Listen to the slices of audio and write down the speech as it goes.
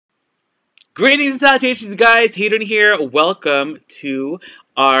Greetings and salutations, guys. Hayden here. Welcome to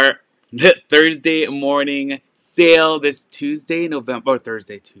our Thursday morning sale this Thursday, November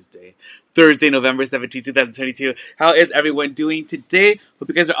 17th, 2022. How is everyone doing today? Hope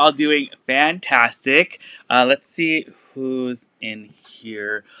you guys are all doing fantastic. Let's see who's in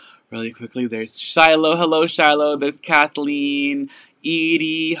here really quickly. There's Shiloh. Hello, Shiloh. There's Kathleen.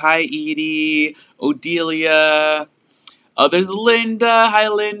 Edie. Hi, Edie. Odelia. Oh, there's Linda. Hi,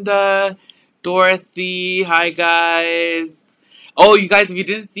 Linda. Dorothy. Hi, guys. Oh, you guys, if you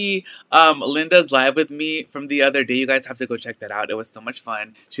didn't see Linda's live with me from the other day, you guys have to go check that out. It was so much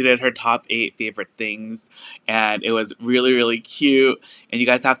fun. She did her top 8 favorite things, and it was really, really cute, and you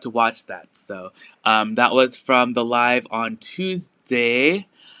guys have to watch that. So, that was from the live on Tuesday.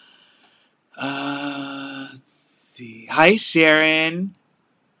 Let's see. Hi, Sharon.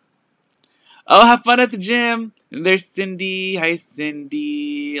 Oh, have fun at the gym. And there's Cindy. Hi,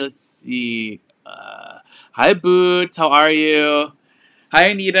 Cindy. Let's see. Hi, Boots. How are you? Hi,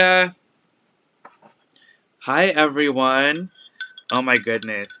 Anita. Hi, everyone. Oh, my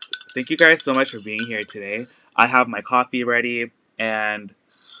goodness. Thank you guys so much for being here today. I have my coffee ready, and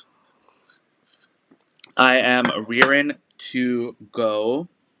I am rearing to go.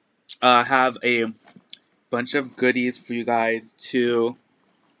 Have a bunch of goodies for you guys, too.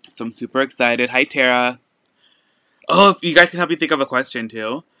 So I'm super excited. Hi, Tara. Oh, if you guys can help me think of a question,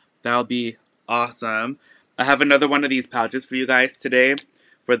 too. That'll be awesome. I have another one of these pouches for you guys today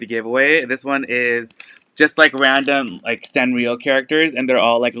for the giveaway. This one is just like random like Sanrio characters, and they're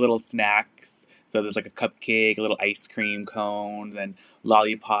all like little snacks. So there's like a cupcake, little ice cream cones, and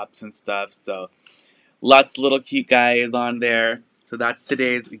lollipops and stuff. So lots of little cute guys on there. So that's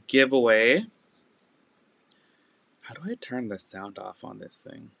today's giveaway. How do I turn the sound off on this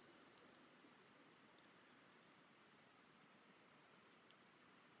thing?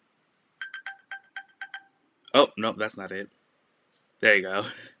 Oh, nope, that's not it. There you go.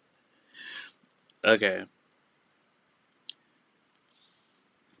 Okay.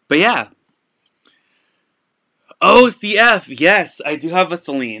 But yeah. Oh, CF! Yes, I do have a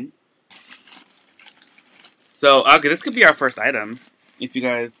Celine. So, okay, this could be our first item. If you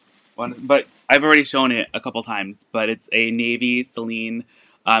guys want. But I've already shown it a couple times. But it's a navy Celine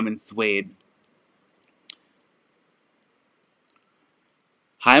in suede.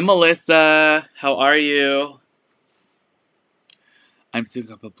 Hi, Melissa. How are you? I'm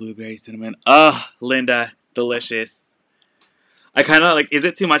still up a blueberry cinnamon. Ugh, Linda. Delicious. I kind of, like, is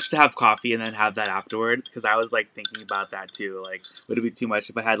it too much to have coffee and then have that afterwards? Because I was, like, thinking about that, too. Like, would it be too much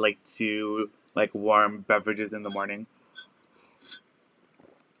if I had, like, 2, like, warm beverages in the morning?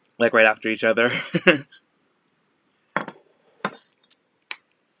 Like, right after each other.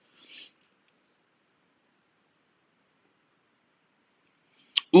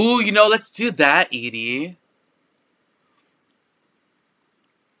 Ooh, you know, let's do that, Edie.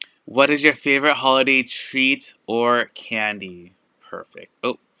 What is your favorite holiday treat or candy? Perfect.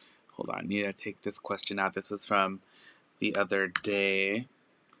 Oh, hold on. I need to take this question out. This was from the other day.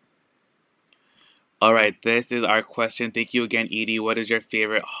 All right, this is our question. Thank you again, Edie. What is your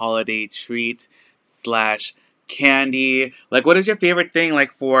favorite holiday treat / candy? Like, what is your favorite thing,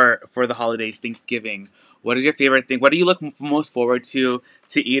 like, for the holidays, Thanksgiving? What is your favorite thing? What do you look most forward to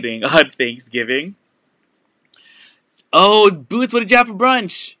eating on Thanksgiving? Oh, Boots, what did you have for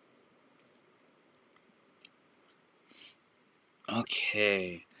brunch?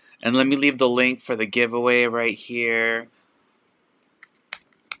 Okay. And let me leave the link for the giveaway right here.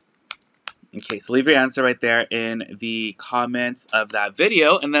 Okay, so leave your answer right there in the comments of that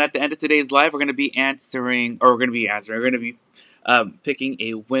video. And then at the end of today's live, we're going to be picking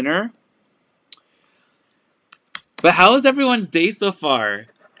a winner. But how is everyone's day so far?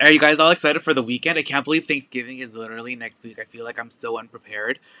 Are you guys all excited for the weekend? I can't believe Thanksgiving is literally next week. I feel like I'm so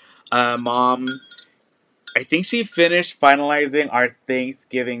unprepared. Mom, I think she finished finalizing our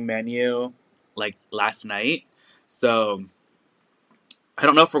Thanksgiving menu, like, last night. So I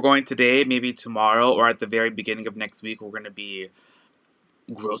don't know if we're going today, maybe tomorrow, or at the very beginning of next week, we're going to be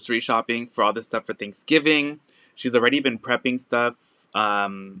grocery shopping for all this stuff for Thanksgiving. She's already been prepping stuff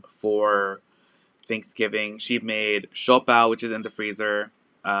for Thanksgiving. She made siopao, which is in the freezer.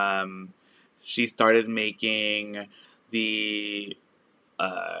 She started making the,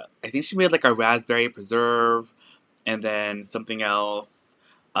 I think she made like a raspberry preserve, and then something else.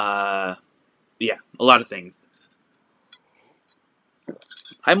 Yeah, a lot of things.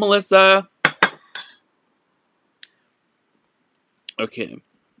 Hi, Melissa. Okay.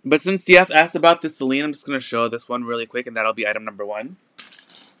 But since CF asked about the Celine, I'm just going to show this one really quick, and that'll be item number 1.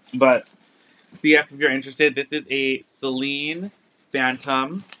 But CF, if you're interested, this is a Celine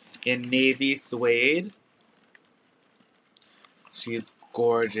Phantom in navy suede. She's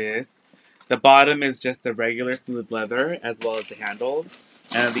gorgeous. The bottom is just a regular smooth leather as well as the handles.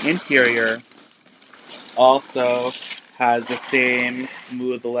 And the interior also has the same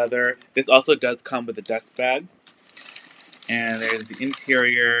smooth leather. This also does come with a dust bag. And there's the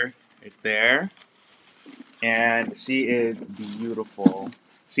interior right there. And she is beautiful.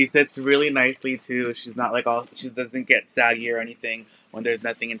 She sits really nicely too. She's not like all, she doesn't get saggy or anything when there's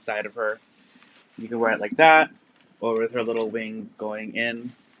nothing inside of her. You can wear it like that, or with her little wings going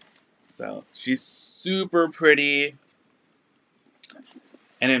in. So she's super pretty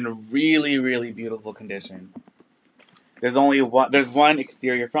and in really, really beautiful condition. There's only one, there's one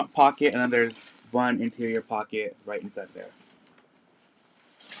exterior front pocket, and then there's one interior pocket right inside there.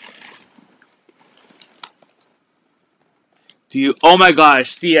 Do you? Oh my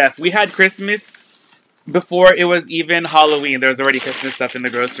gosh, CF, we had Christmas before it was even Halloween. There was already Christmas stuff in the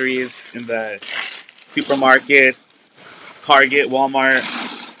groceries, in the supermarkets, Target, Walmart.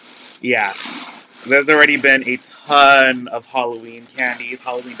 Yeah. There's already been a ton of Halloween candies,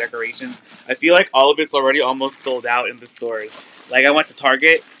 Halloween decorations. I feel like all of it's already almost sold out in the stores. Like, I went to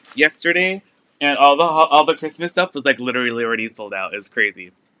Target yesterday, and all the Christmas stuff was like literally already sold out. It's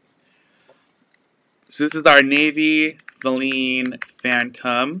crazy. So this is our navy Celine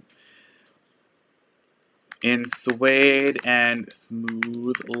Phantom in suede and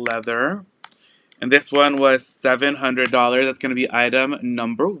smooth leather. And this one was $700. That's going to be item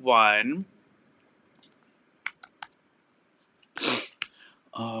number 1.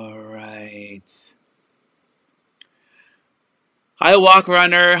 Alright. Hi, Walk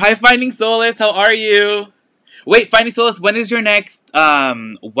Runner. Hi, Finding Solace. How are you? Wait, Finding Solace, when is your next,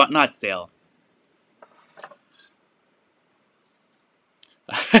 whatnot sale?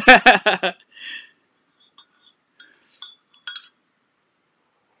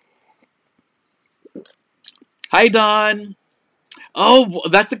 Hi, Dawn. Oh,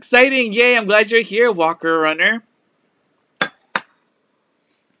 that's exciting. Yay, I'm glad you're here, Walker Runner.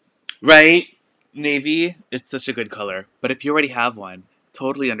 Right? Navy, it's such a good color. But if you already have one,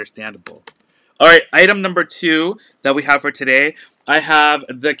 totally understandable. Alright, item number 2 that we have for today. I have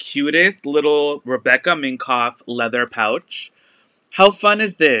the cutest little Rebecca Minkoff leather pouch. How fun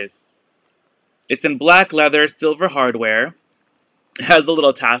is this? It's in black leather, silver hardware. It has the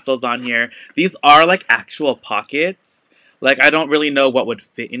little tassels on here. These are like actual pockets. Like, I don't really know what would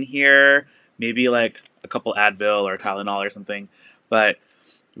fit in here. Maybe like a couple Advil or Tylenol or something. But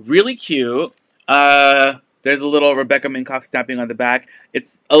really cute. There's a little Rebecca Minkoff stamping on the back.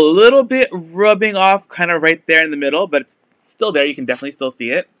 It's a little bit rubbing off kind of right there in the middle, but it's still there. You can definitely still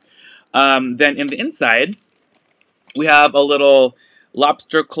see it. Then in the inside, we have a little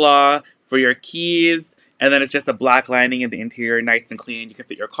lobster claw for your keys. And then it's just a black lining in the interior, nice and clean. You can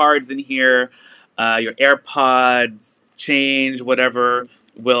fit your cards in here, your AirPods, change, whatever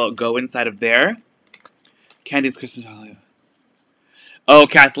will go inside of there. Candy's Christmas holiday. Oh,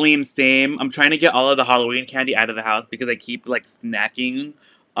 Kathleen, same. I'm trying to get all of the Halloween candy out of the house because I keep, like, snacking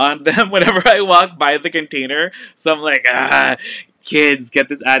on them whenever I walk by the container. So I'm like, kids, get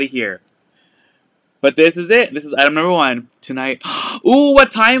this out of here. But this is it. This is item number 1 tonight. Ooh, what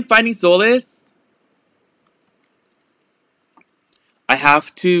time? Finding Solace? I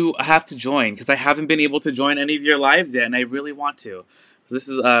have to join because I haven't been able to join any of your lives yet, and I really want to. So this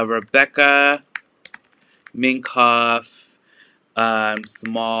is Rebecca Minkoff.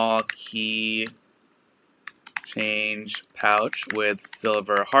 Small key change pouch with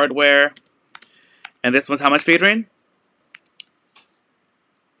silver hardware. And this one's how much, Phaedron?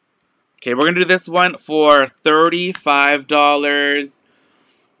 Okay, we're going to do this one for $35.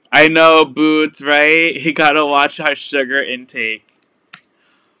 I know, Boots, right? You gotta watch our sugar intake.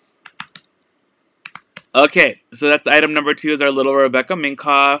 Okay, so that's item number 2 is our little Rebecca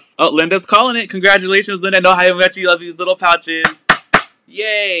Minkoff. Oh, Linda's calling it. Congratulations, Linda. I know how much you love these little pouches.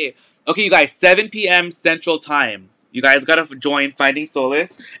 Yay! Okay, you guys, 7 p.m. Central Time. You guys gotta join Finding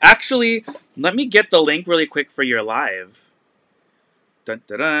Solace. Actually, let me get the link really quick for your live. Dun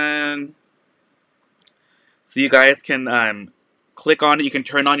dun dun. So you guys can click on it. You can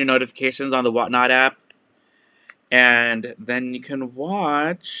turn on your notifications on the Whatnot app. And then you can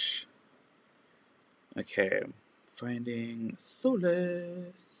watch. Okay, Finding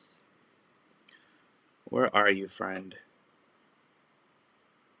Solace. Where are you, friend?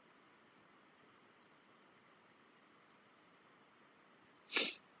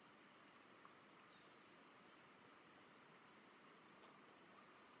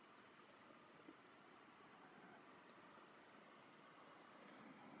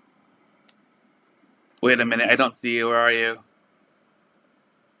 Wait a minute, I don't see you. Where are you?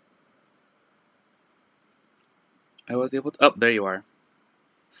 I was able to... Oh, there you are.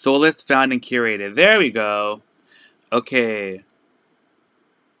 Solace found and curated. There we go. Okay.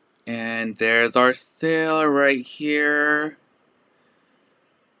 And there's our sale right here.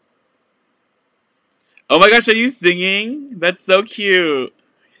 Oh my gosh, are you singing? That's so cute.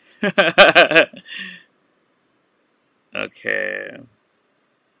 Okay.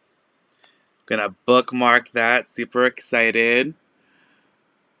 Gonna bookmark that. Super excited.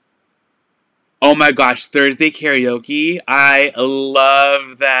 Oh my gosh, Thursday karaoke. I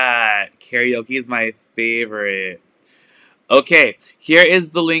love that. Karaoke is my favorite. Okay, here is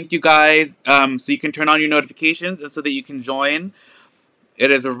the link, you guys, so you can turn on your notifications and so that you can join.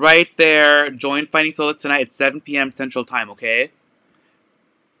 It is right there. Join Finding Solace tonight at 7 p.m. Central Time, okay?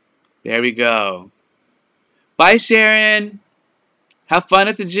 There we go. Bye, Sharon. Have fun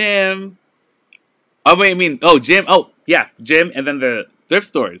at the gym. Oh, wait, gym. Oh, yeah, gym and then the thrift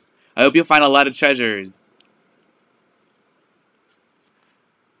stores. I hope you'll find a lot of treasures.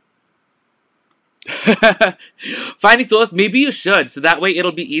 Finding Solace, maybe you should, so that way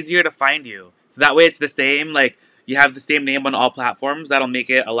it'll be easier to find you. So that way it's the same, like, you have the same name on all platforms. That'll make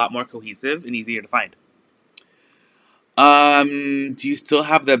it a lot more cohesive and easier to find. Do you still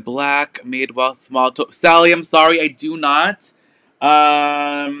have the black Madewell small toe? Sally, I'm sorry, I do not.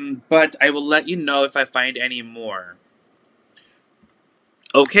 But I will let you know if I find any more.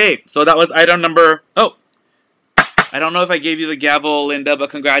 Okay, so that was item number... Oh! I don't know if I gave you the gavel, Linda, but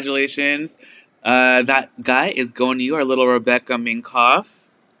congratulations. That guy is going to you, our little Rebecca Minkoff.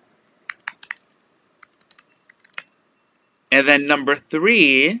 And then number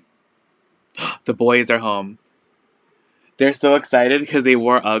 3, the boys are home. They're so excited because they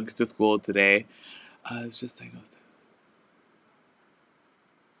wore Uggs to school today. It's just like those.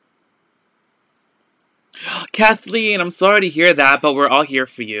 Kathleen, I'm sorry to hear that, but we're all here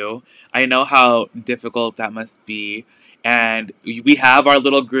for you. I know how difficult that must be. And we have our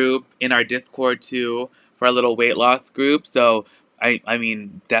little group in our Discord too, for our little weight loss group. So, I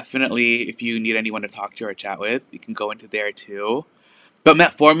mean, definitely if you need anyone to talk to or chat with, you can go into there too. But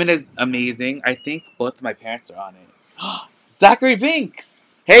Metformin is amazing. I think both of my parents are on it. Zachary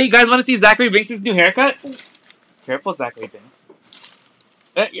Binks! Hey, you guys want to see Zachary Binks' new haircut? Careful, Zachary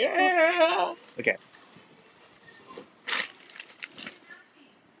Binks. Yeah! Okay.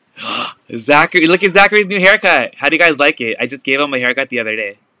 Zachary, look at Zachary's new haircut. How do you guys like it? I just gave him a haircut the other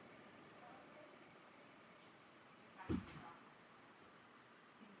day.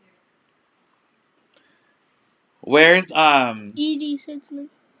 Where's Edie sits in.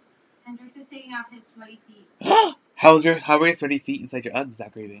 Hendrix is taking off his sweaty feet. how were your sweaty feet inside your Uggs,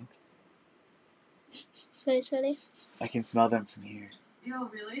 Zachary Binks? Very sweaty. I can smell them from here. Ew,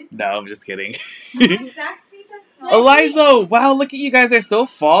 really? No, I'm just kidding. Zach's feet don't smell. Eliza, wow, look at you guys are so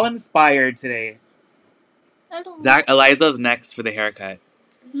fall inspired today. I don't Eliza's next for the haircut.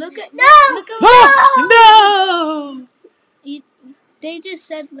 Look at No! No! They just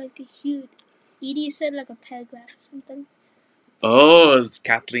said like a huge. Edie said like a paragraph or something. Oh,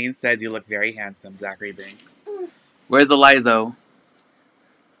 Kathleen said you look very handsome, Zachary Binks. Where's Eliza?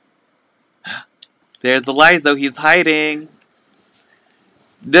 There's Eliza. He's hiding.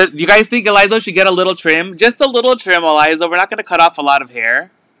 Do you guys think Eliza should get a little trim? Just a little trim, Eliza. We're not going to cut off a lot of hair.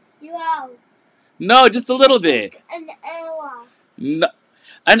 No, just a little bit. An hour. No,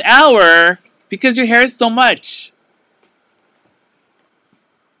 an hour? Because your hair is so much.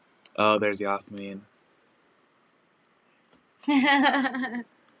 Oh, there's Yasmin.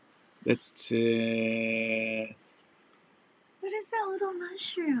 That's too... What is that little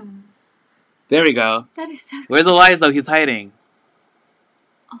mushroom? There we go. That is so... Where's Eliza? He's hiding.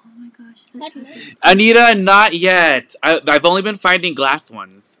 Oh my gosh. That's nice. Anita, not yet. I've only been finding glass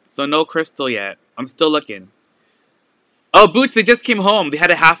ones. So no crystal yet. I'm still looking. Oh, Boots, they just came home. They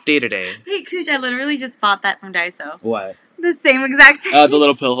had a half day today. Hey, Cooch, I literally just bought that from Daiso. What? The same exact thing. The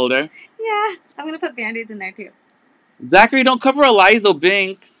little pill holder? Yeah. I'm going to put Band-Aids in there, too. Zachary, don't cover Eliza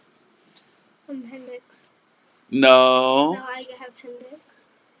Binks. I'm Hendrix. No. No, I have Hendrix.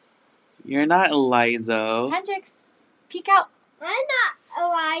 You're not Eliza. Hendrix, peek out. I'm not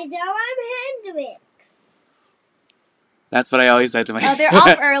Eliza, I'm Hendrix. That's what I always said to my... Oh, they're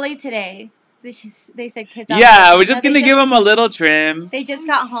off early today. They said kids off. Yeah, we're just going to give him a little trim. They just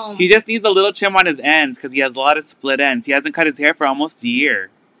got home. He just needs a little trim on his ends because he has a lot of split ends. He hasn't cut his hair for almost a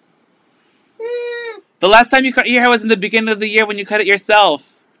year. The last time you cut your hair was in the beginning of the year when you cut it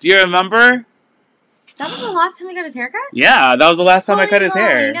yourself. Do you remember? That was the last time he got his haircut? Yeah, that was the last time I cut his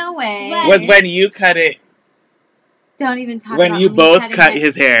hair. No way. Was when you cut it. Don't even talk when about you both cut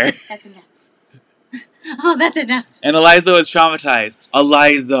his hair. That's enough. Oh, that's enough. And Eliza was traumatized.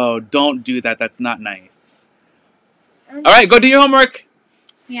 Eliza, don't do that. That's not nice. Alright, go do your homework.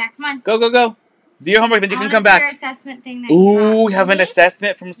 Yeah, come on. Go, go, go. Do your homework, then you can come back. Your assessment thing that you Ooh, we got. have an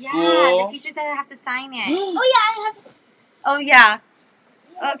assessment from school. Yeah, the teacher said I have to sign it. Oh yeah, I have. Oh yeah.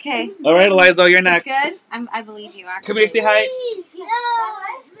 Okay. Alright, Eliza, you're next. That's good? I believe you, actually. Come here, say hi. Please,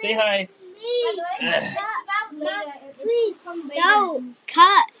 no. Say hi. Please don't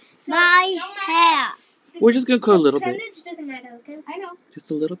cut my hair. We're just gonna cut a little bit. Percentage doesn't matter, okay? I know. Just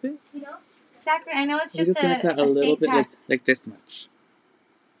a little bit? You know? Exactly. I know it's We're just gonna cut a a little state bit, test. like this much.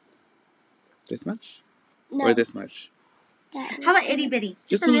 This much? No. Or this much? How about itty bitty?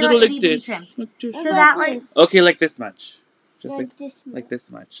 Just a little like this. trim. Like just- So that way. Okay, like this much. Just Like this much. like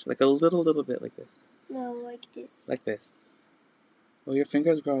this much. Like a little bit like this. No, like this. Like this. Oh, your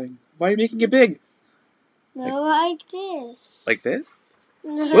finger's growing. Why are you making it big? No, like this. Like this?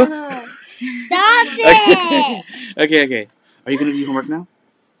 No. Whoa. Stop it! Okay, okay. Are you gonna do your homework now?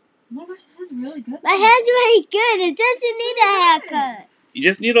 Oh my gosh, this is really good. My hair's really good. It doesn't need a haircut. You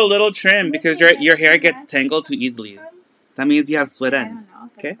just need a little trim because your hair gets tangled too easily. That means you have split ends.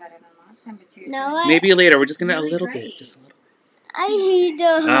 Okay? No, Maybe later. We're just gonna a little bit. Just a little. I need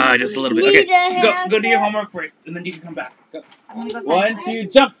a Just a little bit. need Okay. a Go do your haircut. homework first, and then you can come back. Go. I'm gonna go sign. 1, 2,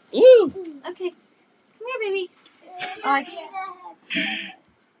 jump! Woo! Okay. Come here, baby.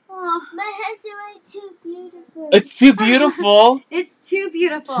 Oh, My hair's way too beautiful. It's too beautiful. it's too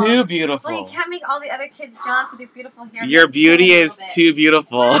beautiful. Too beautiful. Well, you can't make all the other kids jealous with your beautiful hair. Your beauty is too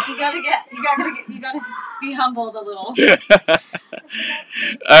beautiful. You gotta be humbled a little.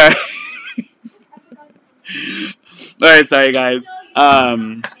 Alright. Alright, sorry guys.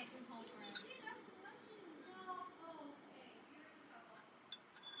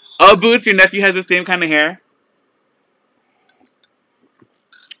 Oh, Boots, your nephew has the same kind of hair?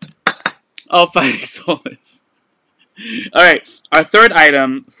 Oh, fighting soulless. Alright, our third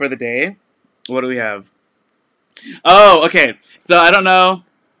item for the day. What do we have? Oh, okay. So, I don't know.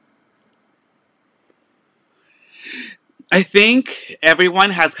 I think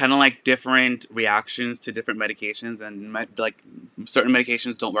everyone has kind of like different reactions to different medications, and like certain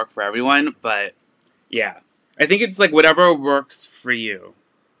medications don't work for everyone, but yeah. I think it's like whatever works for you,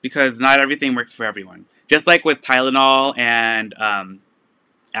 because not everything works for everyone. Just like with Tylenol and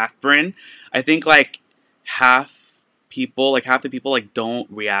aspirin, I think like half the people like don't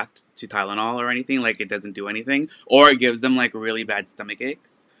react to Tylenol or anything, like it doesn't do anything, or it gives them like really bad stomach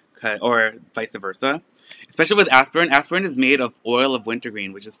aches, or vice versa. Especially with aspirin. Aspirin is made of oil of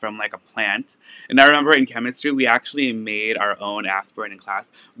wintergreen, which is from like a plant. And I remember in chemistry, we actually made our own aspirin in class,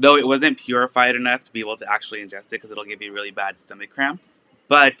 though it wasn't purified enough to be able to actually ingest it because it'll give you really bad stomach cramps.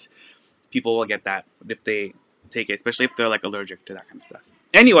 But people will get that if they take it, especially if they're like allergic to that kind of stuff.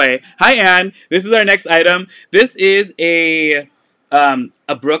 Anyway, hi Anne. This is our next item. This is a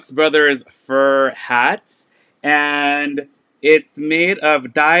Brooks Brothers fur hat, and it's made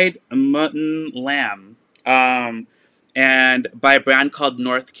of dyed mutton lamb, and by a brand called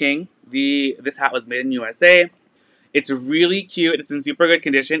North King. This hat was made in USA. It's really cute. It's in super good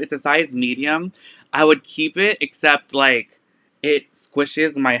condition. It's a size medium. I would keep it, except like it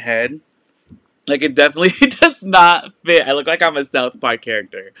squishes my head. Like it definitely does not fit. I look like I'm a South Park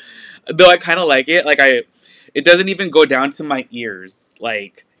character, though I kind of like it. Like it doesn't even go down to my ears.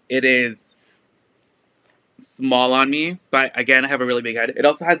 Like it is small on me, but again, I have a really big head. It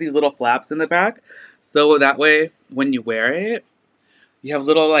also has these little flaps in the back, so that way when you wear it, you have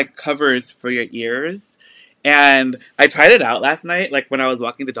little like covers for your ears. And I tried it out last night, like when I was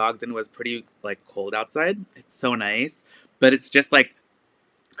walking the dogs and it was pretty like cold outside. It's so nice, but it's just like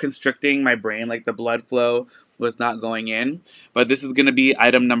constricting my brain, like the blood flow was not going in. But this is gonna be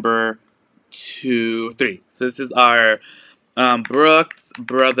item number 3. So this is our Brooks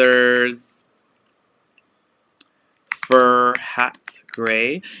Brothers fur hat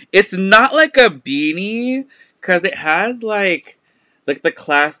gray. It's not like a beanie because it has like the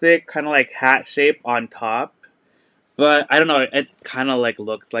classic kind of like hat shape on top, but I don't know, it kind of like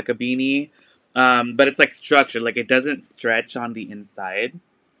looks like a beanie, but it's like structured, like it doesn't stretch on the inside.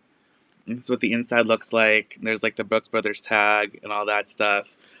 And this is what the inside looks like. There's like the Brooks Brothers tag and all that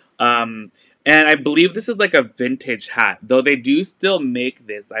stuff. And I believe this is like a vintage hat, though they do still make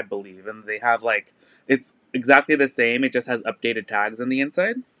this, I believe, and they have like, it's exactly the same, it just has updated tags on the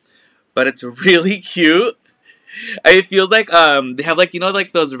inside, but it's really cute. It feels like they have like, you know,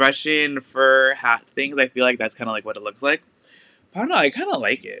 like those Russian fur hat things. I feel like that's kind of like what it looks like. But I don't know, I kind of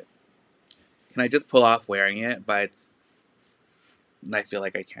like it. Can I just pull off wearing it? But I feel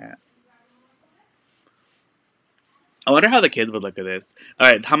like I can't. I wonder how the kids would look at this.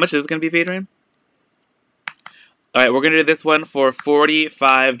 Alright, how much is this going to be, Adrian? Alright, we're going to do this one for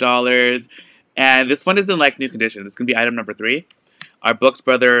 $45. And this one is in like new condition. This is gonna be item number 3. Our Brooks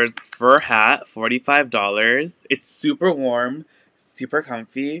Brothers fur hat, $45. It's super warm, super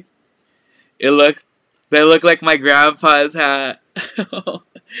comfy. They look like my grandpa's hat.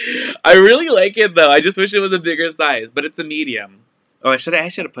 I really like it though. I just wish it was a bigger size, but it's a medium. Oh, I should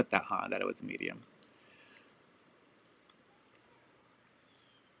have put that, huh? That it was a medium.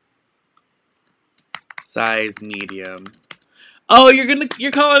 Size medium. Oh,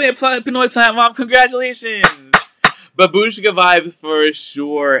 you're calling it PINAY Plant Mom. Congratulations. Babushka vibes for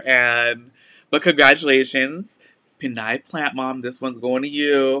sure, Anne. But congratulations, PINAY Plant Mom. This one's going to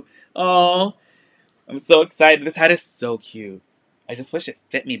you. Oh, I'm so excited. This hat is so cute. I just wish it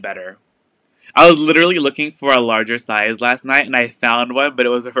fit me better. I was literally looking for a larger size last night, and I found one, but it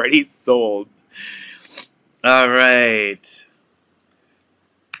was already sold. All right.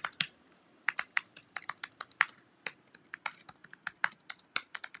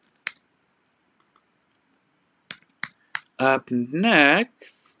 Up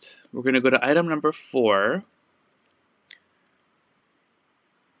next, we're going to go to item number 4.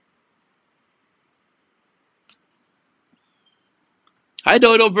 Hi,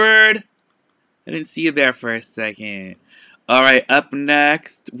 Dodo Bird. I didn't see you there for a second. All right, up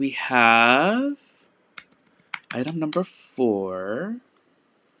next, we have item number 4.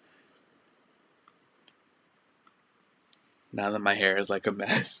 Now that my hair is like a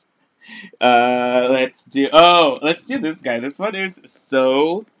mess. Let's do this guy. This one is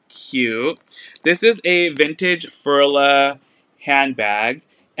so cute. This is a vintage Furla handbag,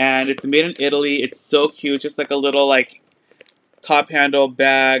 and it's made in Italy. It's so cute, just like a little like top handle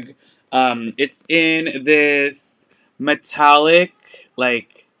bag. It's in this metallic,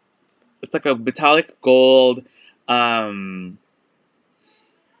 like it's like a metallic gold.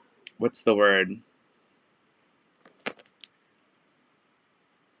 What's the word?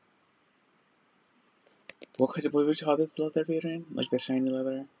 What would you call this leather, Adrian? Like the shiny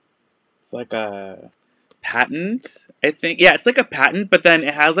leather? It's like a patent, I think. Yeah, it's like a patent, but then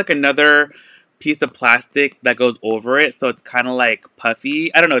it has like another piece of plastic that goes over it, so it's kind of like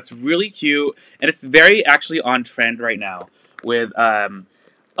puffy. I don't know, it's really cute, and it's very actually on trend right now with a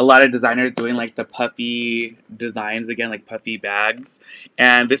lot of designers doing like the puffy designs again, like puffy bags.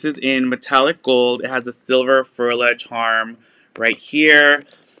 And this is in metallic gold. It has a silver Furla charm right here.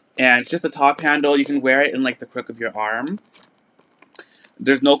 And it's just a top handle. You can wear it in like the crook of your arm.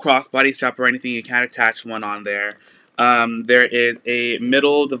 There's no crossbody strap or anything. You can't attach one on there. There is a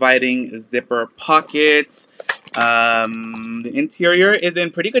middle dividing zipper pocket. The interior is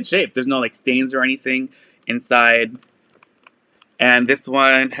in pretty good shape. There's no like stains or anything inside. And this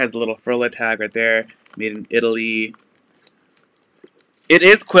one has a little Furla tag right there. Made in Italy. It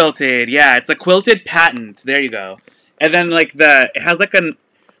is quilted. Yeah, it's a quilted patent. There you go. And then like it has like an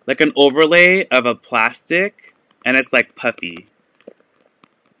overlay of a plastic, and it's like puffy.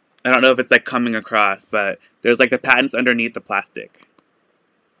 I don't know if it's like coming across, but there's like the patents underneath the plastic.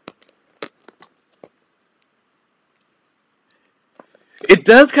 It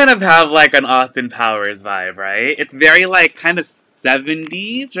does kind of have like an Austin Powers vibe, right? It's very like kind of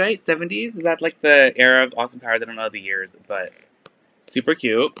 70s, right? 70s? Is that like the era of Austin Powers? I don't know the years, but super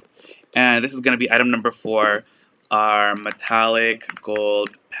cute. And this is going to be item number 4. Our metallic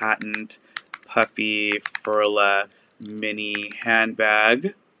gold patent puffy Furla mini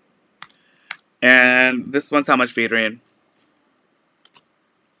handbag. And this one's how much, Adrian?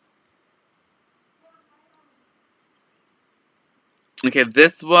 Okay,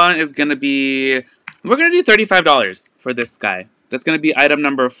 this one is going to be... We're going to do $35 for this guy. That's going to be item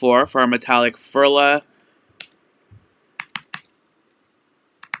number 4 for our metallic Furla.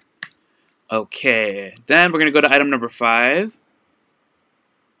 Okay, then we're going to go to item number 5.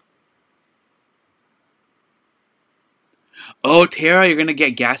 Oh, Tara, you're going to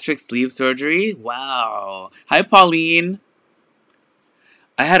get gastric sleeve surgery? Wow. Hi, Pauline.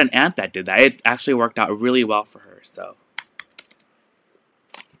 I had an aunt that did that. It actually worked out really well for her, so.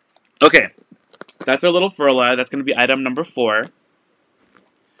 Okay, that's our little Furla. That's going to be item number 4.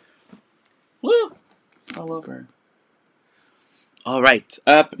 Woo! All over. All right,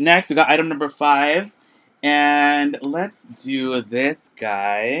 up next, we got item number 5. And let's do this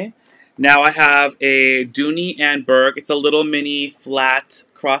guy. Now I have a Dooney Bourke. It's a little mini flat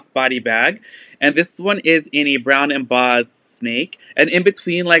crossbody bag. And this one is in a brown embossed snake. And in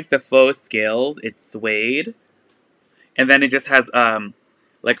between like the faux scales, it's suede. And then it just has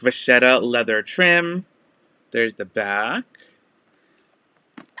like vachetta leather trim. There's the back.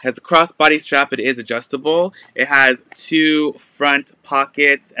 Has a crossbody strap. It is adjustable. It has 2 front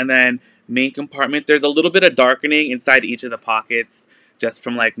pockets and then main compartment. There's a little bit of darkening inside each of the pockets just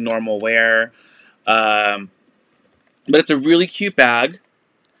from like normal wear. But it's a really cute bag.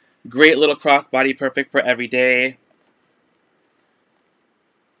 Great little crossbody, perfect for every day.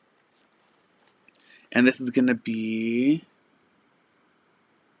 And this is gonna be...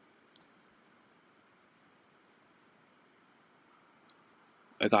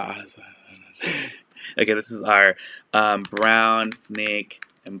 Okay, this is our brown snake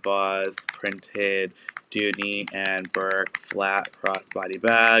embossed printed Dooney and Bourke flat crossbody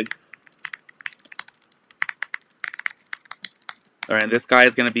bag. Alright, and this guy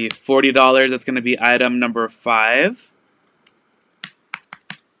is going to be $40. That's going to be item number 5.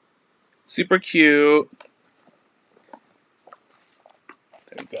 Super cute.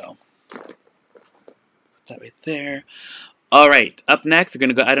 There we go. Put that right there. Alright, up next, we're going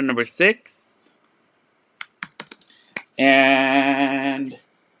to go item number 6. And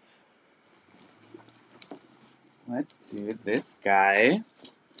let's do this guy.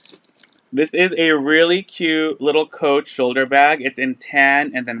 This is a really cute little Coach shoulder bag. It's in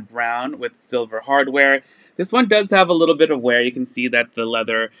tan and then brown with silver hardware. This one does have a little bit of wear. You can see that the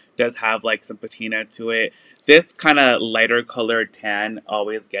leather does have like some patina to it. This kind of lighter colored tan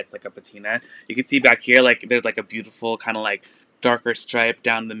always gets like a patina. You can see back here like there's like a beautiful kind of like darker stripe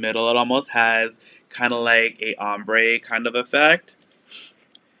down the middle. It almost has kind of like a ombre kind of effect.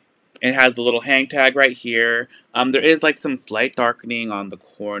 It has a little hang tag right here. There is like some slight darkening on the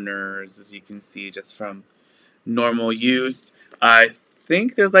corners, as you can see just from normal use. I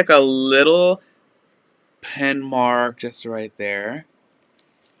think there's like a little pen mark just right there.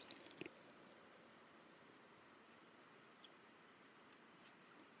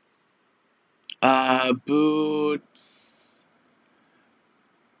 Boots.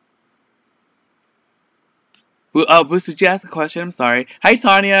 Boots, did you ask a question? I'm sorry. Hi,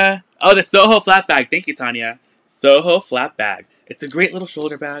 Tanya. Oh, the Soho flat bag. Thank you, Tanya. Soho flat bag. It's a great little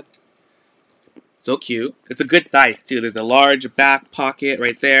shoulder bag. So cute. It's a good size, too. There's a large back pocket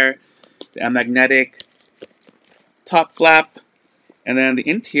right there. A magnetic top flap. And then the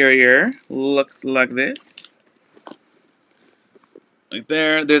interior looks like this. Right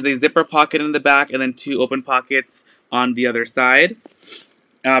there. There's a zipper pocket in the back and then 2 open pockets on the other side.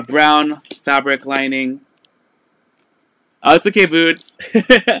 Brown fabric lining. Oh, it's okay, Boots.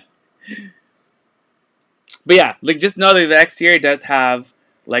 But yeah, like just know that the exterior does have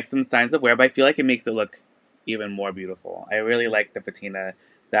like some signs of wear, but I feel like it makes it look even more beautiful. I really like the patina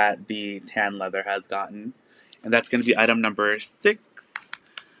that the tan leather has gotten. And that's going to be item number 6.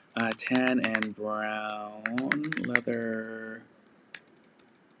 Tan and brown leather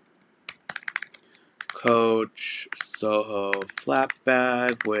Coach Soho flap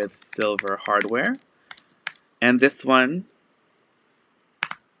bag with silver hardware. And this one,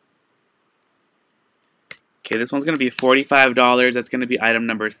 okay, this one's going to be $45. That's going to be item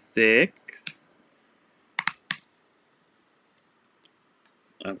number 6.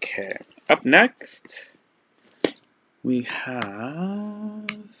 Okay, up next, we have...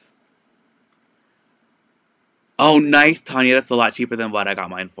 Oh, nice, Tanya. That's a lot cheaper than what I got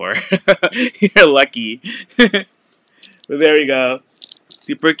mine for. You're lucky. But there we go.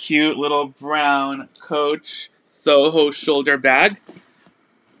 Super cute little brown Coach Soho shoulder bag.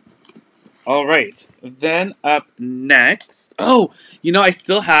 Alright, then up next... Oh, you know, I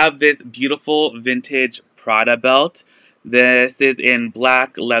still have this beautiful vintage Prada belt. This is in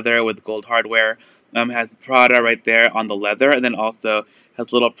black leather with gold hardware. Has Prada right there on the leather, and then also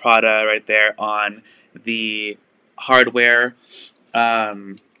has little Prada right there on the hardware.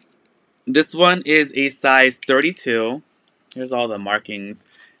 This one is a size 32. Here's all the markings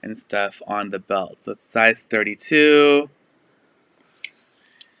and stuff on the belt. So it's size 32.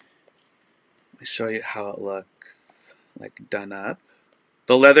 Let me show you how it looks, like done up.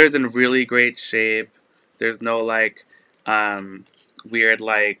 The leather's in really great shape. There's no like weird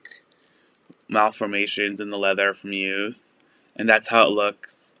like malformations in the leather from use. And that's how it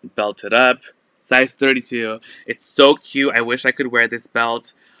looks belted up. Size 32. It's so cute. I wish I could wear this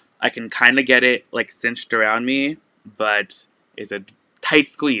belt. I can kind of get it like cinched around me, but it's a tight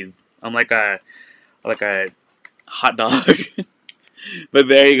squeeze. I'm like a hot dog. But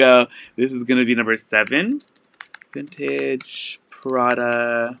there you go. This is gonna be number 7. Vintage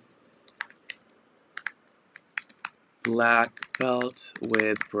Prada black belt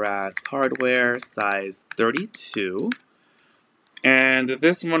with brass hardware, size 32. And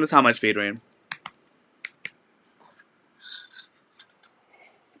this one is how much, Fade Rain?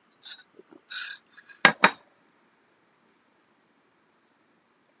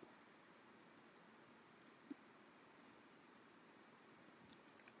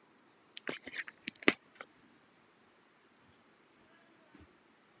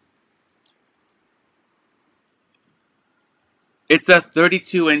 It's a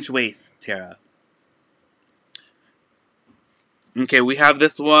 32-inch waist, Tara. Okay, we have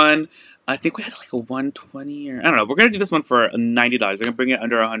this one. I think we had like a 120 or I don't know. We're gonna do this one for $90. We're gonna bring it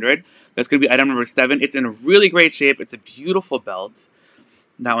under 100. That's gonna be item number 7. It's in really great shape. It's a beautiful belt.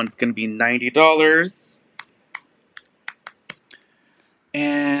 That one's gonna be $90.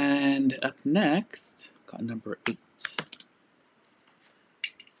 And up next, got number 8.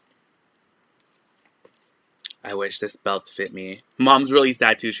 I wish this belt fit me. Mom's really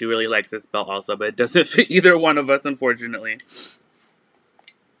sad too. She really likes this belt also, but it doesn't fit either one of us, unfortunately.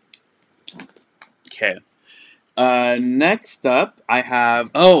 Okay. Next up, I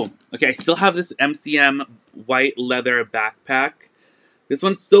have... Oh, okay. I still have this MCM white leather backpack. This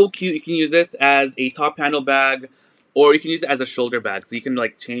one's so cute. You can use this as a top handle bag, or you can use it as a shoulder bag. So you can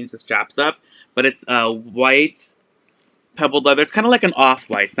like change the straps up. But it's white pebbled leather. It's kind of like an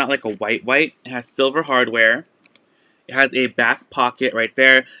off-white. It's not like a white. It has silver hardware. It has a back pocket right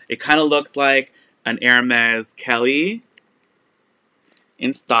there. It kind of looks like an Hermes Kelly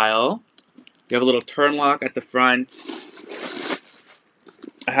in style. You have a little turn lock at the front.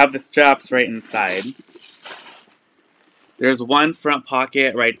 I have the straps right inside. There's one front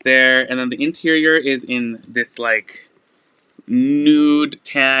pocket right there. And then the interior is in this like nude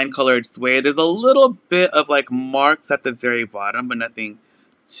tan colored suede. There's a little bit of like marks at the very bottom, but nothing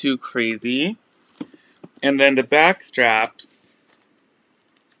too crazy. And then the back straps,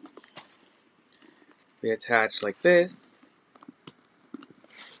 they attach like this.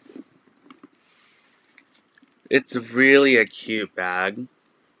 It's really a cute bag.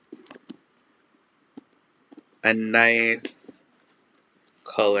 A nice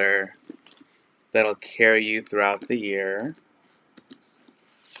color that'll carry you throughout the year.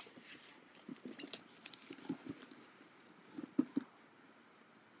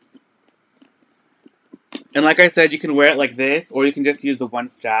 And like I said, you can wear it like this, or you can just use the one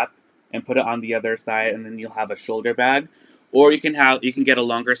strap and put it on the other side, and then you'll have a shoulder bag. Or you can get a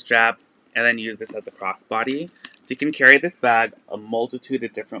longer strap and then use this as a crossbody. So you can carry this bag a multitude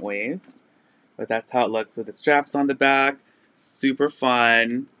of different ways. But that's how it looks with the straps on the back. Super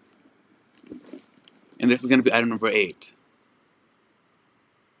fun. And this is going to be item number 8.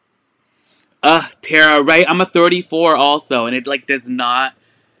 Tara, right? I'm a 34 also, and it like does not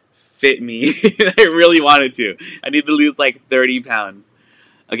fit me. I really wanted to. I need to lose like 30 pounds.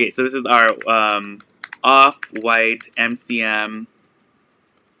 Okay, so this is our off-white MCM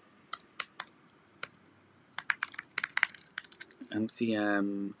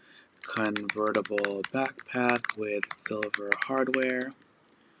convertible backpack with silver hardware.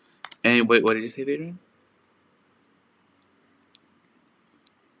 And wait, what did you say, Adrian?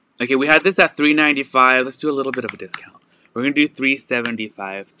 Okay, we had this at $395. Let's do a little bit of a discount. We're going to do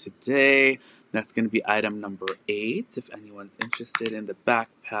 $375 today. That's going to be item number 8, if anyone's interested in the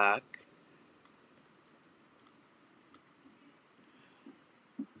backpack.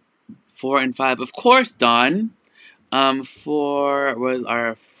 Four and 5, of course, Dawn. 4 was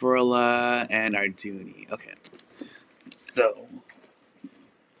our Furla and our Dooney. Okay, so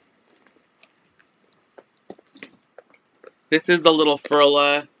this is the little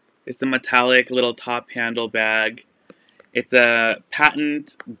Furla. It's a metallic little top handle bag. It's a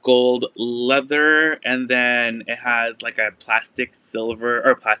patent gold leather, and then it has like a plastic silver,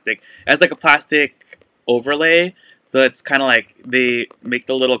 or plastic. It has like a plastic overlay, so it's kind of like they make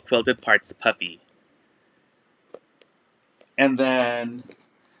the little quilted parts puffy. And then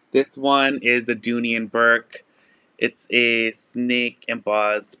this one is the Dooney Bourke. It's a snake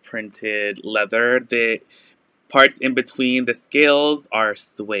embossed printed leather. The parts in between the scales are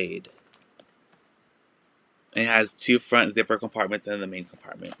suede. It has 2 front zipper compartments and the main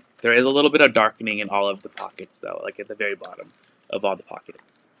compartment. There is a little bit of darkening in all of the pockets, though, like at the very bottom of all the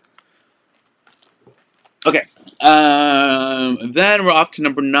pockets. Okay, then we're off to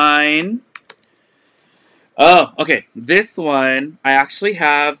number 9. Oh, okay, this one, I actually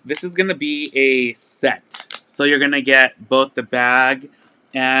have, this is going to be a set. So you're going to get both the bag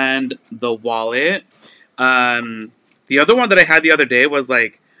and the wallet. The other one that I had the other day was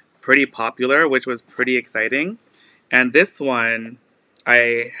like pretty popular, which was pretty exciting. And this one,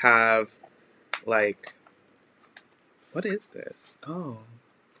 I have like, what is this? Oh,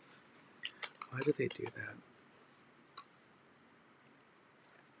 why did they do that?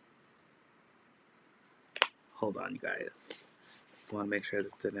 Hold on, you guys. Just want to make sure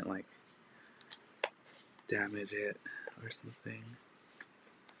this didn't like damage it or something.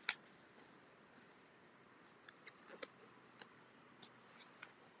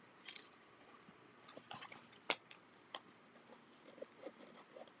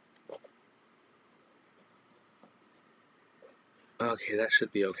 Okay, that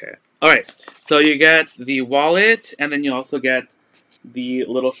should be okay. Alright, so you get the wallet, and then you also get the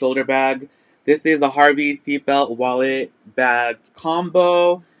little shoulder bag. This is a Harvey seatbelt wallet bag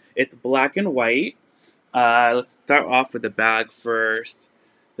combo. It's black and white. Let's start off with the bag first.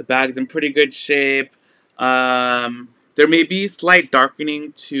 The bag's in pretty good shape. There may be slight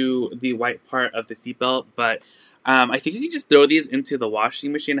darkening to the white part of the seatbelt, but I think you can just throw these into the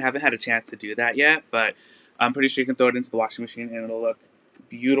washing machine. I haven't had a chance to do that yet, but I'm pretty sure you can throw it into the washing machine and it'll look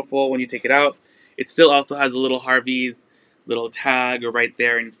beautiful when you take it out. It still also has a little Harvey's little tag right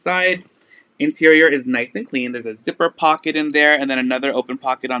there inside. Interior is nice and clean. There's a zipper pocket in there and then another open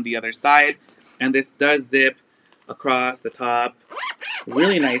pocket on the other side. And this does zip across the top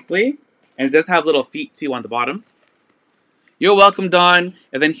really nicely. And it does have little feet too on the bottom. You're welcome, Dawn.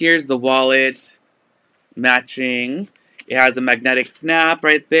 And then here's the wallet matching. It has a magnetic snap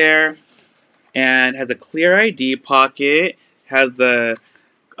right there. And has a clear ID pocket. Has the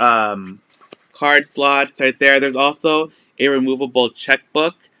card slots right there. There's also a removable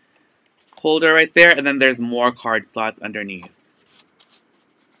checkbook holder right there. And then there's more card slots underneath.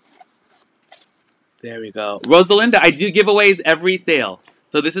 There we go. Rosalinda, I do giveaways every sale.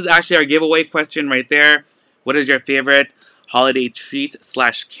 So this is actually our giveaway question right there. What is your favorite holiday treat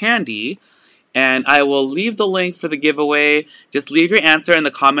 / candy? And I will leave the link for the giveaway. Just leave your answer in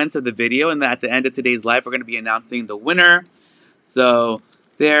the comments of the video. And then at the end of today's live, we're going to be announcing the winner. So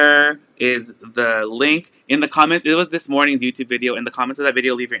there is the link. In the comments, it was this morning's YouTube video. In the comments of that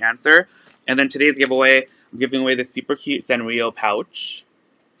video, leave your answer. And then today's giveaway, I'm giving away this super cute Sanrio pouch.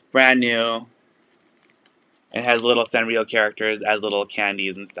 It's brand new. It has little Sanrio characters as little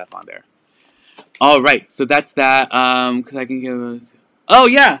candies and stuff on there. Alright, so that's that. Because I can give... Oh,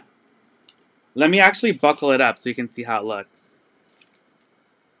 yeah! Let me actually buckle it up so you can see how it looks.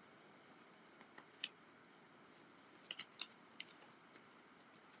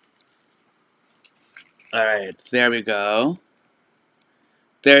 Alright, there we go.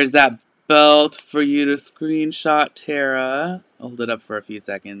 There's that belt for you to screenshot, Tara. I'll hold it up for a few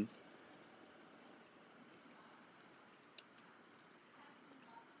seconds.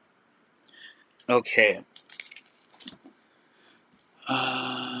 Okay.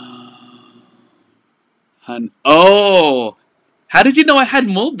 Oh! How did you know I had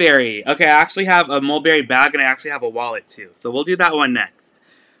Mulberry? Okay, I actually have a Mulberry bag and I actually have a wallet too. So we'll do that one next.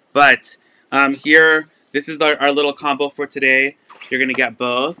 But here, this is our little combo for today. You're going to get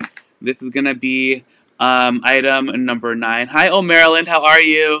both. This is going to be item number 9. Hi, oh Maryland, how are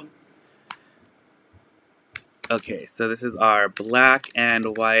you? Okay, so this is our black and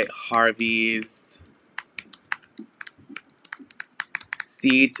white Harvey's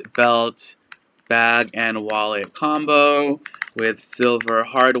seat belt bag and wallet combo with silver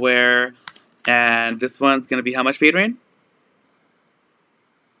hardware. And this one's going to be how much, Fade Rain?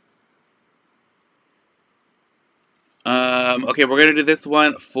 Okay, we're going to do this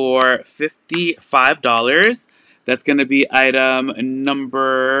one for $55. That's going to be item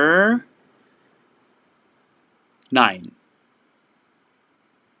number 9.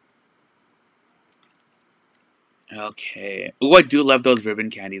 Okay. Ooh, I do love those ribbon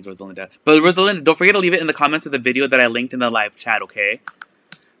candies, Rosalinda. But Rosalinda, don't forget to leave it in the comments of the video that I linked in the live chat, okay?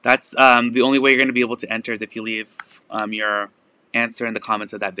 That's the only way you're going to be able to enter is if you leave your answer in the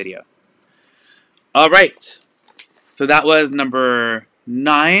comments of that video. Alright. So that was number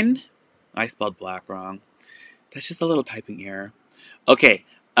 9. I spelled black wrong. That's just a little typing error. Okay.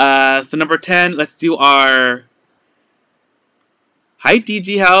 So number 10, let's do our... Hi,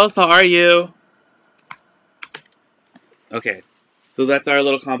 DG House. How are you? Okay. So that's our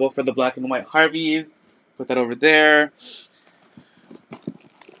little combo for the black and white Harveys. Put that over there.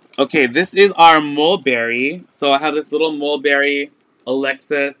 Okay, this is our Mulberry. So I have this little Mulberry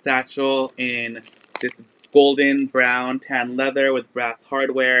Alexa satchel in this golden brown tan leather with brass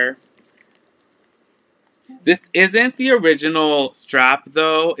hardware. This isn't the original strap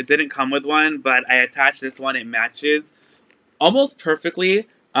though. It didn't come with one, but I attached this one. It matches almost perfectly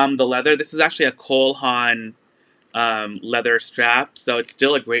the leather. This is actually a Cole Haan leather strap, so it's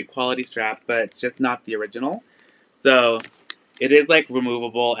still a great quality strap, but it's just not the original. So it is like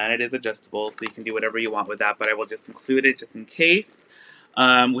removable and it is adjustable, so you can do whatever you want with that, but I will just include it just in case.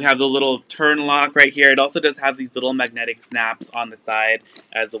 We have the little turn lock right here. It also does have these little magnetic snaps on the side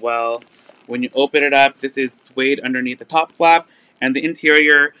as well. When you open it up, this is suede underneath the top flap, and the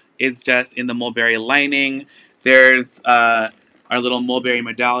interior is just in the Mulberry lining. There's our little Mulberry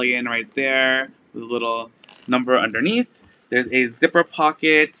medallion right there with a little number underneath. There's a zipper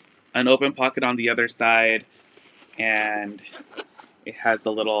pocket, an open pocket on the other side, and it has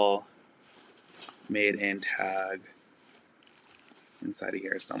the little made-in tag. inside of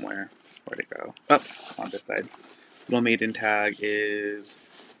here somewhere. Where'd it go? Oh, on this side. Little maiden tag is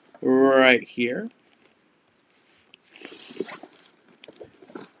right here.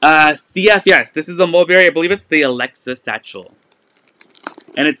 CF, yes. This is the Mulberry. I believe it's the Alexa satchel.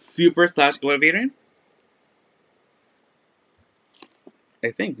 And it's super slash... What, Adrian? I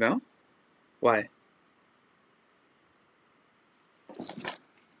think, no? Why?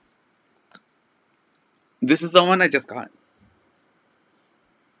 This is the one I just got.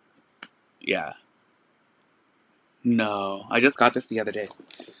 Yeah. No, I just got this the other day.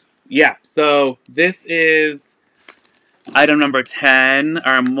 Yeah, so this is item number 10,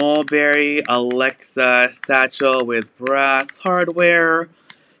 our Mulberry Alexa satchel with brass hardware.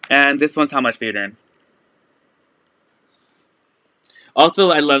 And this one's how much, Adrian? Also,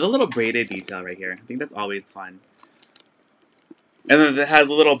 I love the little braided detail right here. I think that's always fun. And then it has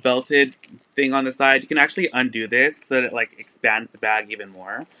a little belted thing on the side. You can actually undo this so that it like expands the bag even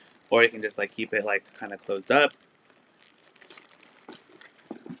more. Or you can just like keep it like kind of closed up.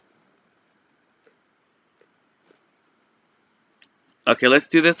 Okay, let's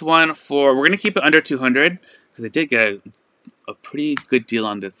do this one for, we're going to keep it under 200 because I did get a pretty good deal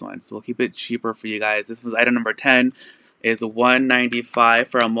on this one. So we'll keep it cheaper for you guys. This was item number 10. Is $195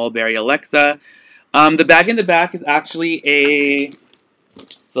 for a Mulberry Alexa. The bag in the back is actually a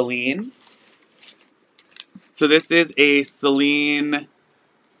Celine. So this is a Celine.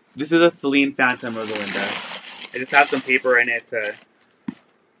 This is a Celine Phantom, Rosalinda. I just have some paper in it to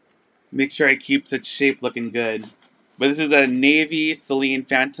make sure it keeps its shape looking good. But this is a navy Celine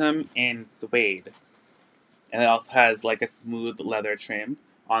Phantom in suede. And it also has like a smooth leather trim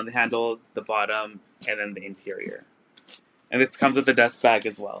on the handles, the bottom, and then the interior. And this comes with the dust bag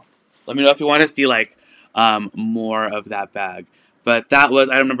as well. Let me know if you want to see like more of that bag. But that was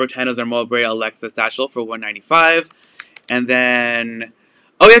item number 10 is our Mulberry Alexa satchel for $195. And then,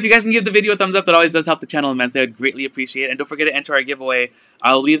 oh yeah, if you guys can give the video a thumbs up, that always does help the channel immensely. I'd greatly appreciate it. And don't forget to enter our giveaway.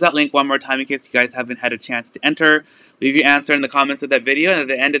 I'll leave that link one more time in case you guys haven't had a chance to enter. Leave your answer in the comments of that video. And at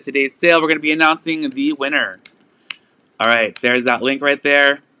the end of today's sale, we're going to be announcing the winner. Alright, there's that link right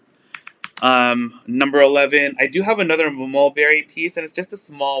there. Number 11. I do have another Mulberry piece, and it's just a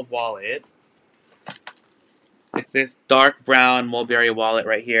small wallet. It's this dark brown Mulberry wallet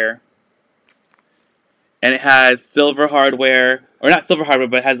right here. And it has silver hardware, or not silver hardware,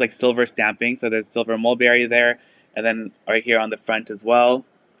 but it has like silver stamping. So there's silver Mulberry there, and then right here on the front as well.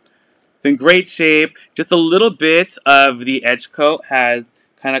 It's in great shape. Just a little bit of the edge coat has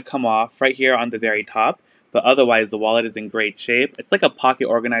kind of come off right here on the very top. But otherwise, the wallet is in great shape. It's like a pocket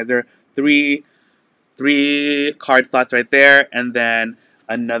organizer. Three card slots right there, and then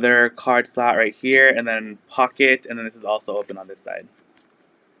another card slot right here, and then pocket, and then this is also open on this side.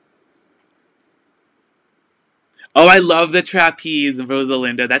 Oh, I love the trapeze,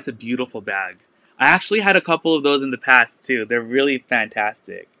 Rosalinda. That's a beautiful bag. I actually had a couple of those in the past, too. They're really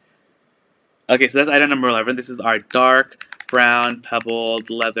fantastic. Okay, so that's item number 11. This is our dark brown pebbled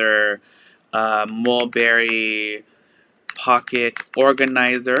leather Mulberry pocket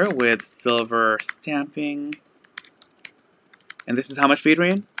organizer with silver stamping. And this is how much,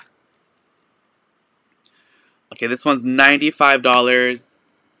 Adrian? Okay, this one's $95.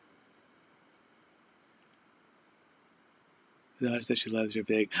 The daughter says she loves your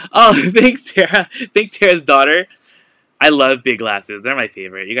big. Oh, thanks, Sarah. Thanks, Sarah's daughter. I love big glasses. They're my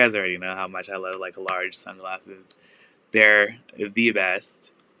favorite. You guys already know how much I love like large sunglasses. They're the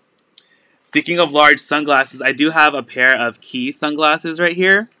best. Speaking of large sunglasses, I do have a pair of Key sunglasses right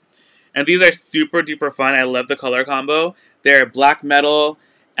here. And these are super duper fun. I love the color combo. They're black metal,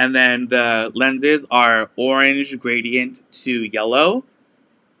 and then the lenses are orange gradient to yellow.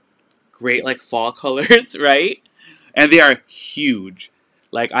 Great like fall colors, right? And they are huge.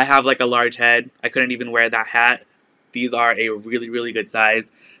 Like I have like a large head. I couldn't even wear that hat. These are a really, really good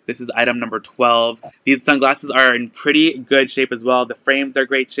size. This is item number 12. These sunglasses are in pretty good shape as well. The frames are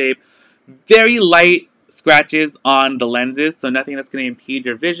great shape. Very light scratches on the lenses, so nothing that's going to impede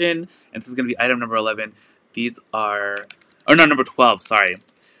your vision. And this is going to be item number 11. These are, oh no, number 12, sorry.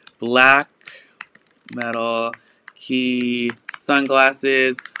 Black metal Key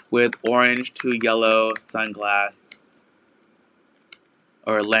sunglasses with orange to yellow sunglass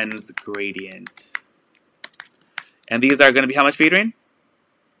or lens gradient. And these are going to be how much, Adrian?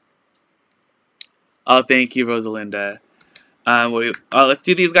 Oh, thank you, Rosalinda. Let's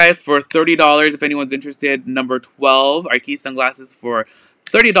do these guys for $30 if anyone's interested. Number 12, our Key sunglasses for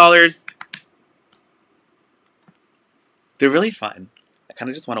 $30. They're really fun. I kind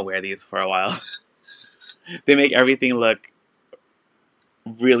of just want to wear these for a while. They make everything look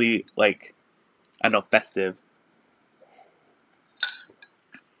really, like, I don't know, festive.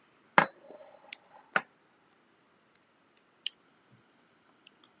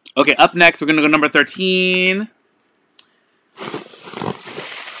 Okay, up next, we're gonna go number 13.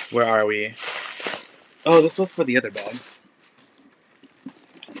 Where are we? Oh, this was for the other bag.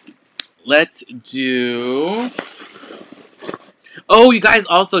 Let's do... Oh, you guys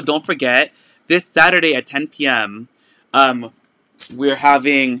also don't forget, this Saturday at 10 p.m., we're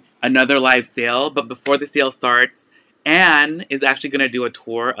having another live sale, but before the sale starts, Anne is actually going to do a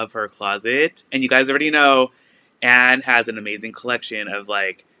tour of her closet. And you guys already know Anne has an amazing collection of,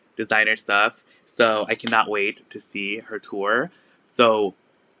 like, designer stuff. So I cannot wait to see her tour. So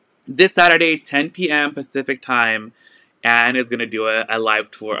this Saturday, 10 p.m. Pacific time, Anne is going to do a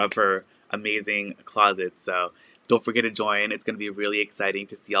live tour of her amazing closet. So don't forget to join. It's going to be really exciting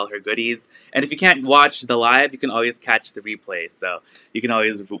to see all her goodies. And if you can't watch the live, you can always catch the replay. So you can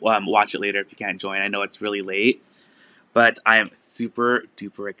always watch it later if you can't join. I know it's really late, but I am super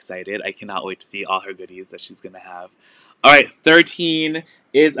duper excited. I cannot wait to see all her goodies that she's going to have. All right, 13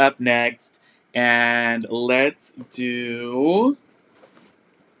 is up next. And let's do...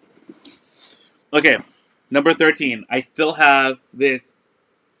 Okay, number 13. I still have this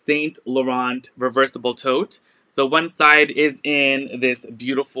Saint Laurent reversible tote. So one side is in this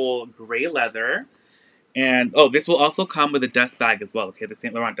beautiful gray leather. And, oh, this will also come with a dust bag as well, okay? The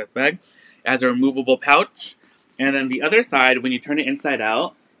Saint Laurent dust bag. It has a removable pouch. And then the other side, when you turn it inside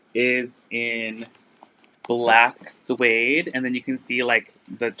out, is in black suede. And then you can see, like,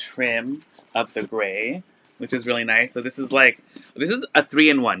 the trim of the gray, which is really nice. So this is a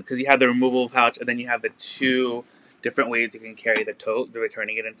 3-in-1, because you have the removable pouch, and then you have the 2 different ways you can carry the tote,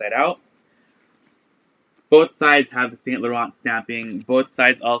 returning it inside out. Both sides have the Saint Laurent stamping. Both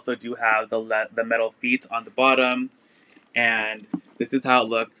sides also do have the metal feet on the bottom. And this is how it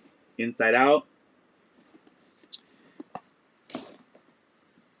looks inside out.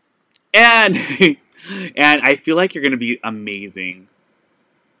 And, and I feel like you're going to be amazing.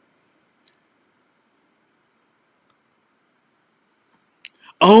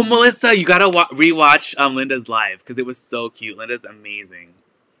 Oh, Melissa, you gotta rewatch Linda's live, because it was so cute. Linda's amazing.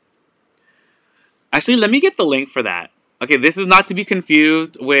 Actually, let me get the link for that. Okay, this is not to be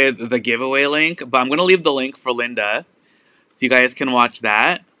confused with the giveaway link, but I'm gonna leave the link for Linda, so you guys can watch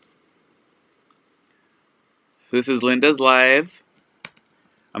that. So this is Linda's live.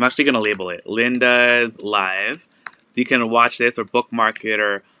 I'm actually gonna label it Linda's live, so you can watch this or bookmark it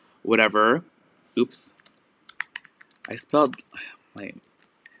or whatever. Oops. I spelled... my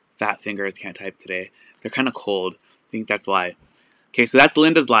fat fingers can't type today. They're kind of cold. I think that's why. Okay, so that's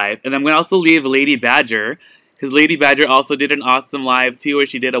Linda's live. And I'm going to also leave Lady Badger, because Lady Badger also did an awesome live too, where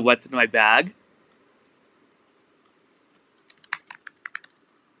she did a What's in My Bag.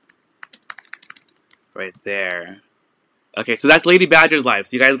 Right there. Okay, so that's Lady Badger's live.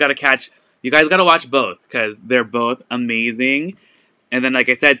 So you guys got to watch both, because they're both amazing. And then, like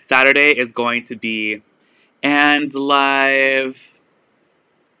I said, Saturday is going to be Anne's live.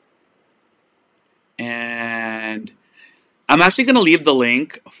 And I'm actually going to leave the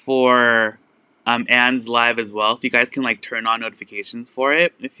link for Anne's live as well, so you guys can, like, turn on notifications for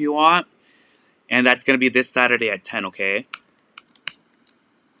it if you want. And that's going to be this Saturday at 10, okay?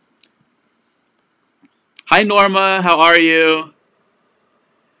 Hi, Norma. How are you?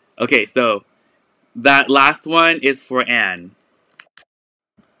 Okay, so that last one is for Anne.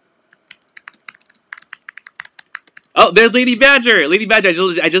 Oh, there's Lady Badger! Lady Badger,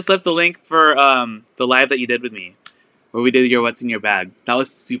 I just left the link for the live that you did with me, where we did your What's in Your Bag. That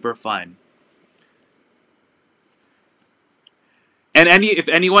was super fun. And if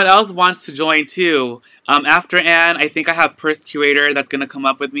anyone else wants to join too, after Anne, I think I have Purse Curator that's gonna come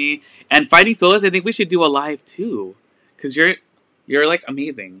up with me. And Fighting Solas, I think we should do a live too, because you're like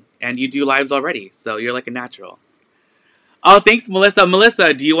amazing, and you do lives already, so you're like a natural. Oh, thanks, Melissa.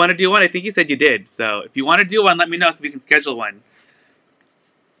 Melissa, do you want to do one? I think you said you did. So if you want to do one, let me know so we can schedule one.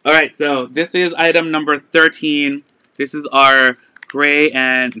 All right, so this is item number 13. This is our gray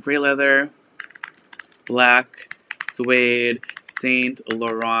leather, black suede Saint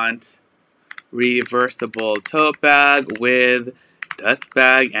Laurent reversible tote bag with dust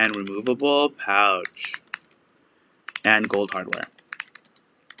bag and removable pouch and gold hardware.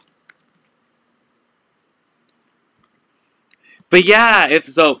 But yeah,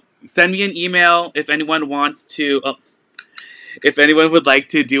 send me an email if anyone wants to. If anyone would like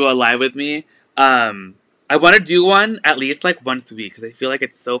to do a live with me, I want to do one at least like once a week, because I feel like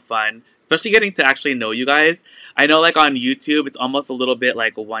it's so fun, especially getting to actually know you guys. I know, like, on YouTube, it's almost a little bit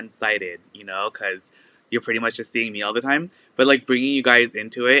like one-sided, you know, because you're pretty much just seeing me all the time. But like bringing you guys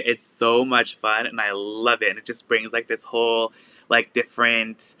into it, it's so much fun, and I love it. And it just brings like this whole like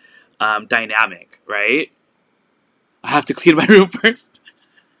different dynamic, right? I have to clean my room first.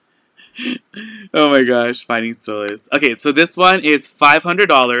 Oh my gosh, finding stylist. Okay, so this one is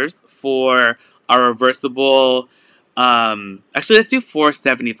 $500 for our reversible. Actually, let's do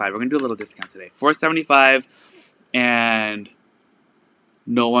 $475. We're gonna do a little discount today. $475, and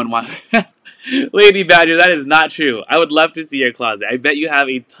no one wants. Lady Badger, that is not true. I would love to see your closet. I bet you have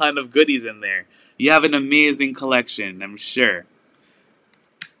a ton of goodies in there. You have an amazing collection, I'm sure.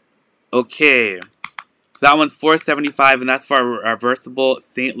 Okay. So that one's $475, and that's for our reversible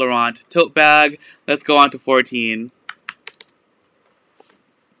Saint Laurent tote bag. Let's go on to 14.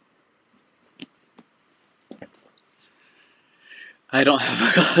 I don't have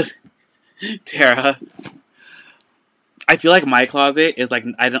a closet. Tara. I feel like my closet is like,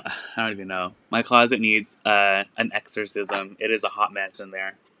 I don't even know. My closet needs an exorcism. It is a hot mess in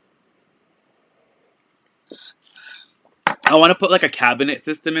there. I want to put like a cabinet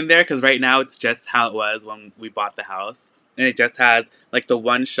system in there because right now it's just how it was when we bought the house. And it just has like the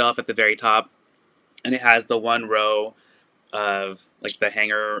one shelf at the very top. And it has the one row of like the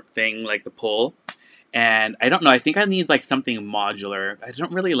hanger thing, like the pull. And I don't know, I think I need like something modular. I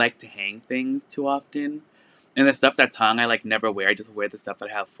don't really like to hang things too often. And the stuff that's hung, I like never wear. I just wear the stuff that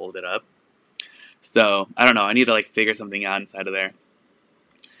I have folded up. So, I don't know. I need to like figure something out inside of there.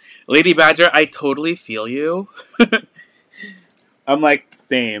 Lady Badger, I totally feel you. I'm like,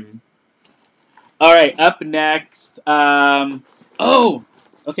 same. Alright, up next. Oh!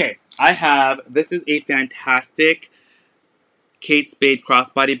 Okay, this is a fantastic Kate Spade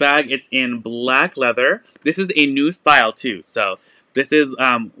crossbody bag. It's in black leather. This is a new style too, so this is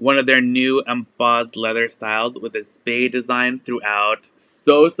one of their new embossed leather styles with a spade design throughout.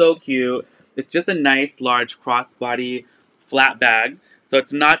 So cute. It's just a nice large crossbody flat bag, so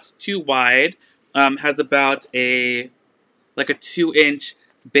it's not too wide. Has about like a 2-inch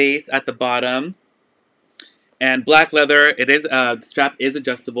base at the bottom. And black leather. It is the strap is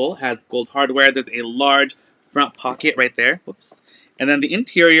adjustable. Has gold hardware. There's a large front pocket right there. Whoops. And then the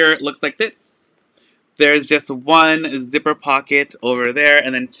interior looks like this. There's just one zipper pocket over there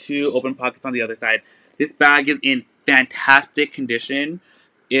and then 2 open pockets on the other side. This bag is in fantastic condition.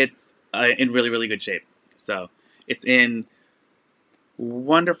 It's in really good shape. So it's in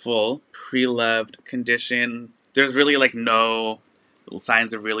wonderful pre-loved condition. There's really like no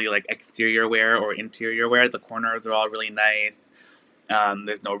signs of really like exterior wear or interior wear. The corners are all really nice.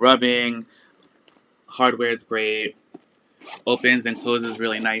 There's no rubbing. Hardware is great. Opens and closes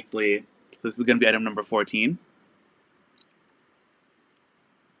really nicely. So this is going to be item number 14.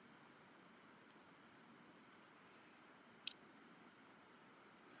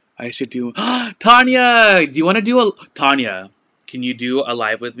 I should do... Tanya! Do you want to do a... Tanya, can you do a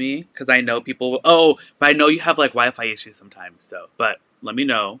live with me? Because I know people... Oh, but I know you have like Wi-Fi issues sometimes. So, but let me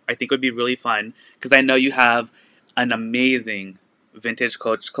know. I think it would be really fun. Because I know you have an amazing vintage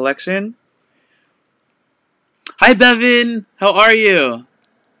Coach collection. Hi, Bevan! How are you?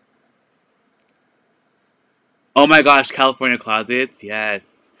 Oh my gosh, California closets,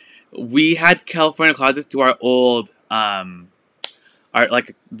 yes. We had California closets to our old,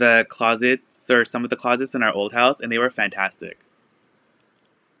 like the closets, or some of the closets in our old house, and they were fantastic.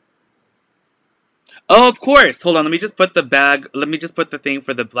 Oh, of course! Hold on, let me just put the thing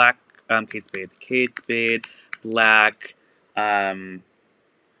for the black, Kate Spade. Kate Spade, black,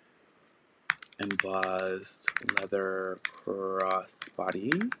 embossed leather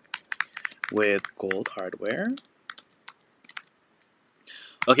crossbody with gold hardware.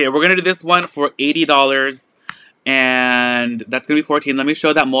 Okay, we're gonna do this one for $80, and that's gonna be 14. Let me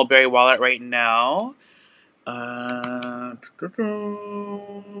show that Mulberry wallet right now.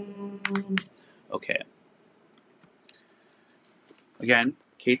 Okay. Again,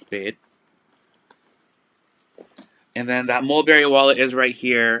 Kate Spade. And then that Mulberry wallet is right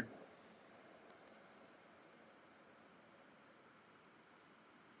here.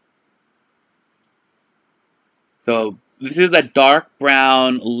 So this is a dark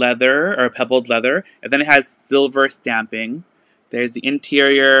brown leather, or pebbled leather, and then it has silver stamping. There's the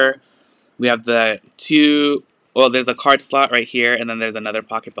interior. We have the there's a card slot right here, and then there's another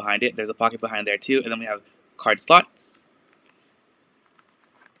pocket behind it. There's a pocket behind there too, and then we have card slots.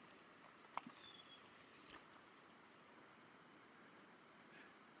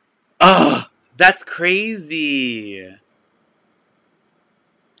 Ugh, that's crazy.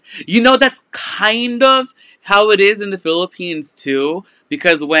 You know, that's kind of how it is in the Philippines too,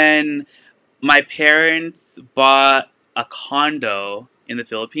 because when my parents bought a condo in the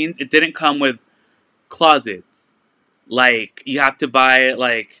Philippines, it didn't come with closets. Like, you have to buy,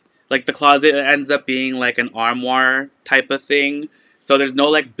 like the closet ends up being like an armoire type of thing. So there's no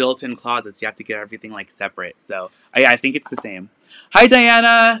like built-in closets. You have to get everything like separate. So I think it's the same. Hi,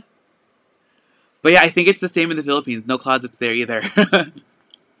 Diana! But yeah, I think it's the same in the Philippines. No closets there either.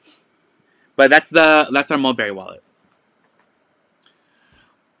 But that's our Mulberry wallet.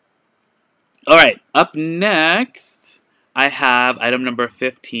 All right, up next, I have item number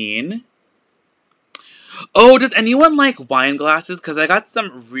 15. Oh, does anyone like wine glasses? Because I got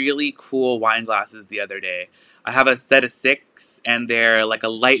some really cool wine glasses the other day. I have a set of 6, and they're like a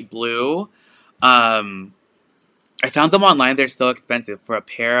light blue. I found them online. They're so expensive. For a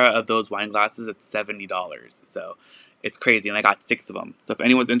pair of those wine glasses, it's $70. So it's crazy, and I got 6 of them. So if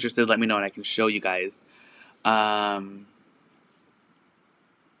anyone's interested, let me know, and I can show you guys.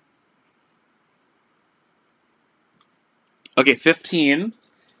 Okay, 15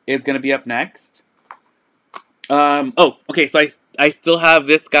 is going to be up next. Oh, okay, so I still have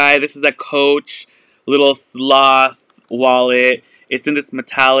this guy. This is a Coach little sloth wallet. It's in this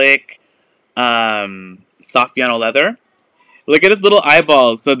metallic Saffiano leather. Look at his little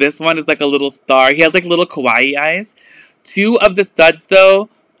eyeballs. So this one is like a little star. He has like little kawaii eyes. 2 of the studs though,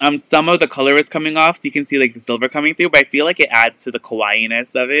 some of the color is coming off, so you can see like the silver coming through, but I feel like it adds to the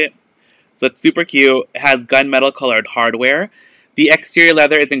kawaii-ness of it. So it's super cute. It has gunmetal colored hardware. The exterior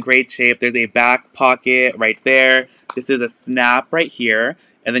leather is in great shape. There's a back pocket right there. This is a snap right here.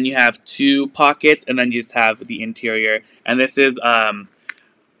 And then you have 2 pockets, and then you just have the interior. And this is, the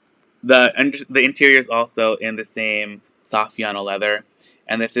interior is also in the same Saffiano leather.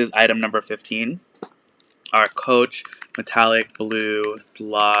 And this is item number 15. Our Coach metallic blue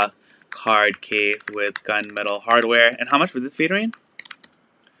sloth card case with gunmetal hardware. And how much was this, Fadorine?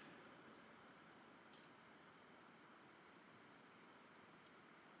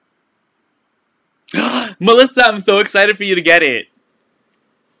 Melissa, I'm so excited for you to get it.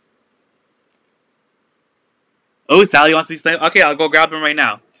 Oh, Sally wants to see. Okay, I'll go grab him right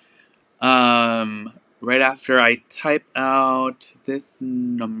now. Right after I type out this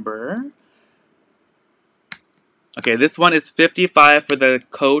number. Okay, this one is 55 for the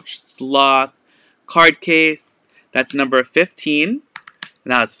Coach Sloth card case. That's number 15.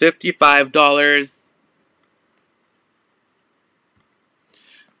 Now it's $55.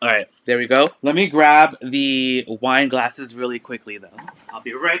 Alright, there we go. Let me grab the wine glasses really quickly, though. I'll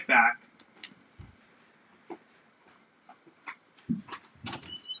be right back.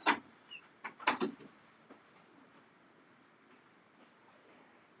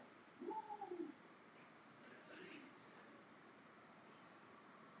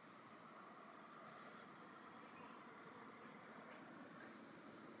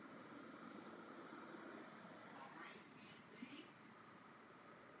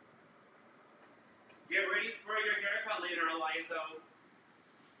 Get ready for your haircut later, Eliza.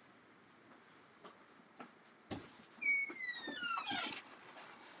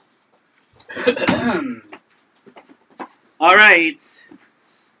 All right.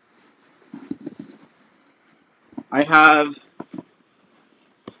 I have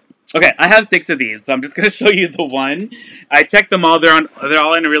 6 of these, so I'm just gonna show you the one. I checked them all. They're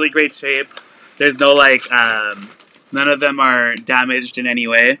all in really great shape. There's no like none of them are damaged in any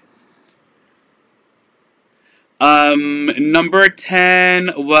way. Number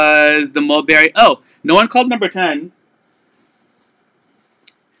 10 was the Mulberry. Oh, no one called number 10.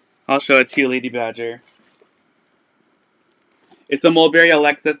 I'll show it to you, Lady Badger. It's a Mulberry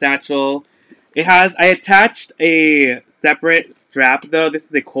Alexa satchel. I attached a separate strap, though. This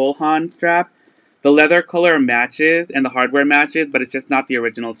is a Cole Haan strap. The leather color matches and the hardware matches, but it's just not the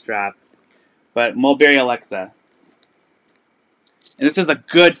original strap. But Mulberry Alexa. And this is a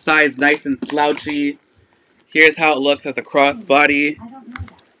good size, nice and slouchy. Here's how it looks as a crossbody. I don't know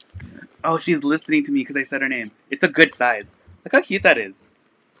that. Oh, she's listening to me because I said her name. It's a good size. Look how cute that is.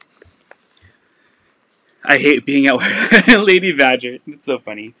 I hate being at work. Lady Badger. It's so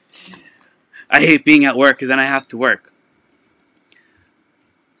funny. I hate being at work because then I have to work.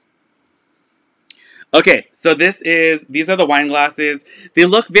 Okay, so these are the wine glasses. They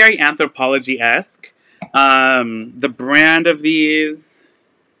look very Anthropologie-esque. The brand of these...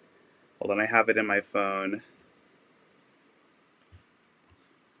 Hold on, I have it in my phone.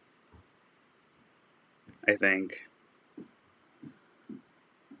 I think.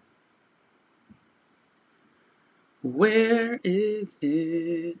 Where is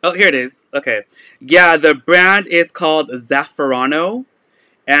it? Oh, here it is. Okay. Yeah, the brand is called Zafferano.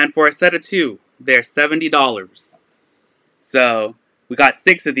 And for a set of 2, they're $70. So, we got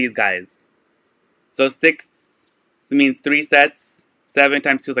 6 of these guys. So 6 means 3 sets. 7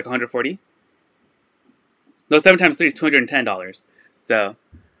 times 2 is like 140. No, 7 times 3 is $210. So...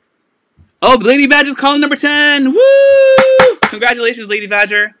 Oh, Lady Badger's calling number 10! Woo! Congratulations, Lady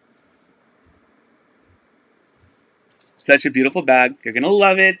Badger. Such a beautiful bag. You're gonna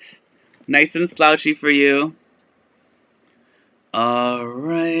love it. Nice and slouchy for you.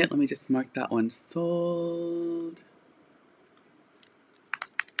 Alright, let me just mark that one sold.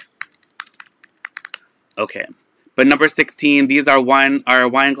 Okay. But number 16, these are wine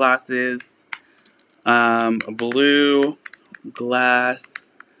glasses. Blue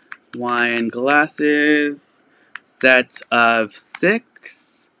glass wine glasses. Set of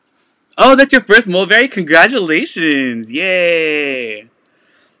 6. Oh, that's your first Mulberry? Congratulations! Yay!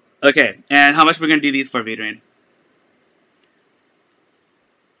 Okay, and how much we're gonna do these for, Vadrian?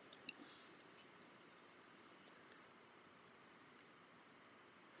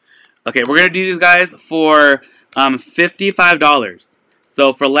 Okay, we're gonna do these guys for $55.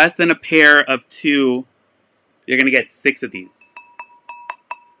 So for less than a pair of 2, you're gonna get 6 of these.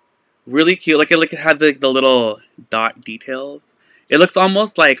 Really cute. Look at how the little dot details. It looks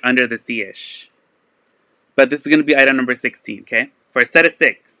almost like Under the Sea-ish. But this is gonna be item number 16, okay? For a set of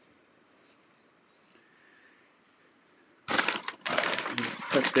 6. Just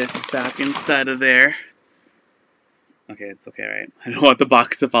put this back inside of there. Okay, it's okay, right? I don't want the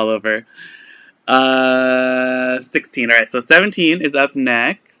box to fall over. 16. Alright, so 17 is up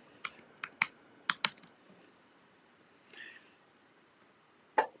next.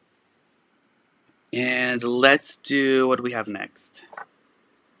 And let's do, what do we have next?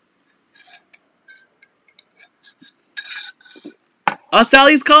 Oh,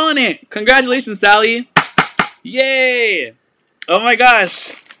 Sally's calling it! Congratulations, Sally! Yay! Oh my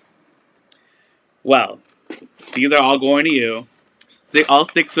gosh! Well, these are all going to you. All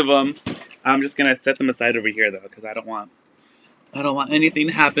 6 of them. I'm just gonna set them aside over here though, because I don't want anything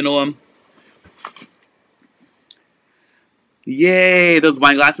to happen to them. Yay! Those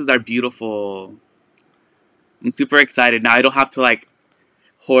wine glasses are beautiful. I'm super excited. Now I don't have to like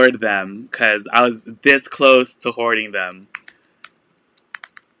hoard them, because I was this close to hoarding them.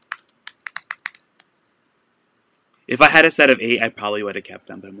 If I had a set of 8, I probably would have kept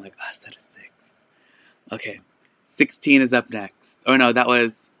them, but I'm like, a set of 6. Okay. 16 is up next. Oh no, that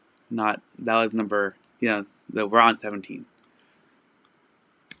was number, we're on 17.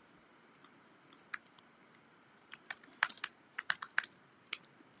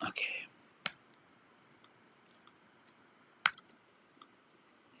 Okay.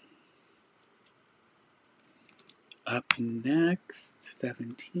 Up next,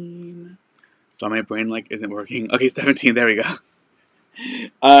 17. So my brain like isn't working. Okay, 17, there we go.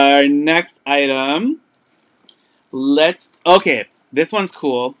 Our next item. Okay, this one's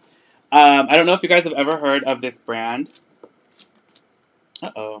cool. I don't know if you guys have ever heard of this brand.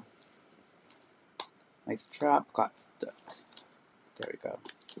 Uh-oh. My strap got stuck. There we go.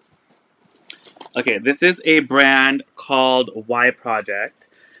 Okay, this is a brand called Y Project.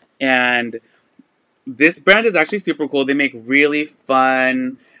 And this brand is actually super cool. They make really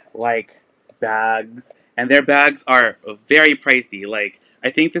fun, like, bags. And their bags are very pricey. Like, I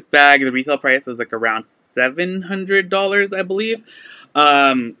think this bag, the retail price was like around $700, I believe.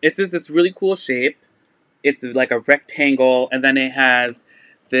 It's just this really cool shape. It's like a rectangle, and then it has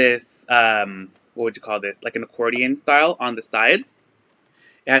this, what would you call this? Like an accordion style on the sides.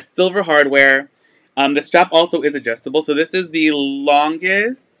 It has silver hardware. The strap also is adjustable. So this is the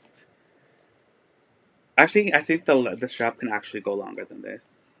longest. Actually, I think the strap can actually go longer than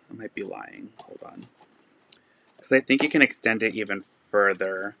this. I might be lying. Hold on. Because I think you can extend it even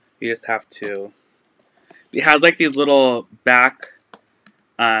further. You just have to. It has like these little back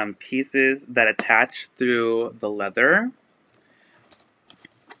pieces that attach through the leather.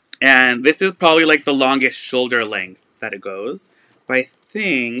 And this is probably like the longest shoulder length that it goes. But I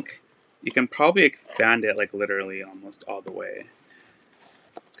think you can probably expand it like literally almost all the way.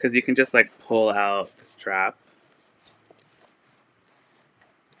 Because you can just like pull out the strap.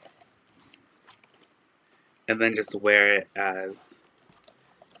 And then just wear it as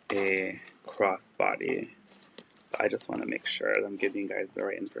a crossbody. I just want to make sure that I'm giving you guys the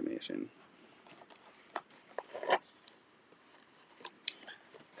right information.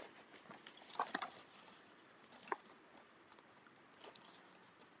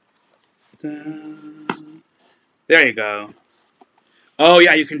 There you go. Oh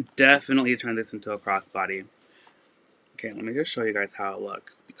yeah, you can definitely turn this into a crossbody. Okay, let me just show you guys how it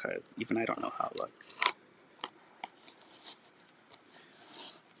looks, because even I don't know how it looks.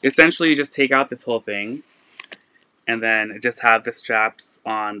 Essentially, you just take out this whole thing, and then just have the straps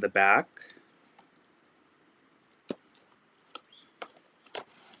on the back.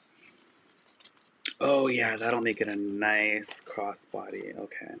 Oh yeah, that'll make it a nice crossbody.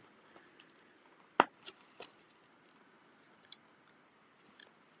 Okay.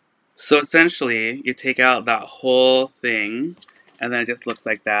 So essentially, you take out that whole thing, and then it just looks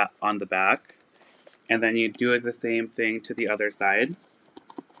like that on the back. And then you do the same thing to the other side.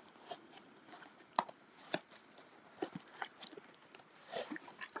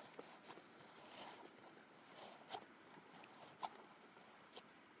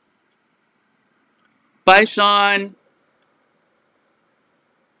 Bye, Sean!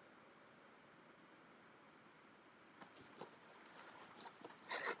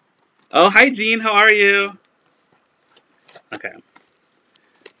 Oh, hi, Jean. How are you? Okay.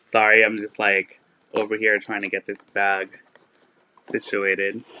 Sorry, I'm just like over here trying to get this bag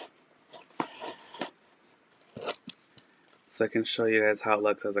situated. So I can show you guys how it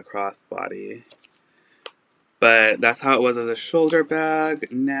looks as a crossbody. But that's how it was as a shoulder bag.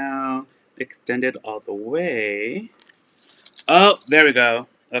 Now, extended all the way. Oh, there we go.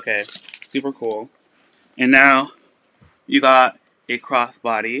 Okay, super cool. And now, you got a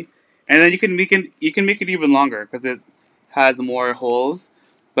crossbody. And then you can make it even longer because it has more holes.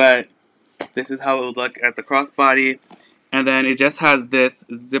 But this is how it would look as a crossbody. And then it just has this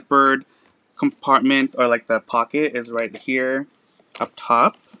zippered compartment, or like the pocket is right here up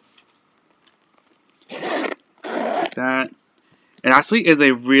top. That. It actually is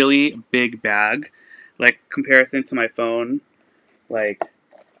a really big bag. Like, comparison to my phone, like,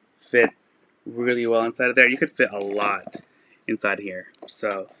 fits really well inside of there. You could fit a lot inside here.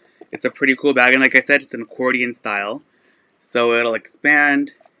 So, it's a pretty cool bag. And like I said, it's an accordion style. So, it'll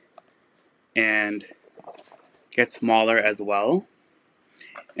expand and get smaller as well.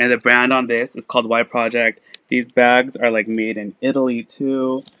 And the brand on this is called Y Project. These bags are like made in Italy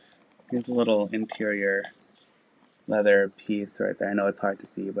too. Here's a little interior leather piece right there. I know it's hard to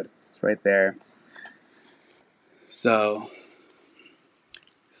see, but it's right there. So,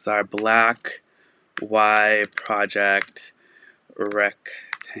 it's our black Y Project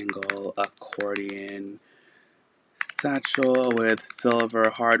rectangle accordion satchel with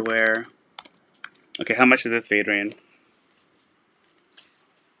silver hardware. Okay, how much is this, Adrian?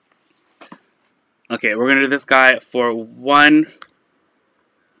 Okay, we're gonna do this guy for one.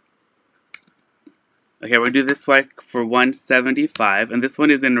 Okay, we're gonna do this one for $175, and this one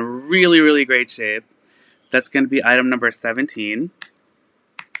is in really, really great shape. That's gonna be item number 17.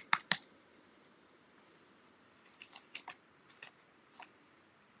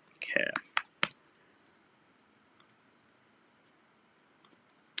 Okay.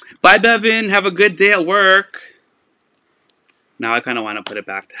 Bye, Bevan. Have a good day at work. Now I kind of want to put it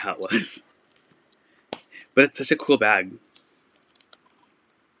back to how it was. But it's such a cool bag.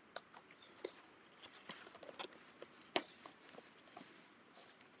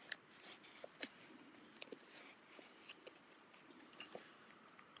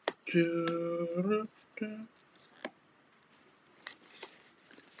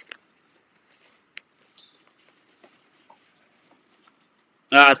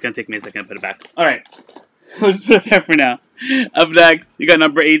 Ah, it's going to take me a second to put it back. Alright. We'll just put it there for now. Up next, you got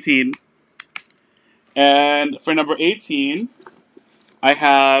number 18. And for number 18, I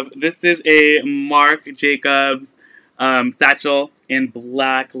have, this is a Marc Jacobs satchel in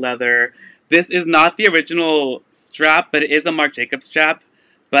black leather. This is not the original strap, but it is a Marc Jacobs strap,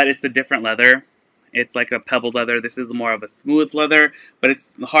 but it's a different leather. It's like a pebbled leather. This is more of a smooth leather, but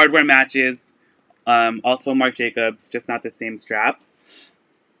it's the hardware matches. Also Marc Jacobs, just not the same strap.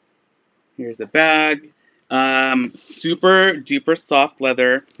 Here's the bag. Super duper soft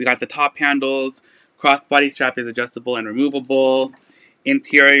leather. We got the top handles. Crossbody strap is adjustable and removable.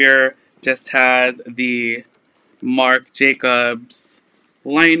 Interior just has the Marc Jacobs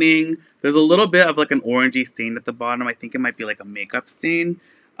lining. There's a little bit of like an orangey stain at the bottom. I think it might be like a makeup stain.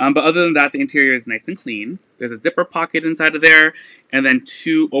 But other than that, the interior is nice and clean. There's a zipper pocket inside of there, and then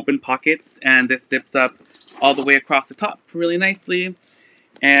 2 open pockets, and this zips up all the way across the top really nicely.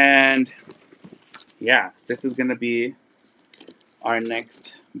 And yeah, this is going to be our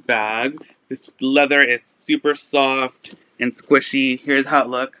next bag. This leather is super soft and squishy. Here's how it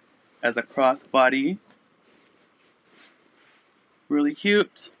looks as a crossbody. Really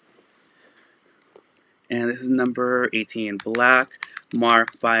cute. And this is number 18, black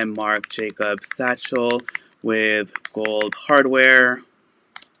Marc by Marc Jacobs satchel with gold hardware.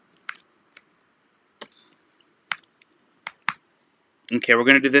 Okay, we're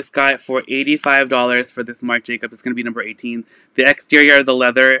going to do this guy for $85 for this Marc Jacobs. It's going to be number 18. The exterior of the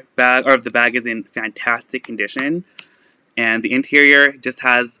leather bag, or of the bag, is in fantastic condition. And the interior just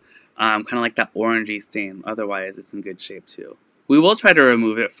has kind of like that orangey stain. Otherwise, it's in good shape too. We will try to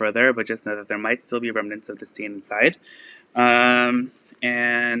remove it further, but just know that there might still be remnants of the stain inside.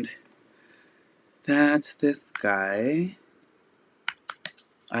 And that's this guy.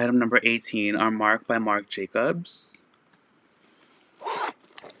 Item number 18, our Marc by Marc Jacobs.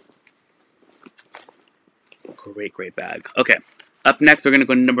 Great, great bag. Okay, up next we're gonna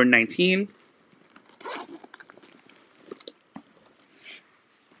go to number 19.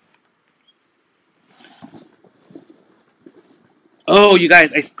 Oh, you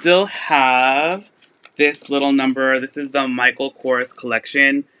guys, I still have this little number. This is the Michael Kors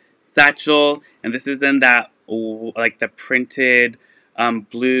collection satchel, and this is in that like the printed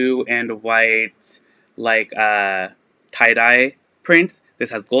blue and white like tie-dye print. This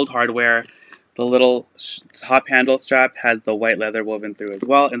has gold hardware. The little top handle strap has the white leather woven through as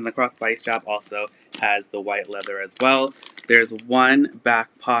well, and the crossbody strap also has the white leather as well. There's one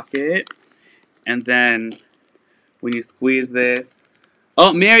back pocket, and then when you squeeze this...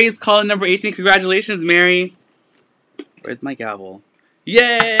 Oh, Mary's calling number 18. Congratulations, Mary. Where's my gavel?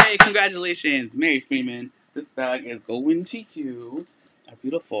 Yay! Congratulations, Mary Freeman. This bag is going to you. A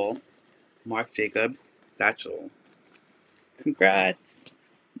beautiful Marc Jacobs satchel. Congrats.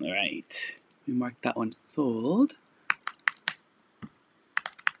 All right. We marked that one sold.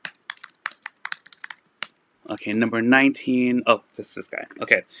 Okay, number 19. Oh, this guy.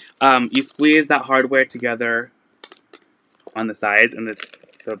 Okay. You squeeze that hardware together on the sides, and the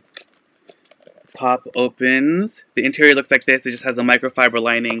top opens. The interior looks like this. It just has a microfiber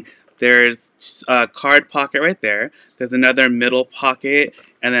lining. There's a card pocket right there. There's another middle pocket,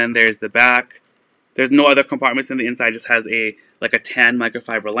 and then there's the back. There's no other compartments in the inside. It just has a tan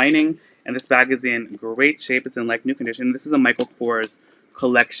microfiber lining. And this bag is in great shape. It's in like new condition. This is a Michael Kors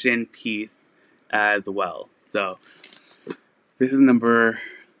collection piece as well. So this is number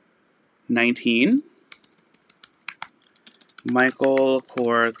 19. Michael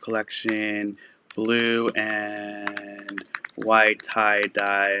Kors collection, blue and white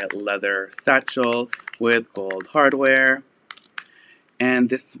tie-dye leather satchel with gold hardware. And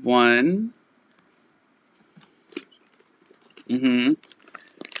this one,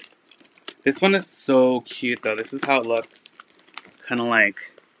 this one is so cute though. This is how it looks, kind of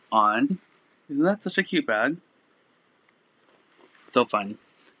like on. Isn't that such a cute bag? So fun.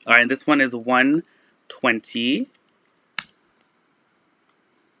 All right, this one is $120.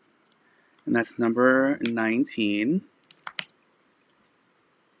 And that's number 19.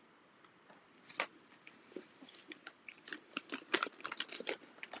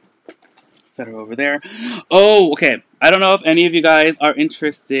 Set her over there. Oh, okay. I don't know if any of you guys are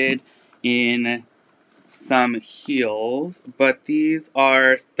interested in some heels, but these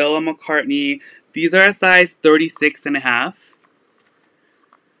are Stella McCartney. These are a size 36.5.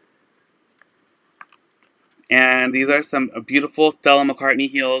 And these are some beautiful Stella McCartney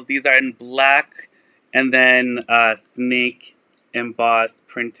heels. These are in black and then snake embossed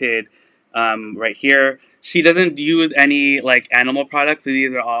printed right here. She doesn't use any like animal products, so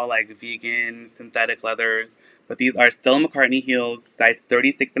these are all like vegan synthetic leathers. But these are Stella McCartney heels, size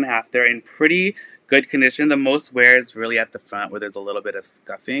 36.5. They're in pretty good condition. The most wear is really at the front where there's a little bit of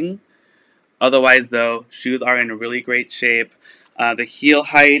scuffing. Otherwise though, shoes are in really great shape. The heel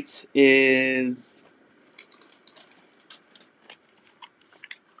height is...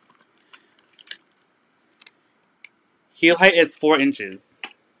 Heel height is 4 inches.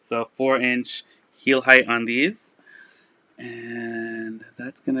 So 4-inch heel height on these. And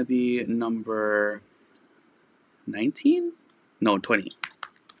that's going to be number 19? No, 20.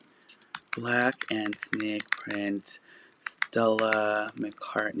 Black and snake print Stella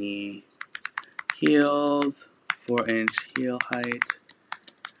McCartney heels. 4-inch heel height.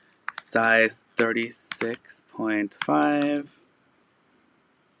 Size 36.5.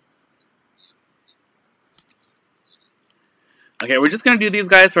 Okay, we're just going to do these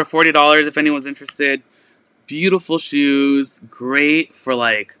guys for $40 if anyone's interested. Beautiful shoes. Great for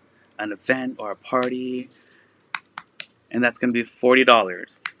like an event or a party. And that's going to be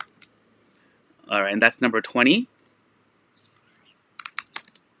 $40. Alright, and that's number 20.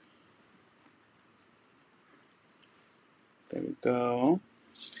 There we go.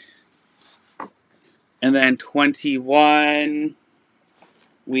 And then 21,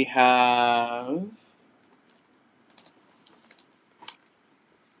 we have...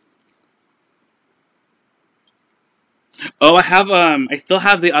 Oh, I still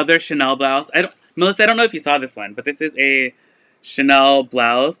have the other Chanel blouse. Melissa, I don't know if you saw this one, but this is a Chanel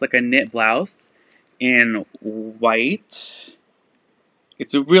blouse, like a knit blouse in white.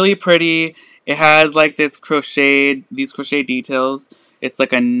 It's really pretty. It has like these crochet details. It's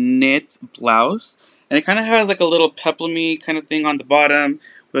like a knit blouse. And it kind of has like a little peplum-y kind of thing on the bottom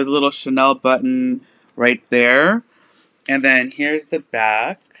with a little Chanel button right there. And then here's the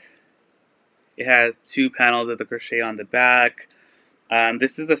back. It has 2 panels of the crochet on the back.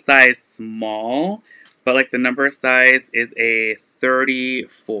 This is a size small, but like the number size is a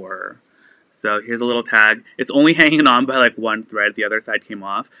 34. So here's a little tag. It's only hanging on by like one thread. The other side came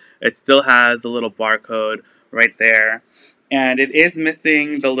off. It still has the little barcode right there. And it is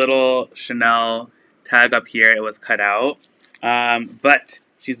missing the little Chanel tag up here. It was cut out. But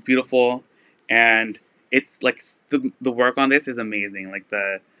she's beautiful. And it's like the work on this is amazing. Like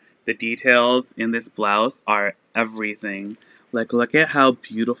the details in this blouse are everything. Like, look at how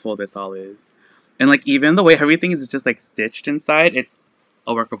beautiful this all is. And like even the way everything is just like stitched inside, it's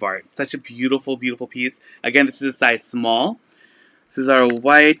a work of art. Such a beautiful, beautiful piece. Again, this is a size small. This is our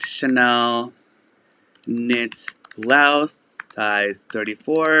white Chanel knit blouse, size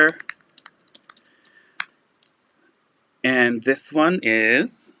 34. And this one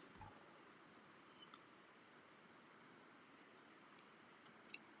is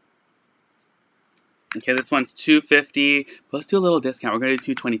okay, this one's $250. Let's do a little discount. We're going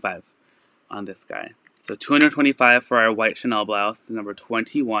to do $225 on this guy. So $225 for our white Chanel blouse, number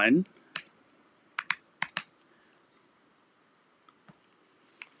 21.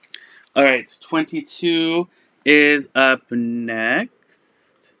 All right, 22 is up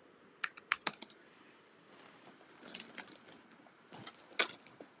next.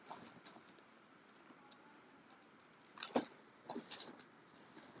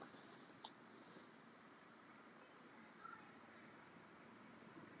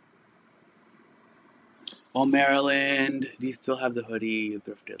 Oh, Maryland, do you still have the hoodie you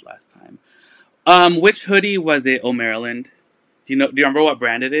thrifted last time? Which hoodie was it, oh, Maryland? Do you remember what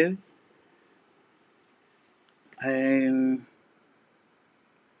brand it is? Do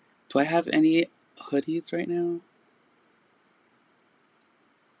I have any hoodies right now?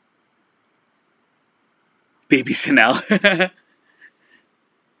 Baby Chanel.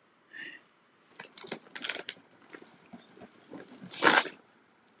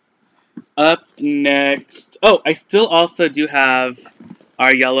 Up next. Oh, I still also do have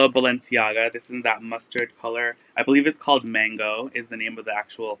our yellow Balenciaga. This is in that mustard color. I believe it's called Mango is the name of the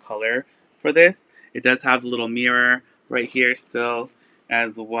actual color for this. It does have the little mirror right here still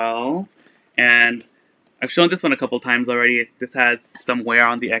as well. And I've shown this one a couple times already. This has some wear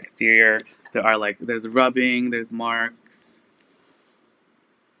on the exterior. There are like, there's rubbing, there's marks.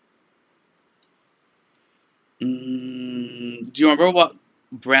 Do you remember what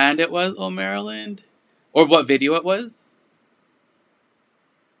brand it was, oh Maryland? Or what video it was?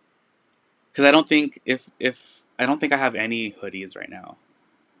 Because I don't think I don't think I have any hoodies right now.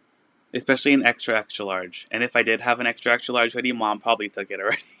 Especially an extra, extra large. And if I did have an extra, extra large hoodie, Mom probably took it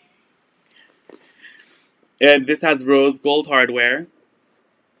already. And this has rose gold hardware.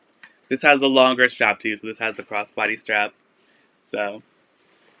 This has the longer strap too, so this has the crossbody strap. So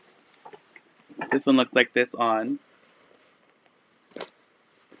this one looks like this on.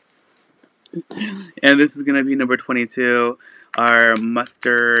 And this is going to be number 22, our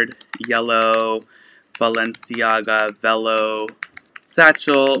mustard yellow Balenciaga Velo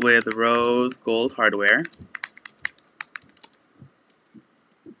satchel with rose gold hardware.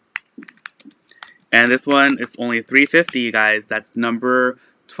 And this one is only $350, you guys. That's number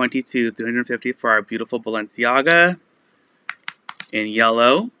 22, $350 for our beautiful Balenciaga in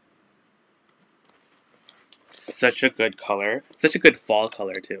yellow. Such a good color. Such a good fall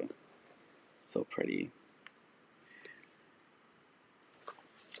color, too. So pretty.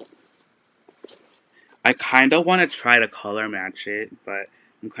 I kind of want to try to color match it, but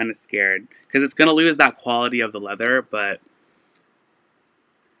I'm kind of scared. Because it's going to lose that quality of the leather, but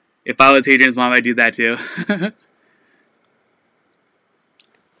if I was Hadrian's mom, I'd do that too.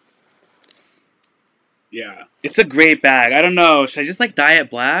 Yeah. It's a great bag. I don't know. Should I just like dye it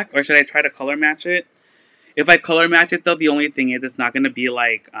black? Or should I try to color match it? If I color match it though, the only thing is it's not going to be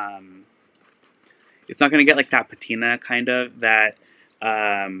like, it's not going to get like that patina kind of that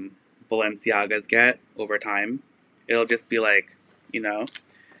Balenciagas get over time. It'll just be like, you know.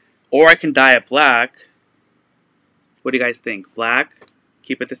 Or I can dye it black. What do you guys think? Black?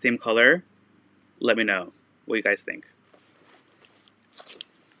 Keep it the same color? Let me know what you guys think.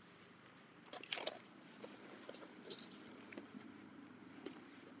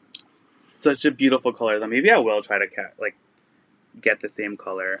 Such a beautiful color. Though maybe I will try to get the same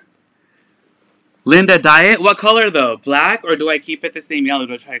color. Linda, dye it? What color though? Black, or do I keep it the same yellow?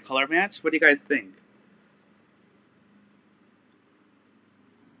 Do I try to color match? What do you guys think?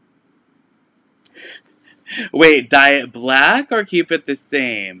 Wait, dye it black or keep it the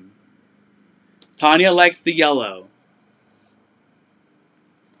same? Tanya likes the yellow.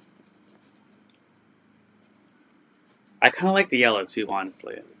 I kind of like the yellow too,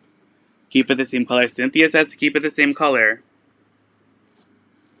 honestly. Keep it the same color. Cynthia says to keep it the same color.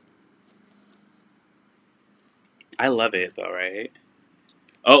 I love it though, right?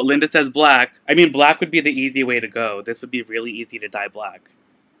 Oh, Linda says black. I mean, black would be the easy way to go. This would be really easy to dye black.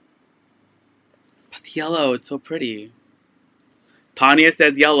 But the yellow, it's so pretty. Tanya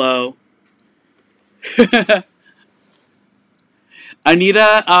says yellow.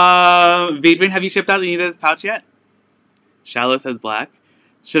 Anita, Vadrian, have you shipped out Anita's pouch yet? Shallow says black.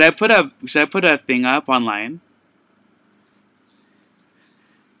 Should I put a thing up online?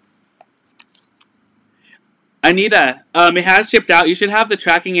 Anita, it has shipped out. You should have the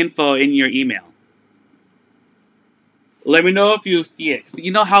tracking info in your email. Let me know if you see it.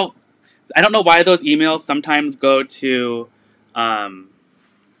 You know how I don't know why those emails sometimes go to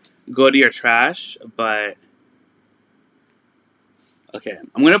your trash, but okay.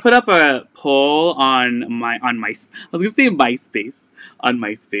 I'm gonna put up a poll on MySpace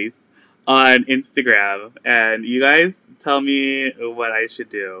on Instagram, and you guys tell me what I should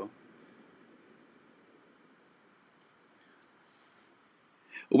do.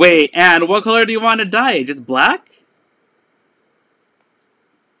 Wait, and what color do you want to dye? Just black?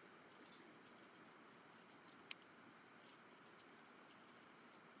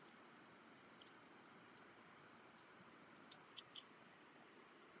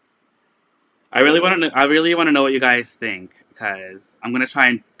 I really want to know what you guys think, because I'm gonna try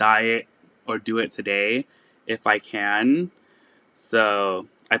and dye it or do it today if I can. So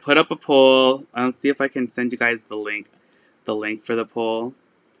I put up a poll. I'll see if I can send you guys the link for the poll,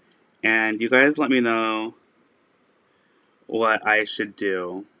 and you guys let me know what I should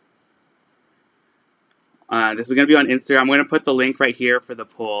do. This is gonna be on Instagram. I'm gonna put the link right here for the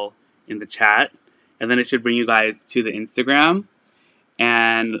poll in the chat, and then it should bring you guys to the Instagram.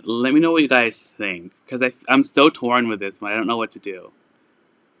 And let me know what you guys think, because I'm so torn with this one. I don't know what to do.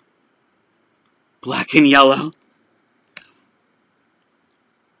 Black and yellow.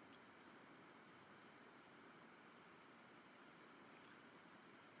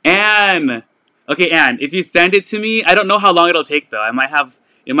 Anne! Okay, Anne, if you send it to me, I don't know how long it'll take, though.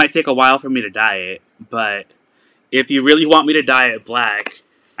 It might take a while for me to dye it, but if you really want me to dye it black,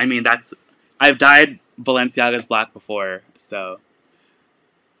 I mean, I've dyed Balenciaga's black before, so...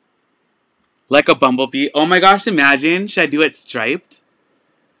 Like a bumblebee. Oh my gosh, imagine. Should I do it striped?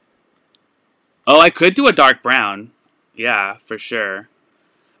 Oh, I could do a dark brown. Yeah, for sure.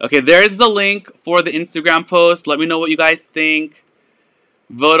 Okay, there's the link for the Instagram post. Let me know what you guys think.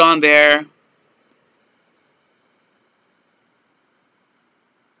 Vote on there.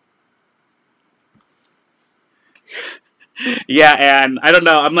 Yeah, and I don't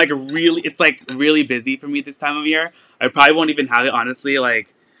know. I'm like it's like really busy for me this time of year. I probably won't even have it, honestly.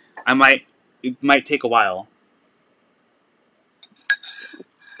 Like, it might take a while.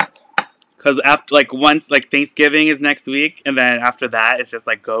 Because after, like, once, like, Thanksgiving is next week, and then after that, it's just,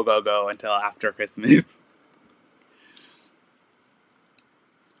 like, go, go, go until after Christmas.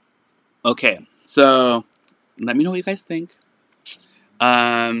 Okay, so, let me know what you guys think.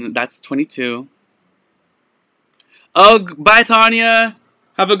 That's 22. Oh, bye, Tanya!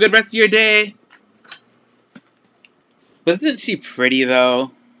 Have a good rest of your day! But isn't she pretty,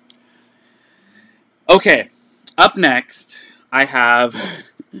 though? Okay, up next, I have...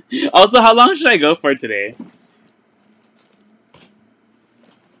 Also, how long should I go for today?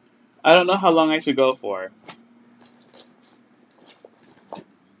 I don't know how long I should go for.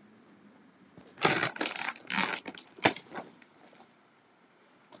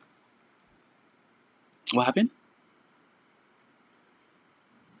 What happened?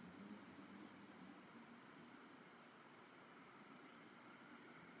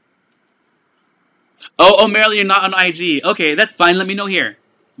 Oh, Marilyn, you're not on IG. Okay, that's fine. Let me know here.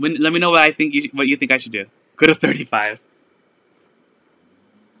 Let me know what what you think I should do. Go to 35.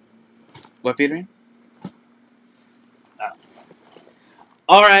 What, Adrian? Oh.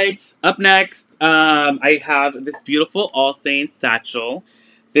 All right. Up next, I have this beautiful All Saints satchel.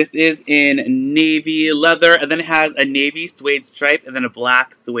 This is in navy leather, and then it has a navy suede stripe, and then a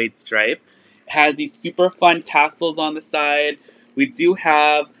black suede stripe. It has these super fun tassels on the side. We do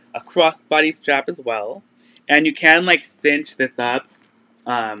have a crossbody strap as well, and you can like cinch this up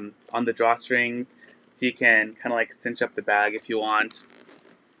on the drawstrings, so you can kind of like cinch up the bag if you want.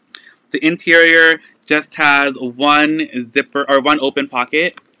 The interior just has one zipper or one open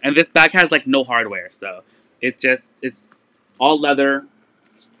pocket, and this bag has like no hardware, so it just is all leather,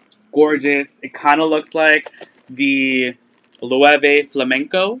 gorgeous. It kind of looks like the Loewe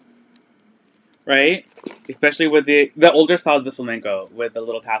flamenco, right? Especially with the older style of the flamenco with the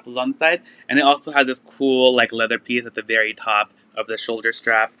little tassels on the side, and it also has this cool like leather piece at the very top of the shoulder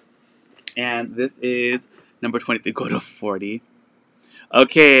strap. And this is number 23. Go to 40.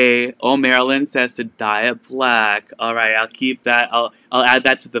 Okay. Oh, Marilyn says to dye it black. All right, I'll keep that. I'll add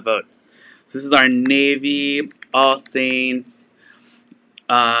that to the votes. So this is our navy All Saints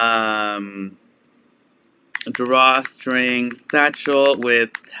drawstring satchel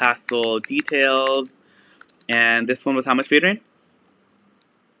with tassel details. And this one was how much, Adrian?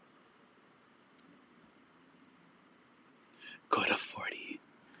 Go to 40.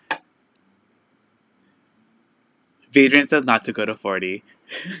 Vadrian says not to go to 40.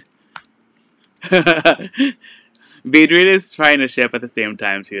 Vadrian is trying to ship at the same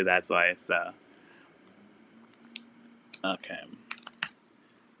time too, that's why, so. Okay.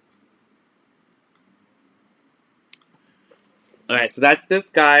 Alright, so that's this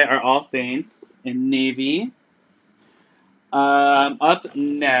guy, our All Saints in navy. Up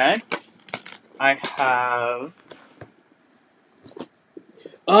next, I have...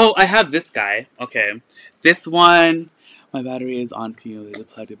 Oh, I have this guy. Okay. This one, my battery is on to you. They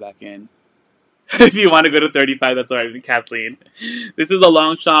plugged it back in. If you want to go to 35, that's alright, Kathleen. This is a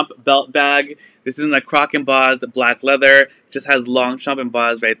Longchamp belt bag. This is in a croc embossed black leather. It just has Longchamp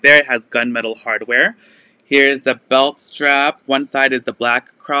embossed right there. It has gunmetal hardware. Here's the belt strap. One side is the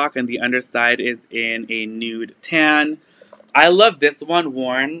black croc and the underside is in a nude tan. I love this one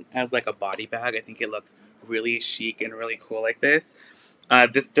worn as like a body bag. I think it looks really chic and really cool like this.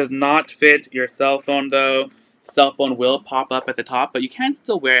 This does not fit your cell phone though. Cell phone will pop up at the top, but you can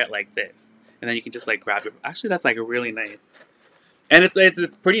still wear it like this. And then you can just like grab it. Actually, that's like really nice. And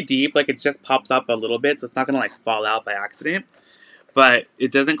it's pretty deep. Like it just pops up a little bit, so it's not going to like fall out by accident. But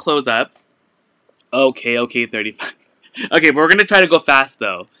it doesn't close up. Okay, 35. Okay, but we're going to try to go fast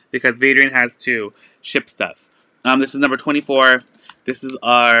though, because Vadrian has to ship stuff. This is number 24. This is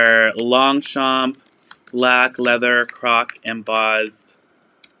our Longchamp black leather croc embossed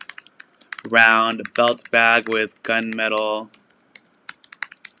round belt bag with gunmetal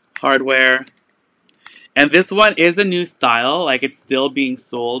hardware. And this one is a new style. Like, it's still being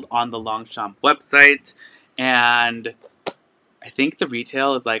sold on the Longchamp website. And I think the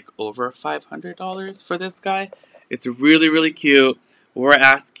retail is like over $500 for this guy. It's really, really cute. We're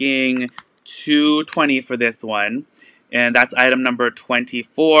asking $220 for this one. And that's item number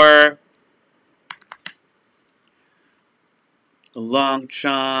 24.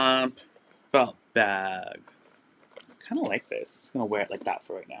 Longchamp belt bag. I kind of like this. I'm just going to wear it like that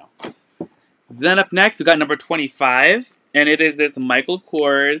for right now. Then up next, we got number 25. And it is this Michael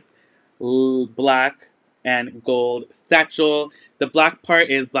Kors black and gold satchel. The black part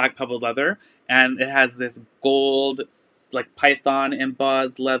is black pebbled leather. And it has this gold, like python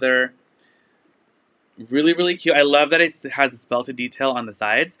embossed leather. Really, really cute. I love that it has this belted detail on the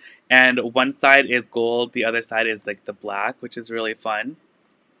sides. And one side is gold, the other side is like the black, which is really fun.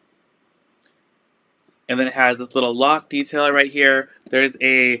 And then it has this little lock detail right here. There's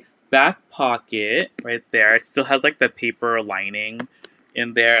a back pocket right there. It still has like the paper lining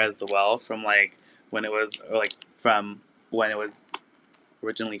in there as well from like when it was, or like from when it was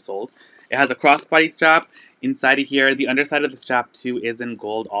originally sold. It has a crossbody strap inside of here. The underside of the strap too is in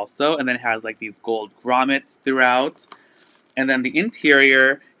gold also. And then it has like these gold grommets throughout. And then the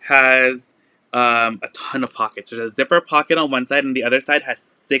interior has a ton of pockets. There's a zipper pocket on one side and the other side has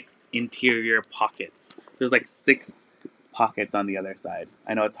 6 interior pockets. There's like 6 pockets on the other side.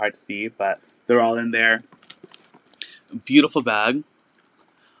 I know it's hard to see, but they're all in there. Beautiful bag.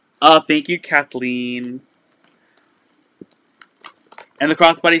 Oh, thank you, Kathleen. And the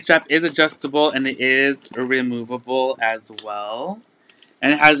crossbody strap is adjustable and it is removable as well.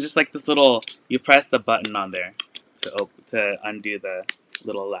 And it has just like this little, you press the button on there to undo the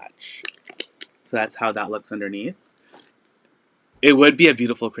little latch. So that's how that looks underneath. It would be a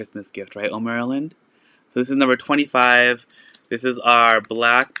beautiful Christmas gift, right, Maryland? So this is number 25. This is our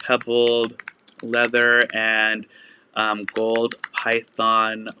black pebbled leather and gold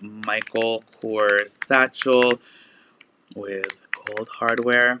python Michael Kors satchel with gold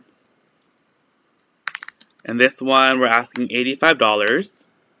hardware. And this one we're asking $85.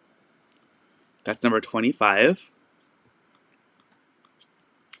 That's number 25.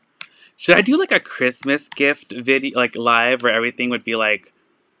 Should I do like a Christmas gift video, like live, where everything would be like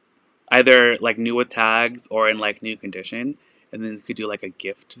either like new with tags or in like new condition, and then you could do like a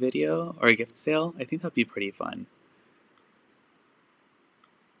gift video or a gift sale? I think that'd be pretty fun.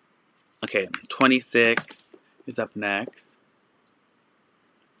 Okay, 26 is up next.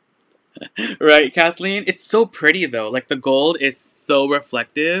 Right, Kathleen? It's so pretty though. Like the gold is so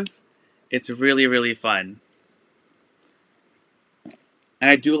reflective. It's really, really fun. And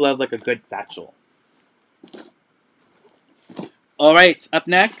I do love like a good satchel. Alright, up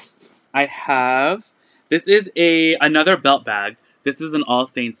next I have, this is another belt bag. This is an All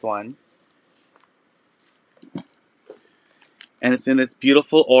Saints one. And it's in this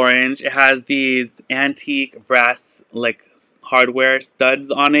beautiful orange. It has these antique brass, like, hardware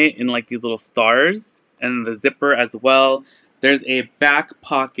studs on it in, like, these little stars. And the zipper as well. There's a back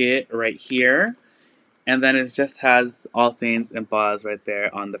pocket right here. And then it just has All Saints embossed right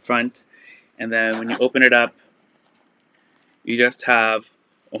there on the front. And then when you open it up, you just have,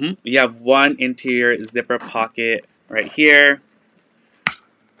 you have one interior zipper pocket right here.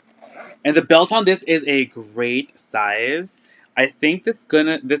 And the belt on this is a great size. I think this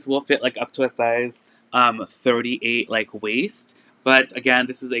will fit like up to a size 38 like waist. But again,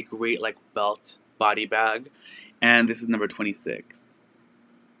 this is a great like belt body bag. And this is number 26.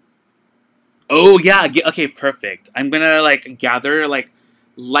 Oh yeah, okay, perfect. I'm gonna like gather like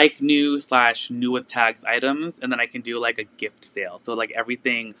new / new with tags items, and then I can do like a gift sale. So like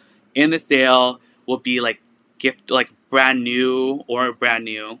everything in the sale will be like gift, like brand new,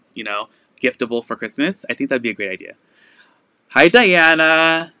 you know, giftable for Christmas. I think that'd be a great idea. Hi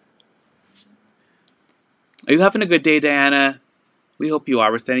Diana. Are you having a good day, Diana? We hope you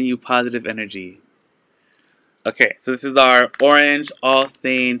are. We're sending you positive energy. Okay, so this is our orange All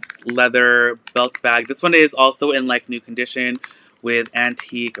Saints leather belt bag. This one is also in like new condition with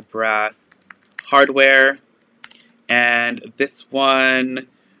antique brass hardware. And this one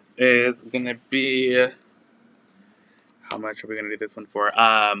is gonna be, how much are we gonna do this one for?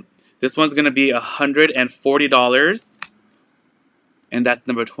 This one's gonna be $140, and that's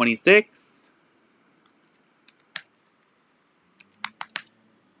number 26.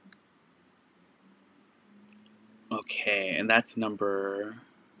 Okay, and that's number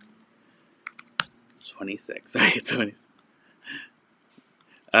 26. Sorry, 26.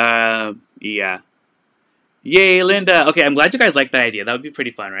 Yeah. Yay, Linda! Okay, I'm glad you guys like that idea. That would be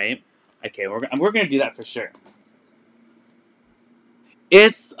pretty fun, right? Okay, we're gonna do that for sure.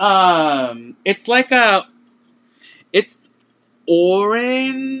 It's like it's orange.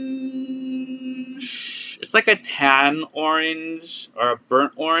 It's like a tan orange or a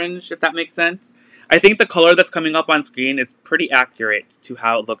burnt orange, if that makes sense. I think the color that's coming up on screen is pretty accurate to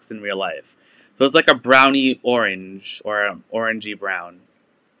how it looks in real life. So it's like a brownie orange or an orangey brown.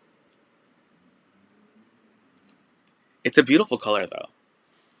 It's a beautiful color though.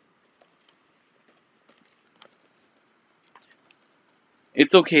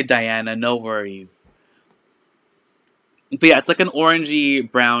 It's okay, Diana, no worries. But yeah, it's like an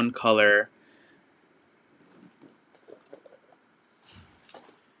orangey brown color.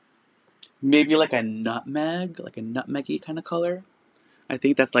 Maybe like a nutmeg, like a nutmeggy kind of color. I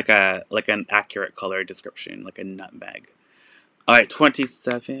think that's like an accurate color description, like a nutmeg. All right,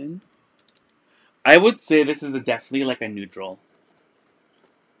 27. I would say this is definitely like a neutral.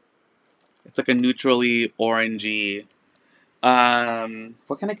 It's like a neutrally orangey.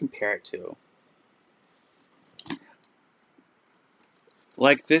 What can I compare it to?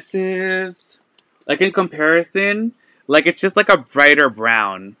 Like this is, like in comparison, like it's just like a brighter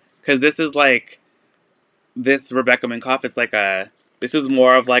brown. Because this is like, this Rebecca Minkoff is like this is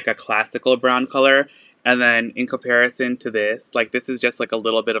more of like a classical brown color. And then in comparison to this, like this is just like a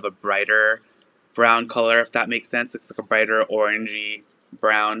little bit of a brighter brown color, if that makes sense. It's like a brighter orangey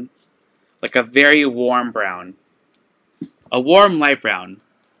brown. Like a very warm brown. A warm light brown.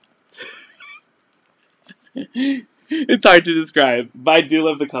 It's hard to describe, but I do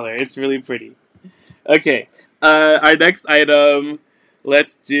love the color. It's really pretty. Okay, our next item,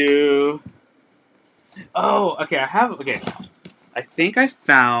 let's do... Oh, okay, I think I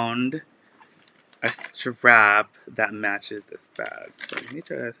found a strap that matches this bag. So let me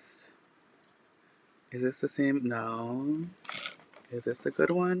just... Is this the same? No. Is this a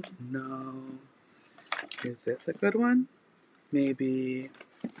good one? No. Is this a good one? Maybe.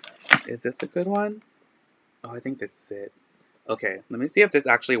 Is this a good one? Oh, I think this is it. Okay, let me see if this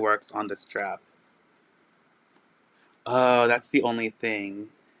actually works on the strap. Oh, that's the only thing.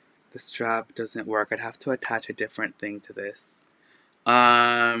 The strap doesn't work. I'd have to attach a different thing to this.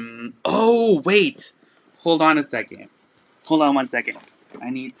 Oh, wait! Hold on a second. Hold on one second. I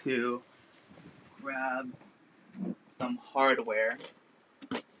need to grab some hardware.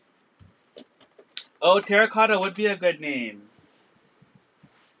 Oh, terracotta would be a good name.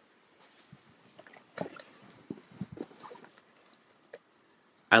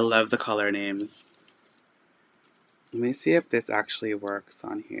 I love the color names. Let me see if this actually works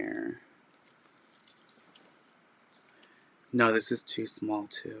on here. No, this is too small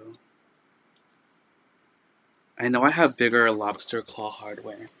too. I know I have bigger lobster claw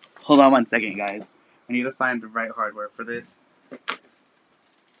hardware. Hold on one second, guys. I need to find the right hardware for this.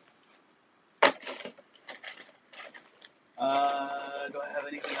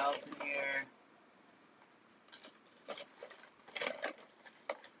 anything else in here.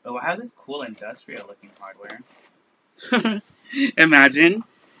 Oh, I have this cool industrial looking hardware. Imagine.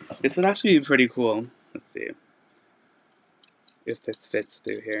 This would actually be pretty cool. Let's see if this fits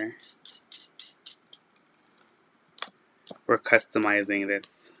through here. We're customizing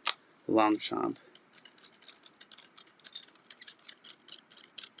this Longchamp.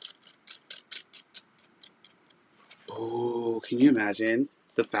 Oh, can you imagine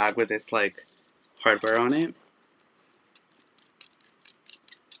the bag with this like hardware on it?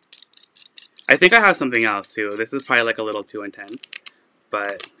 I think I have something else too. This is probably like a little too intense,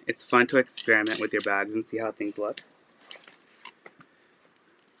 but it's fun to experiment with your bags and see how things look.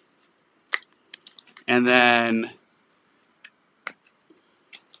 And then,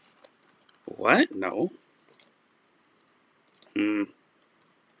 what? No.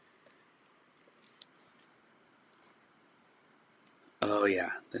 Oh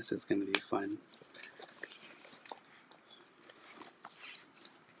yeah, this is gonna be fun.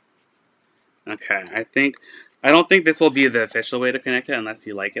 Okay, I don't think this will be the official way to connect it unless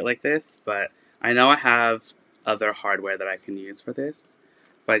you like it like this, but I know I have other hardware that I can use for this,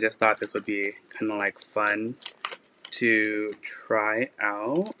 but I just thought this would be kind of like fun to try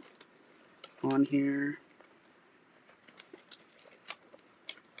out on here.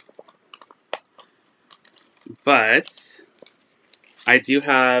 But I do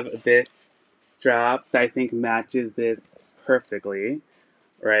have this strap that I think matches this perfectly,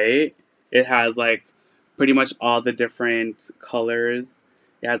 right? It has like pretty much all the different colors.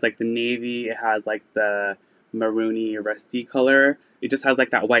 It has like the navy, it has like the maroony rusty color. It just has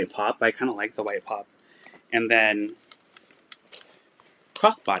like that white pop. I kind of like the white pop. And then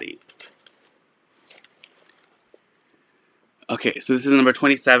crossbody. Okay, so this is number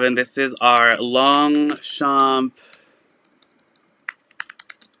 27. This is our Longchamp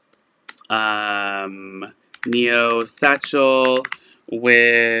Neo satchel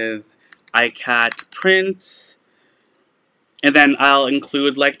with iCat print. And then I'll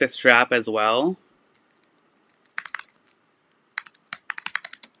include like the strap as well.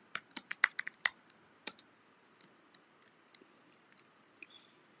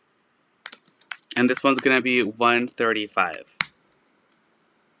 And this one's gonna be $135.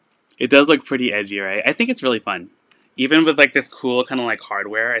 It does look pretty edgy, right? I think it's really fun. Even with like this cool kind of like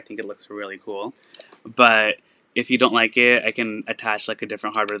hardware, I think it looks really cool. But if you don't like it, I can attach like a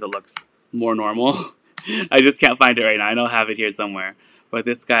different hardware that looks more normal. I just can't find it right now. I don't have it here somewhere. But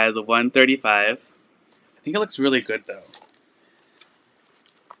this guy is a $135. I think it looks really good though.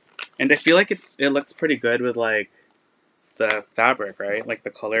 And I feel like it looks pretty good with like the fabric, right? Like the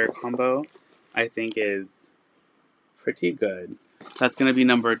color combo, I think is pretty good. That's going to be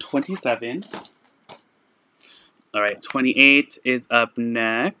number 27. All right, 28 is up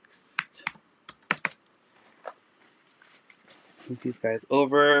next. Move these guys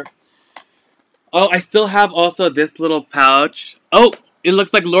over. Oh, I still have also this little pouch. Oh, it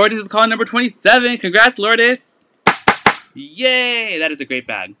looks like Lourdes is calling number 27. Congrats, Lourdes. Yay, that is a great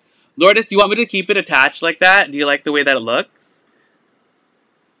bag. Lourdes, do you want me to keep it attached like that? Do you like the way that it looks?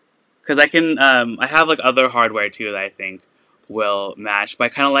 Because I can, I have like other hardware too that I think will match. But I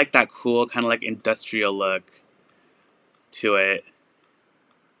kind of like that cool, kind of like industrial look to it.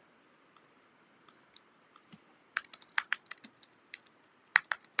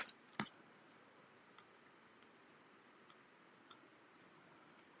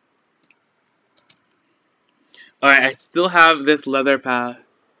 Alright, I still have this leather pouch.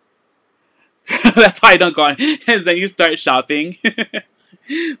 That's why I don't go on. Because then you start shopping.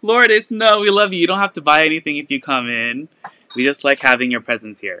 Lourdes, no, we love you. You don't have to buy anything if you come in. We just like having your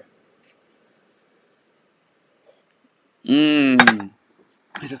presence here.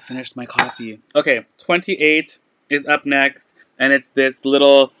 I just finished my coffee. Okay, 28 is up next. And it's this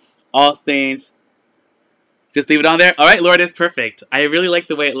little All Saints. Just leave it on there. Alright, Lourdes, perfect. I really like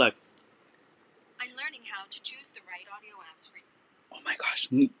the way it looks. I'm learning how to choose the right audio apps for you. Oh my gosh,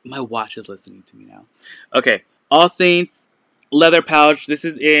 my watch is listening to me now. Okay, All Saints leather pouch. This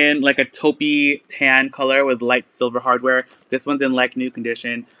is in like a taupey tan color with light silver hardware. This one's in like new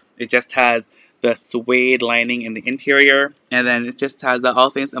condition. It just has the suede lining in the interior, and then it just has the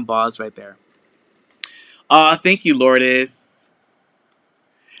All Saints embossed right there. Thank you, Lourdes.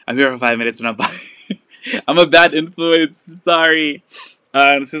 I'm here for 5 minutes and I'm a bad influence. Sorry.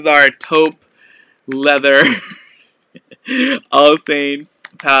 This is our taupe leather All Saints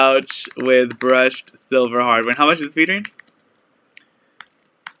pouch with brushed silver hardware. How much is this featuring?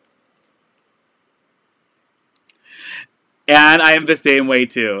 And I am the same way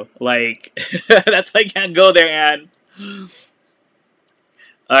too. Like, that's why I can't go there, Anne.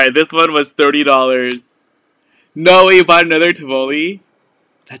 Alright, this one was $30. No, you bought another Tivoli?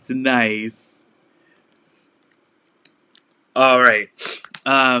 That's nice. Alright.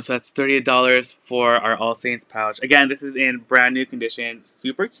 So that's $38 for our All Saints pouch. Again, this is in brand new condition.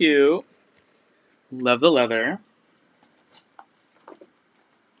 Super cute. Love the leather.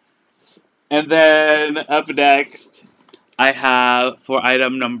 And then up next, I have for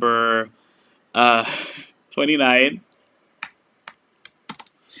item number 29.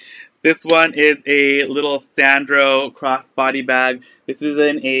 This one is a little Sandro crossbody bag. This is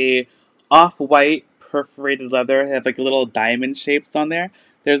in a off-white perforated leather. It has like little diamond shapes on there.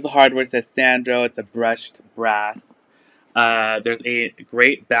 There's the hardware. It says Sandro. It's a brushed brass. There's a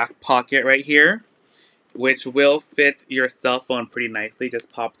great back pocket right here, which will fit your cell phone pretty nicely.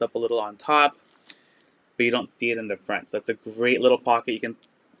 Just pops up a little on top, but you don't see it in the front. So it's a great little pocket. You can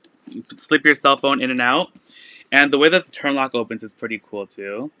slip your cell phone in and out. And the way that the turn lock opens is pretty cool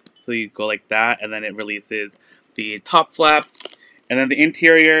too. So you go like that, and then it releases the top flap. And then the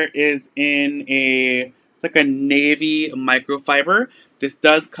interior is in it's like a navy microfiber. This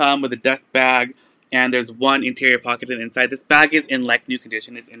does come with a dust bag, and there's one interior pocket on the inside. This bag is in like new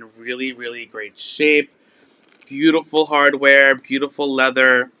condition. It's in really, really great shape. Beautiful hardware, beautiful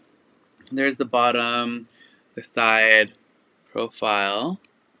leather. There's the bottom, the side profile.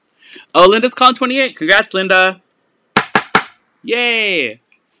 Oh, Linda's calling 28. Congrats, Linda. Yay.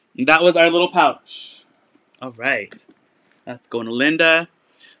 That was our little pouch. All right. That's going to Linda.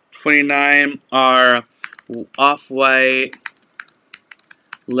 29 are off-white,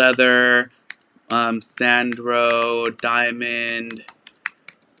 leather, Sandro, diamond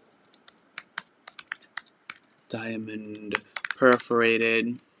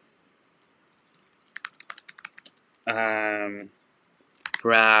perforated,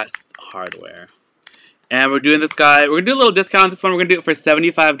 brass hardware. And we're doing this guy, we're going to do a little discount on this one. We're going to do it for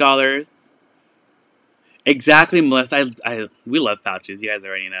 $75. Exactly, Melissa. We love pouches. You guys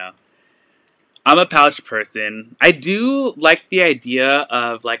already know. I'm a pouch person. I do like the idea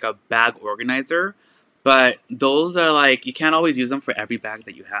of like a bag organizer, but those are like, you can't always use them for every bag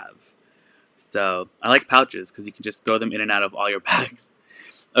that you have. So I like pouches because you can just throw them in and out of all your bags.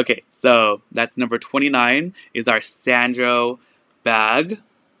 Okay, so that's number 29 is our Sandro bag.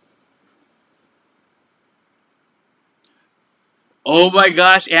 Oh my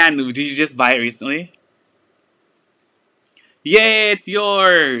gosh, Anne, did you just buy it recently? Yay, it's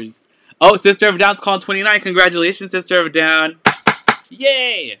yours! Oh, Sister of Down's calling 29. Congratulations, Sister of Down.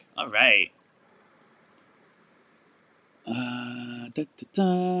 Yay! Alright. Da, da,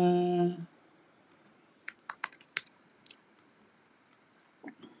 da.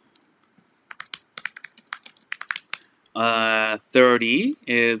 30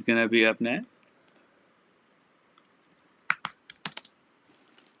 is gonna be up next.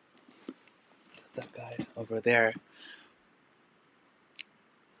 That guy over there.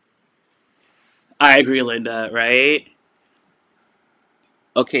 I agree, Linda, right?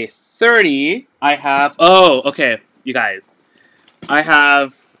 Okay, 30, I have... Oh, okay, you guys. I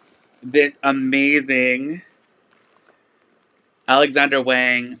have this amazing Alexander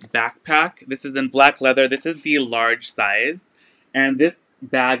Wang backpack. This is in black leather. This is the large size. And this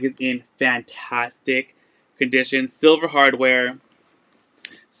bag is in fantastic condition. Silver hardware.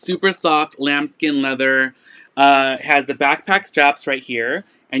 Super soft lambskin leather. It has the backpack straps right here.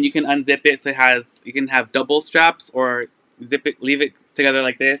 And you can unzip it so you can have double straps or zip it, leave it together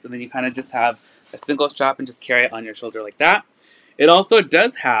like this. And then you kind of just have a single strap and just carry it on your shoulder like that. It also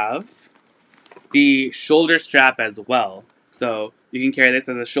does have the shoulder strap as well. So you can carry this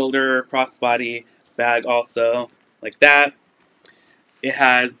as a shoulder crossbody bag also, like that. It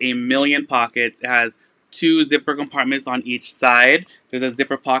has a million pockets. It has 2 zipper compartments on each side. There's a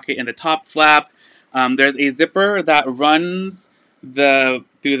zipper pocket in the top flap. There's a zipper that runs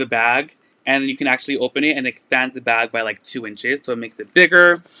through the bag, and you can actually open it and expands the bag by like 2 inches, so it makes it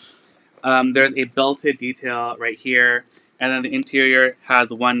bigger. There's a belted detail right here, and then the interior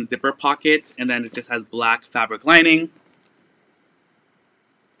has 1 zipper pocket, and then it just has black fabric lining.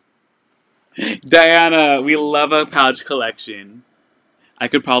 Diana, we love a pouch collection. I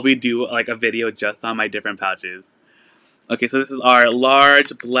could probably do like a video just on my different pouches. Okay, so this is our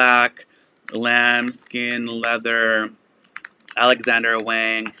large black lambskin leather Alexander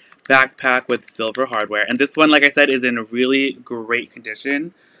Wang backpack with silver hardware. And this one, like I said, is in really great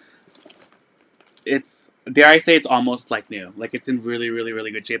condition. It's, dare I say, it's almost like new. Like, it's in really, really,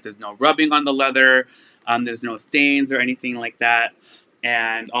 really good shape. There's no rubbing on the leather. There's no stains or anything like that.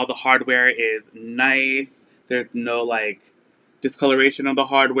 And all the hardware is nice. There's no, like, discoloration on the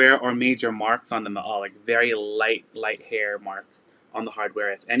hardware or major marks on them at all. Like, very light hair marks on the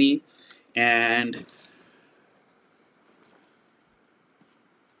hardware, if any. And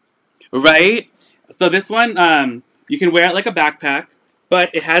right, so this one, you can wear it like a backpack, but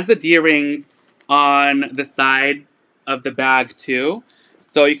it has the D-rings on the side of the bag too.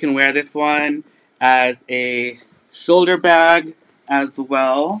 So you can wear this one as a shoulder bag as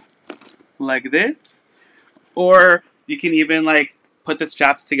well, like this. Or you can even like put the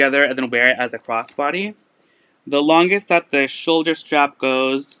straps together and then wear it as a crossbody. The longest that the shoulder strap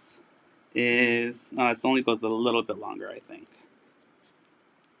goes is, it only goes a little bit longer, I think.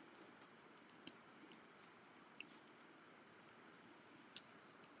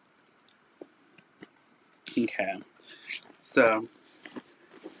 Okay, so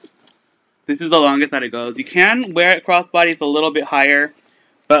this is the longest that it goes. You can wear it crossbody, it's a little bit higher,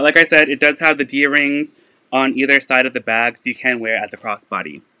 but like I said, it does have the D-rings on either side of the bag, so you can wear it as a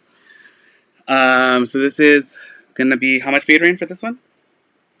crossbody. So this is gonna be, how much fade rain for this one?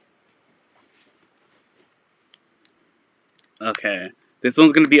 Okay, this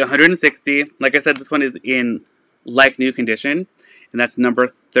one's gonna be 160. Like I said, this one is in like new condition, and that's number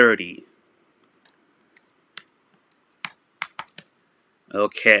 30.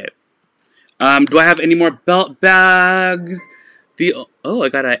 Okay. Do I have any more belt bags? I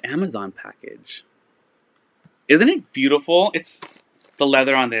got an Amazon package. Isn't it beautiful? The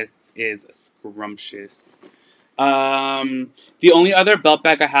leather on this is scrumptious. The only other belt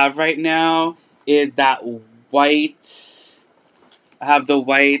bag I have right now is that white. I have the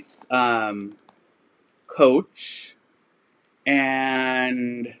white Coach,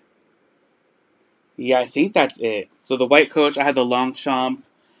 and yeah, I think that's it. So the white Coach, I have the Longchamp,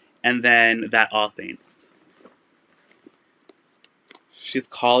 and then that All Saints. She's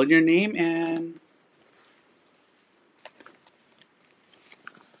calling your name, and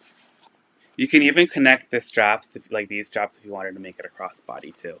you can even connect the straps, like these straps, if you wanted to make it a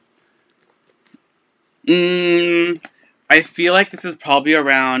crossbody too. I feel like this is probably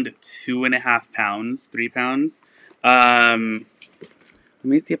around 2.5 pounds, 3 pounds. Let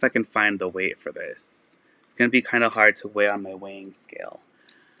me see if I can find the weight for this. It's gonna be kind of hard to weigh on my weighing scale.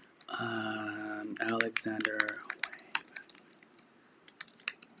 Alexander.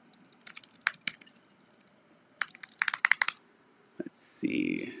 Let's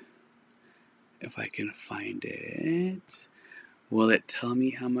see if I can find it. Will it tell me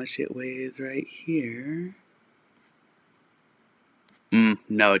how much it weighs right here?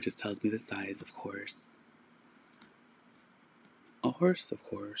 No, it just tells me the size, of course. A horse, of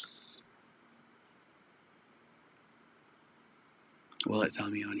course. Will it tell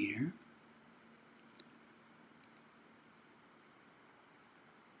me on here?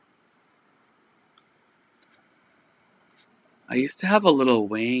 I used to have a little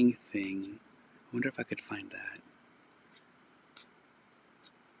weighing thing. I wonder if I could find that.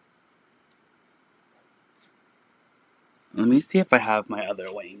 Let me see if I have my other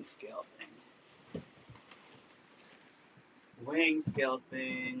weighing scale thing. Weighing scale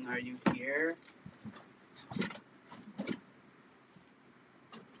thing, are you here?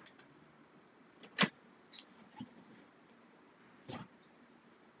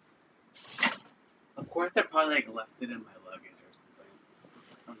 Of course, I probably left it in my luggage or something.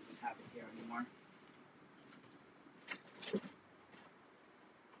 I don't even have it here anymore.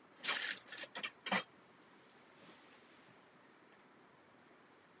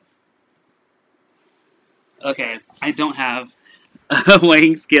 Okay, I don't have a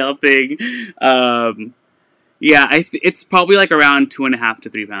weighing scale thing. Yeah, it's probably like around 2.5 to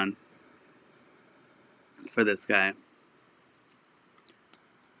 3 pounds for this guy.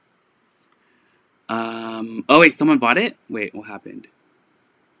 Oh wait, someone bought it? Wait, what happened?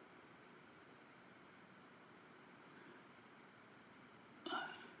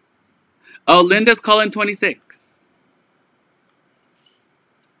 Oh, Linda's calling 26.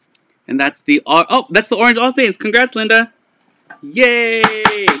 And that's the, that's the orange All Saints. Congrats, Linda. Yay!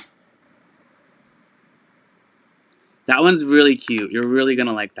 That one's really cute. You're really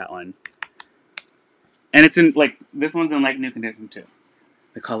gonna like that one. And it's in, this one's in, new condition, too.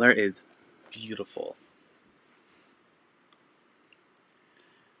 The color is beautiful.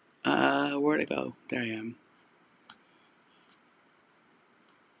 Where'd it go? There I am.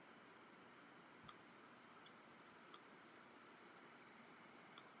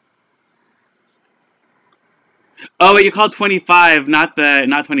 Oh, wait, you called 25, not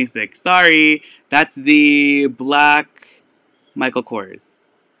 26. Sorry. That's the black Michael Kors.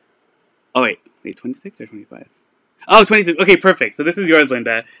 Oh, wait, 26 or 25? Oh, 26. Okay, perfect. So this is yours,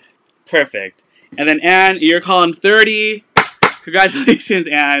 Linda. Perfect. And then Anne, you're calling 30. Congratulations,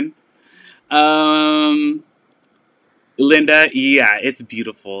 Anne. Linda, yeah, it's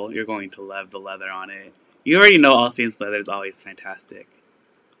beautiful. You're going to love the leather on it. You already know All Saints leather is always fantastic.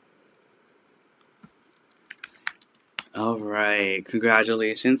 All right,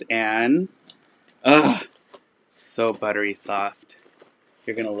 congratulations, Anne. Ugh, so buttery soft.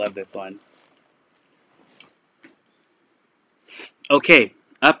 You're gonna love this one. Okay,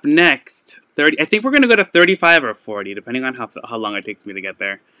 up next, 30. I think we're gonna go to 35 or 40, depending on how long it takes me to get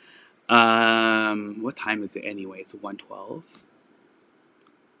there. What time is it anyway? It's 1:12.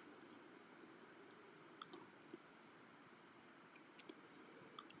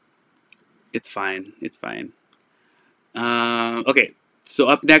 It's fine. It's fine. Okay, so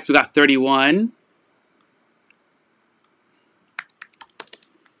up next we got 31.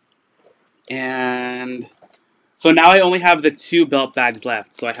 And so now I only have the 2 belt bags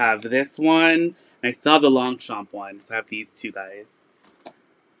left. So I have this one, and I still have the Longchamp one. So I have these 2 guys.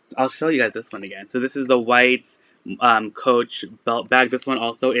 I'll show you guys this one again. So this is the white Coach belt bag. This one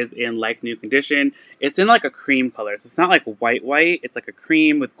also is in like new condition. It's in like a cream color. So it's not like white. It's like a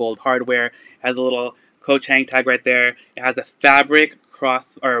cream with gold hardware. It has a little Coach hang tag right there. It has a fabric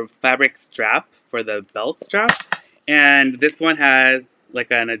fabric strap for the belt strap. And this one has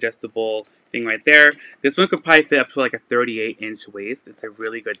like an adjustable thing right there. This one could probably fit up to like a 38-inch waist. It's a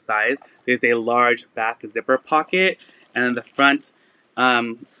really good size. There's a large back zipper pocket, and then the front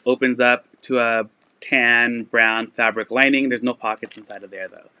opens up to a tan brown fabric lining. There's no pockets inside of there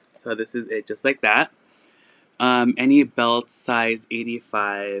though. So this is it just like that. Any belt size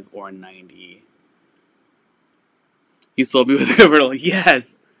 85 or 90. You sold me with a convertible.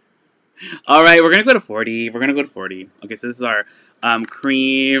 Yes! Alright, we're gonna go to 40. We're gonna go to 40. Okay, so this is our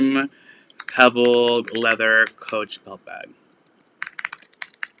cream pebbled leather Coach belt bag.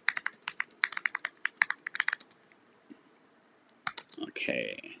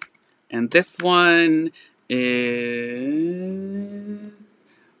 Okay. And this one is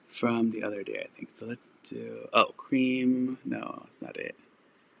from the other day, I think. So let's do... Oh, cream... No, that's not it.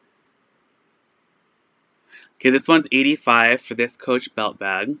 Okay, this one's 85 for this Coach belt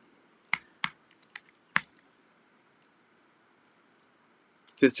bag.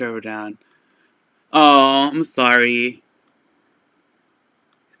 Sit over down. Oh, I'm sorry.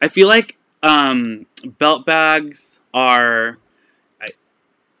 I feel like belt bags are...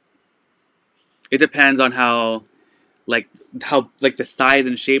 It depends on how the size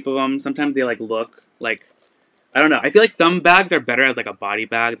and shape of them. Sometimes they like look like, I don't know. I feel like some bags are better as like a body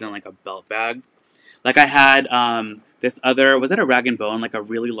bag than like a belt bag. Like I had this other, was it a Rag & Bone, like a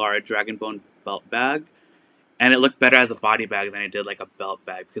really large Rag & Bone belt bag, and it looked better as a body bag than it did like a belt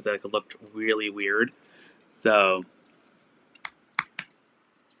bag because it looked really weird. So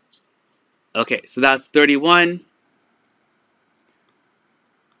okay, so that's 31.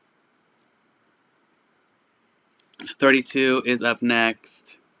 $32 is up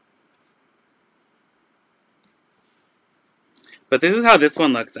next. But this is how this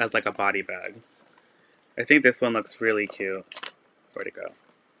one looks as like a body bag. I think this one looks really cute. Where'd it go?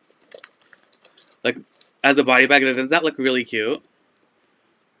 Like, as a body bag, does that look really cute?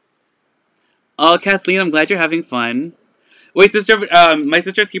 Oh, Kathleen, I'm glad you're having fun. Wait, sister, my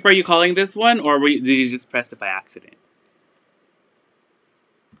sister's keeper, are you calling this one? Or did you just press it by accident?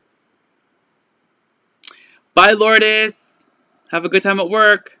 Bye, Lourdes. Have a good time at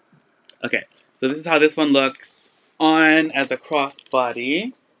work. Okay, so this is how this one looks on as a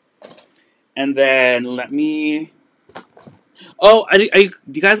crossbody. And then let me... Oh, do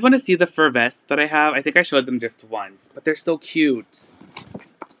you guys want to see the fur vests that I have? I think I showed them just once, but they're so cute.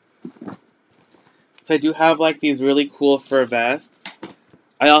 So I do have like these really cool fur vests.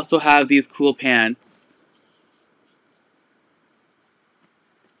 I also have these cool pants.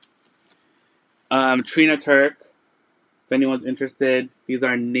 Trina Turk, if anyone's interested. These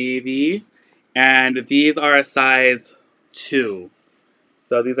are navy, and these are a size 2.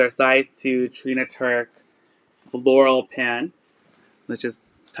 So these are size 2 Trina Turk floral pants. Let's just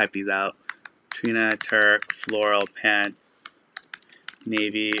type these out. Trina Turk floral pants,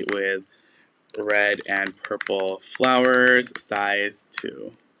 navy with red and purple flowers, size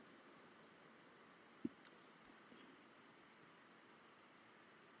 2.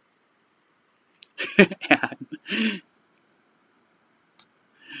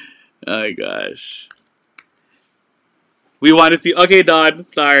 Oh my gosh. We want to see... Okay, Dawn.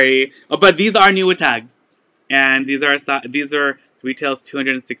 Sorry. Oh, but these are new with tags. And these are retails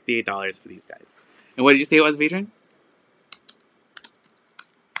 $268 for these guys. And what did you say it was, Vedran?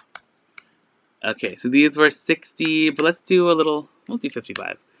 Okay, so these were 60, but let's do a little... We'll do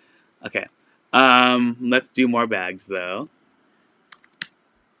 55. Okay. Let's do more bags, though.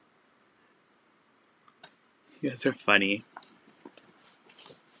 You guys are funny.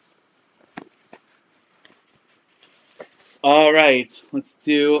 Alright, let's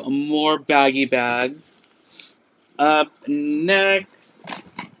do more baggy bags. Up next,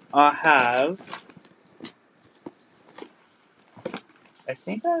 I have... I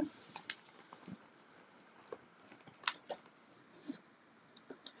think that's...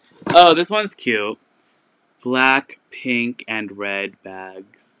 Oh, this one's cute. Black, pink, and red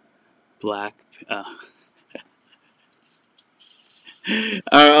bags. Black...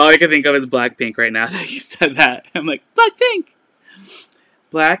 all I can think of is Blackpink right now that you said that. I'm like, Blackpink!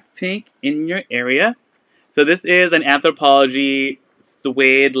 Blackpink in your area. So this is an Anthropologie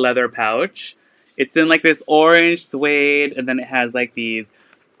suede leather pouch. It's in like this orange suede, and then it has like these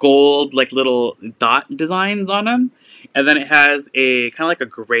gold like little dot designs on them. And then it has a kind of like a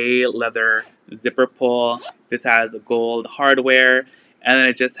gray leather zipper pull. This has gold hardware, and then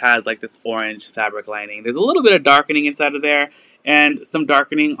it just has like this orange fabric lining. There's a little bit of darkening inside of there, and some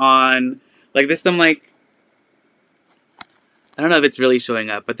darkening on, like there's some like, I don't know if it's really showing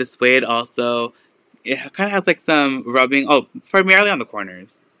up, but the suede also, it kind of has like some rubbing, primarily on the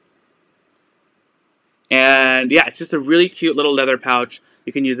corners. And yeah, it's just a really cute little leather pouch.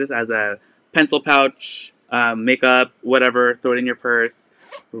 You can use this as a pencil pouch, makeup, whatever, throw it in your purse.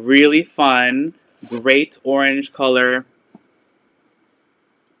 Really fun, great orange color.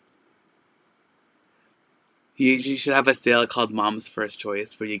 You should have a sale called Mom's First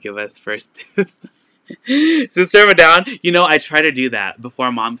Choice where you give us first tips. Sister Madame, you know, I try to do that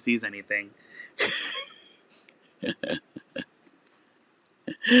before Mom sees anything.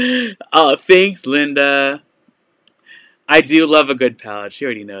 Oh, thanks, Linda. I do love a good pouch. You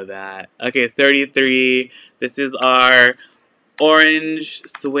already know that. Okay, 33. This is our orange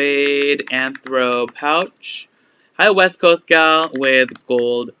suede anthro pouch. Hi, West Coast gal with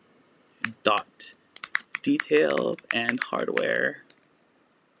gold dot details and hardware.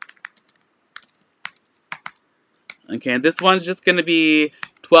 Okay, this one's just going to be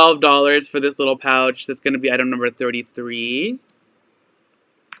 $12 for this little pouch. That's going to be item number 33.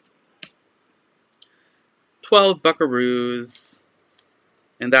 12 buckaroos.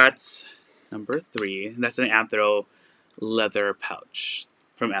 And that's number 3. And that's an anthro leather pouch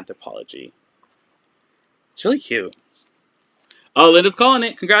from Anthropologie. It's really cute. Oh, Linda's calling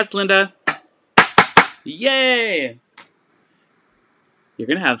it. Congrats, Linda. Yay! You're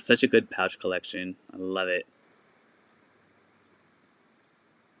going to have such a good pouch collection. I love it.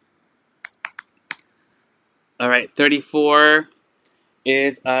 Alright, 34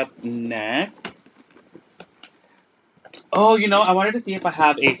 is up next. Oh, you know, I wanted to see if I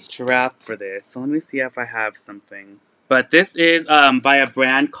have a strap for this. So let me see if I have something. But this is by a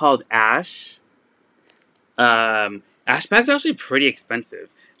brand called Ash. Ash bags are actually pretty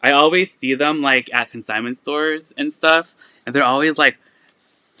expensive. I always see them like at consignment stores and stuff. And they're always like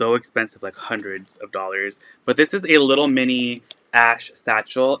so expensive, like hundreds of dollars. But this is a little mini Ash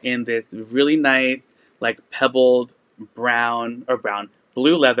satchel in this really nice, like pebbled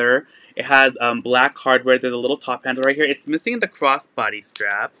blue leather. It has black hardware. There's a little top handle right here. It's missing the crossbody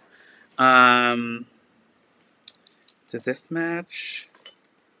strap. Does this match?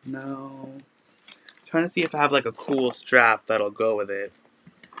 No. I'm trying to see if I have like a cool strap that'll go with it.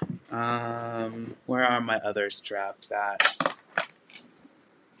 Where are my other straps at?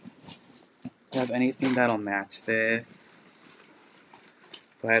 Do I have anything that'll match this?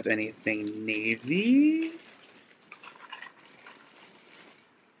 Do I have anything navy?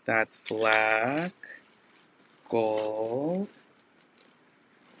 That's black. Gold.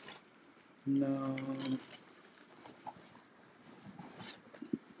 No.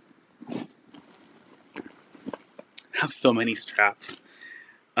 I have so many straps.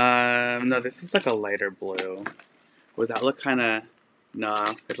 No, this is like a lighter blue. Would that look kind of... No,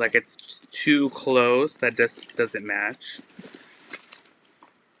 it's like it's too close. That just doesn't match.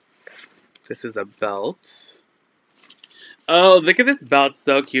 This is a belt. Oh, look at this belt.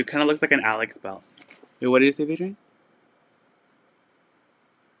 So cute. Kind of looks like an Alex belt. Wait, what did you say, Adrian?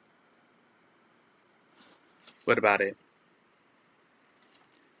 What about it?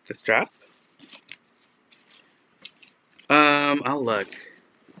 The strap? I'll look.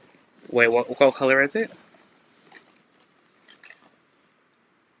 Wait, what color is it?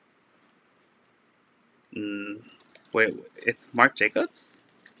 Wait, it's Marc Jacobs?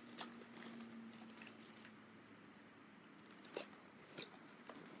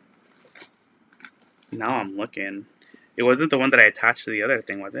 Now I'm looking. It wasn't the one that I attached to the other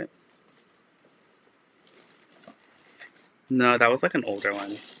thing, was it? No, that was like an older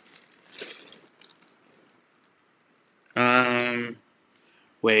one.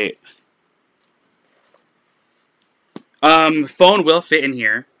 Wait. Phone will fit in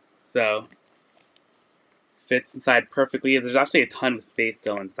here, so fits inside perfectly. There's actually a ton of space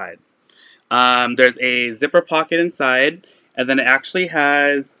still inside. There's a zipper pocket inside, and then it actually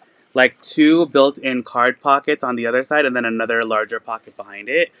has like 2 built-in card pockets on the other side, and then another larger pocket behind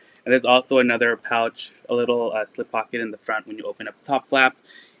it. And there's also another pouch, a little slip pocket in the front when you open up the top flap.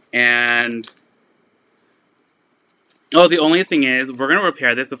 And oh, the only thing is, we're gonna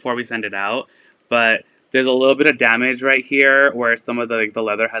repair this before we send it out, but there's a little bit of damage right here where some of the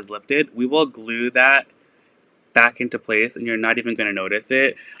leather has lifted. We will glue that back into place, and you're not even gonna notice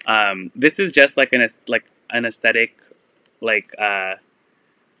it. This is just like an aesthetic, like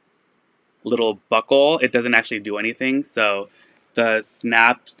little buckle. It doesn't actually do anything. So the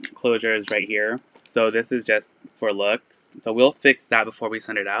snap closure is right here. So this is just for looks. So we'll fix that before we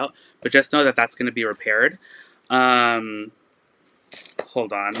send it out. But just know that that's gonna be repaired. Hold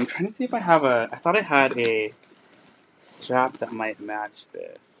on. I'm trying to see if I have a... I thought I had a strap that might match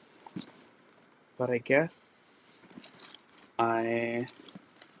this. But I guess I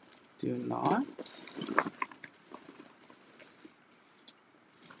do not.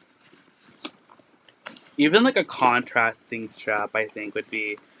 Even like a contrasting strap, I think, would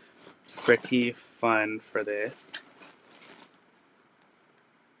be pretty fun for this.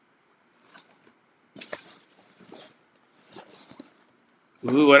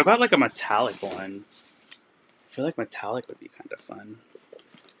 Ooh, what about like a metallic one? I feel like metallic would be kind of fun.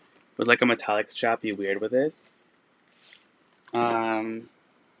 Would like a metallic strap be weird with this? What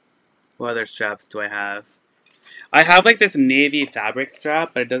other straps do I have? I have like this navy fabric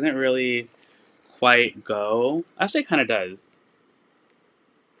strap, but it doesn't really quite go. Actually, it kind of does.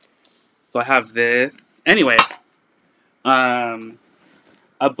 So I have this. Anyway, a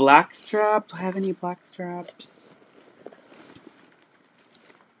black strap. Do I have any black straps?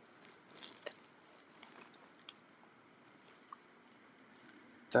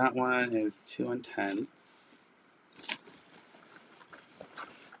 That one is too intense.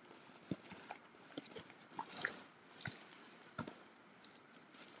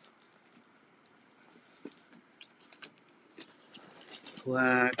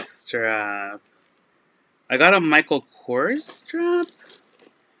 Black strap. I got a Michael Kors strap?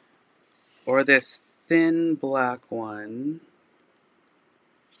 Or this thin black one.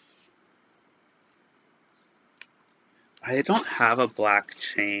 I don't have a black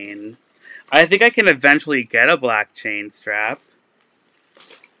chain. I think I can eventually get a black chain strap.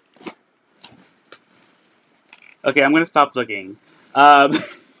 Okay, I'm gonna stop looking. I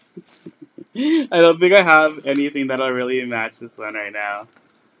don't think I have anything that'll really match this one right now.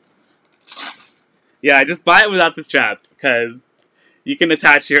 Yeah, just buy it without the strap, because you can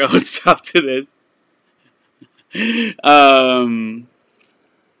attach your own strap to this.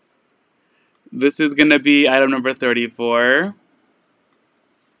 This is gonna be item number 34.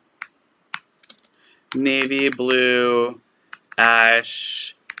 Navy blue,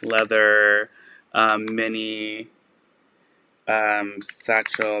 ash, leather, mini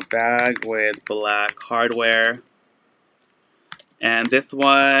satchel bag with black hardware. And this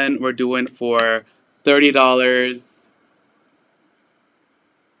one we're doing for $30.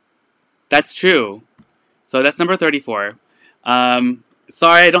 That's true. So that's number 34.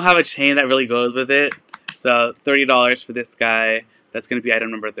 Sorry, I don't have a chain that really goes with it. So $30 for this guy. That's going to be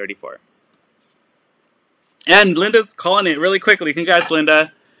item number 34. And Linda's calling it really quickly. Congrats,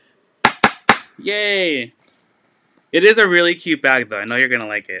 Linda. Yay. It is a really cute bag, though. I know you're going to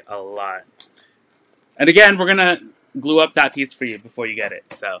like it a lot. And again, we're going to glue up that piece for you before you get it.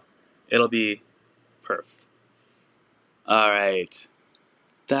 So it'll be perfect. Alright.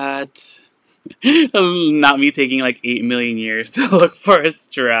 That... Not me taking like 8 million years to look for a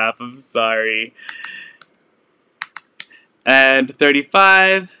strap. I'm sorry. And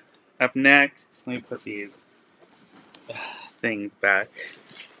 35. Up next. Let me put these things back.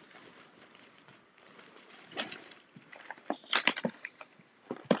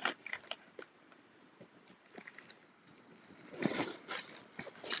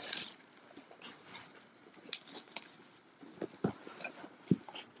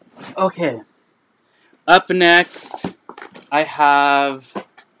 Okay. Up next, I have,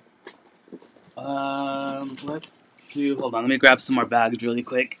 let's do, hold on, let me grab some more bags really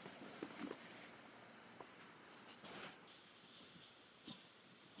quick.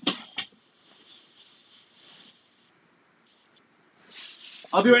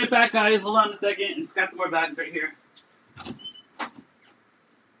 I'll be right back, guys. Hold on a second. I just got some more bags right here.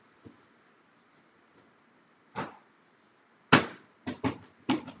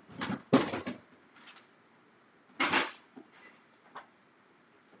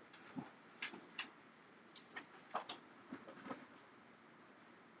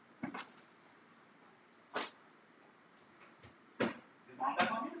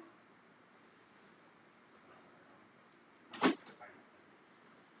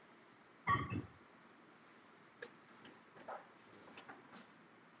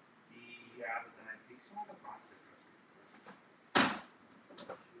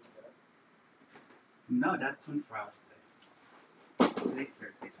 No, that's 24 hours today. Today's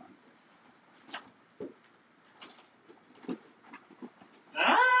Thursday, Tom.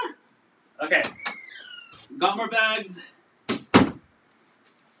 Ah! Okay. Got more bags.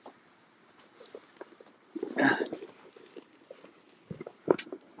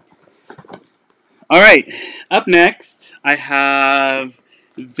 All right. Up next, I have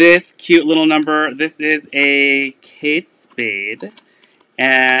this cute little number. This is a Kate Spade,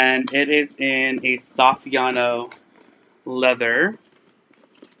 and it is in a Saffiano leather.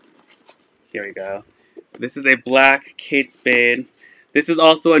 Here we go. This is a black Kate Spade. This is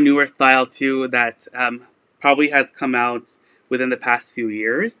also a newer style too that probably has come out within the past few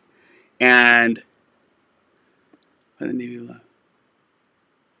years. And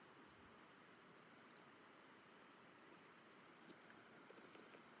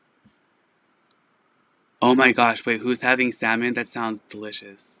oh my gosh, wait, who's having salmon? That sounds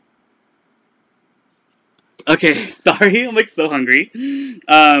delicious. Okay, sorry, I'm like so hungry.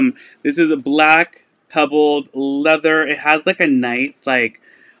 This is a black pebbled leather. It has like a nice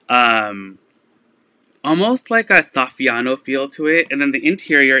almost like a Saffiano feel to it, and then the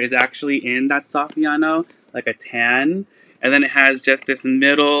interior is actually in that Saffiano, like a tan, and then it has just this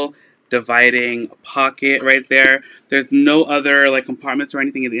middle dividing pocket right there. There's no other like compartments or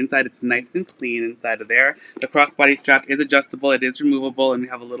anything in the inside. It's nice and clean inside of there. The crossbody strap is adjustable. It is removable, and we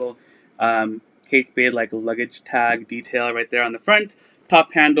have a little Kate Spade like luggage tag detail right there on the front.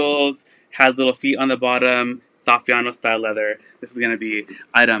 Top handles, has little feet on the bottom, Saffiano style leather. This is gonna be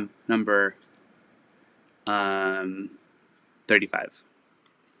item number 35.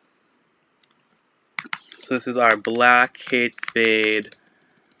 So this is our black Kate Spade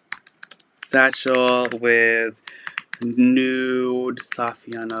satchel with nude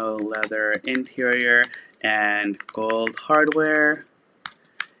Saffiano leather interior and gold hardware.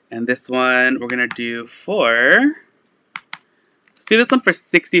 And this one we're gonna do for, let's do this one for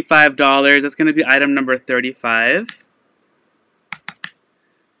 $65. That's gonna be item number 35.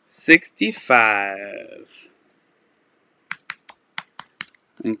 65.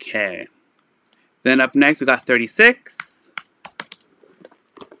 Okay. Then up next we got 36.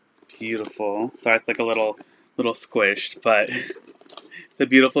 Beautiful. Sorry, it's like a little squished, but it's a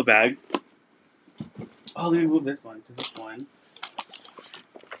beautiful bag. Oh, let me move this one to this one.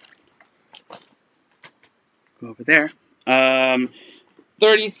 Go over there.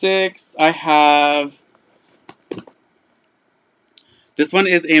 36. I have. This one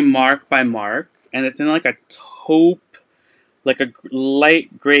is a Mark by Mark, and it's in like a taupe, like a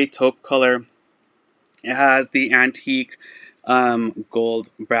light gray taupe color. It has the antique gold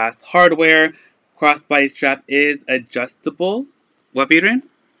brass hardware. Crossbody strap is adjustable. What, Adrian?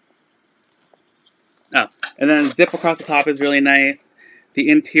 Oh, and then zip across the top is really nice. The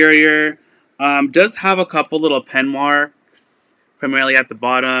interior does have a couple little pen marks, primarily at the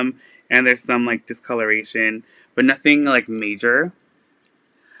bottom, and there's some like discoloration, but nothing like major.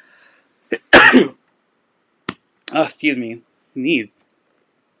 Oh, excuse me. Sneeze.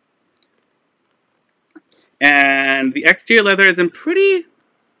 And the exterior leather is in pretty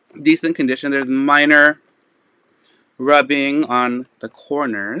decent condition. There's minor rubbing on the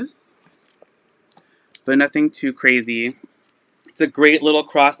corners, but nothing too crazy. It's a great little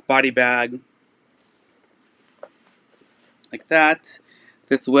crossbody bag. Like that.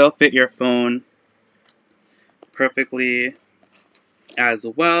 This will fit your phone perfectly as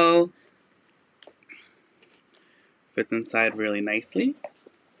well. Fits inside really nicely.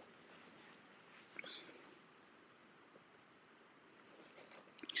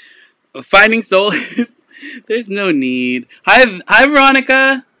 Finding solace. There's no need. Hi,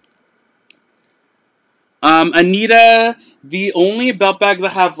 Veronica. Anita, the only belt bags I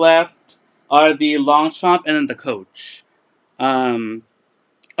have left are the Longchamp and then the Coach. Oh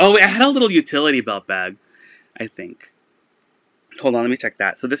wait, I had a little utility belt bag, I think. Hold on, let me check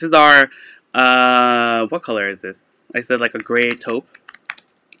that. So this is our, what color is this? I said like a gray taupe.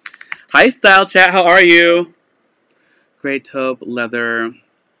 Hi, Style Chat, how are you? Gray taupe, leather,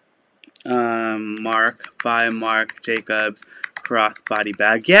 Mark by Marc Jacobs crossbody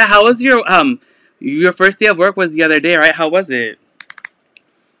bag. Yeah, how was your first day of work was the other day, right? How was it?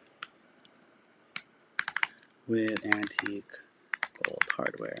 With antique gold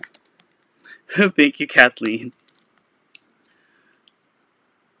hardware. Thank you, Kathleen.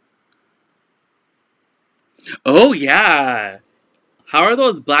 Oh, yeah. How are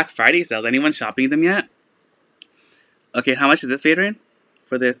those Black Friday sales? Anyone shopping them yet? Okay, how much is this, Adrian?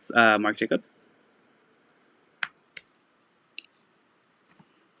 For this Marc Jacobs?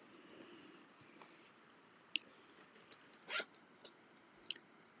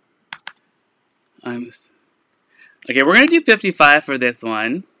 Okay, we're gonna do 55 for this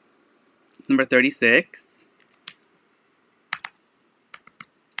one. Number 36.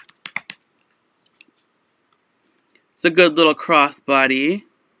 It's a good little crossbody.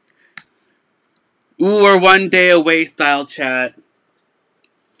 Ooh, we're 1 day away style chat.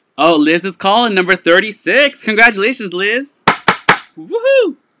 Oh, Liz is calling number 36. Congratulations, Liz.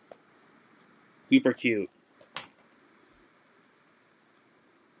 Woohoo! Super cute.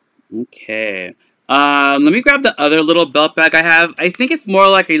 Okay. Let me grab the other little belt bag I have. I think it's more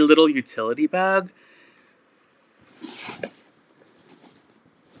like a little utility bag.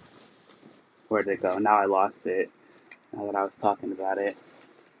 Where'd it go? Now I lost it. Now that I was talking about it.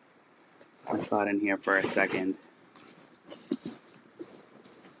 I saw it in here for a second.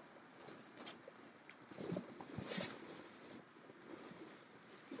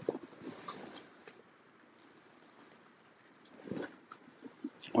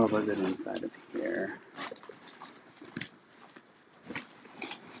 Or was it inside of here?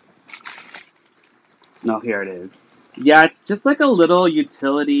 No, here it is. Yeah, it's just like a little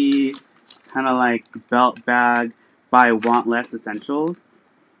utility kind of like belt bag by Want Less Essentials.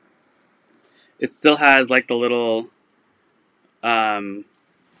 It still has like the little tag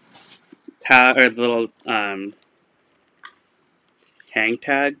or the little hang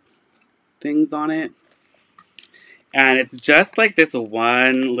tag things on it. And it's just like this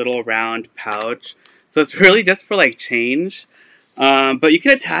one little round pouch. So it's really just for like change. But you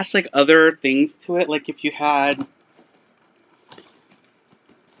can attach like other things to it. Like if you had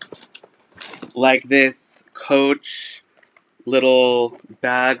like this Coach little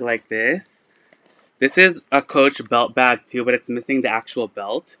bag like this. This is a Coach belt bag too, but it's missing the actual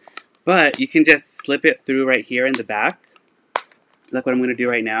belt. But you can just slip it through right here in the back. Like what I'm going to do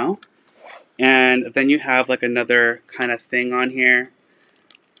right now. And then you have like another kind of thing on here.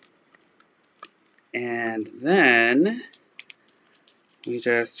 And then we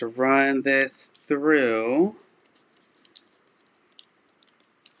just run this through.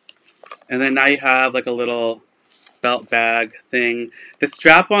 And then now you have like a little belt bag thing. The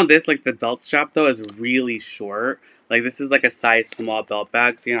strap on this, like the belt strap though, is really short. Like this is like a size small belt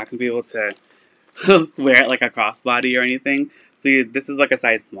bag, so you're not going to be able to wear it like a crossbody or anything. So this is like a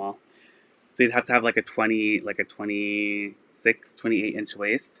size small. So you'd have to have like a 26, 28 inch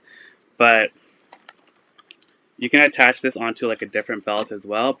waist. But you can attach this onto like a different belt as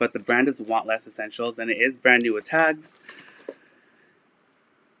well. But the brand is Want Less Essentials, and it is brand new with tags.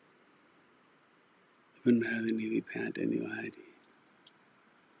 Wouldn't have a navy pant and new ID.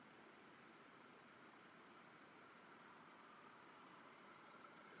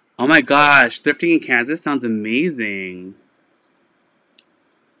 Oh my gosh, thrifting in Kansas sounds amazing.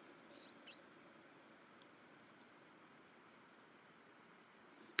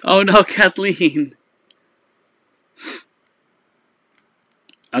 Oh no, Kathleen.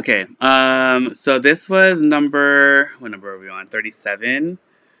 Okay, so this was what number are we on? 37.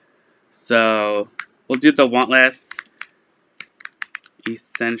 So we'll do the Want Less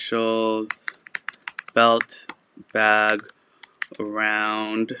Essentials belt bag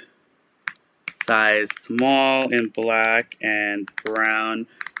around size small in black and brown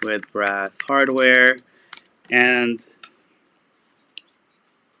with brass hardware. And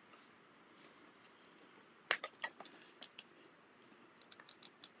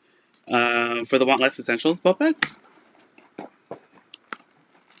for the Want Less Essentials belt bag,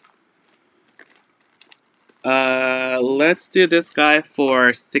 let's do this guy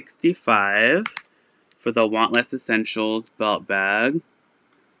for 65 for the Want Less Essentials belt bag.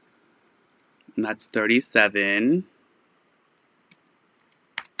 And that's 37.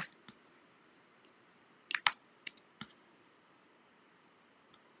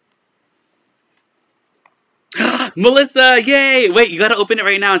 Melissa, yay! Wait, you gotta open it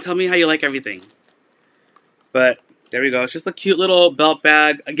right now and tell me how you like everything. But there we go. It's just a cute little belt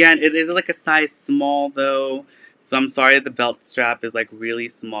bag. Again, it is like a size small though, so I'm sorry the belt strap is like really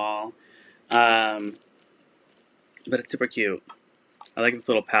small. But it's super cute. I like this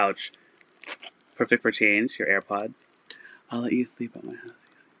little pouch. Perfect for change, your AirPods. I'll let you sleep at my house.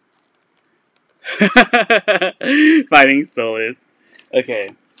 Finding solace.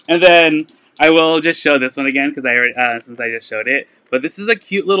 Okay, and then I will just show this one again because I already since I just showed it. But this is a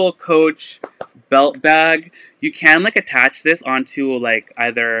cute little Coach belt bag. You can like attach this onto like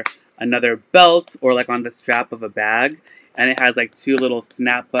either another belt or like on the strap of a bag, and it has like two little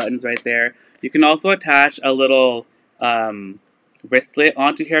snap buttons right there. You can also attach a little wristlet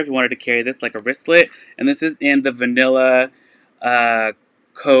onto here if you wanted to carry this like a wristlet. And this is in the vanilla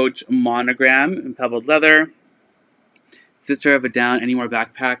Coach monogram in pebbled leather. Sister of a Down. Any more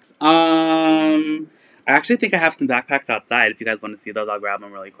backpacks? I actually think I have some backpacks outside. If you guys want to see those, I'll grab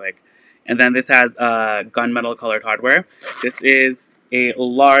them really quick. And then this has gunmetal colored hardware. This is a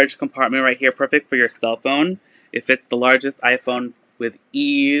large compartment right here, perfect for your cell phone. It fits the largest iPhone with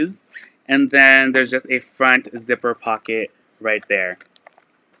ease. And then there's just a front zipper pocket right there.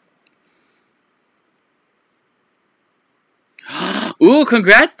 Ooh,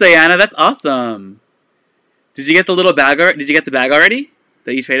 congrats, Diana. That's awesome. Did you get the little bag? Did you get the bag already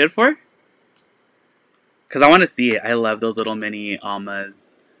that you traded for? Because I want to see it. I love those little mini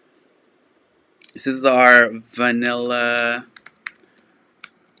Almas. This is our vanilla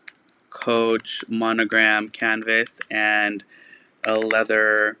Coach monogram canvas and a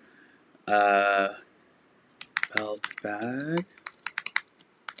leather belt bag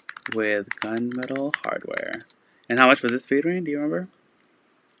with gunmetal hardware. And how much was this fade rain? Do you remember?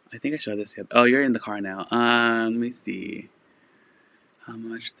 I think I showed this yet. Oh, you're in the car now. Let me see how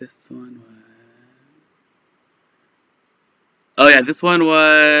much this one was. Oh yeah, this one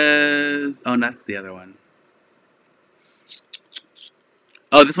was. Oh, that's the other one.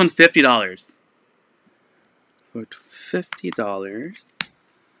 Oh, this one's $50. For $50,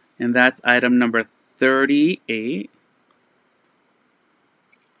 and that's item number 38.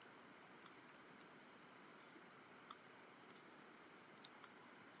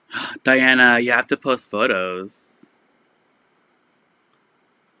 Diana, you have to post photos.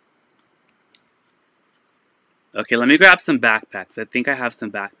 Okay, let me grab some backpacks. I think I have some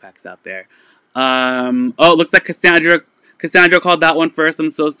backpacks out there. Oh, it looks like Cassandra called that one first. I'm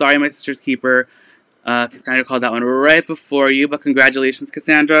so sorry, my sister's keeper. Cassandra called that one right before you, but congratulations,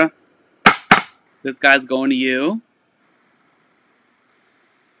 Cassandra. This guy's going to you.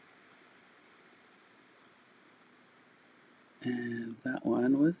 And that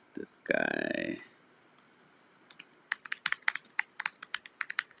one was this guy.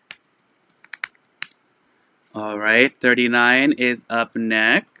 Alright, 39 is up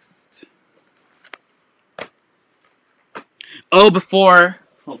next. Oh, before...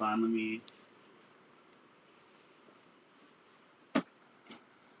 Hold on, let me...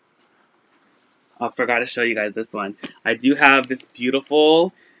 I forgot to show you guys this one. I do have this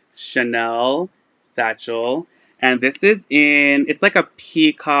beautiful Chanel satchel. And this is in... It's like a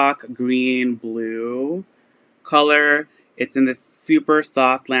peacock green blue color. It's in this super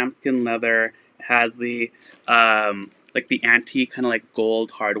soft lambskin leather. It has the... like the antique kind of like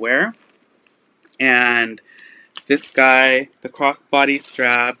gold hardware. And this guy, the crossbody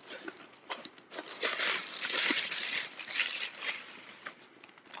strap,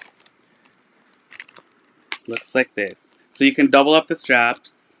 looks like this. So you can double up the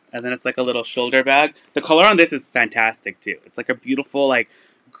straps, and then it's like a little shoulder bag. The color on this is fantastic too. It's like a beautiful like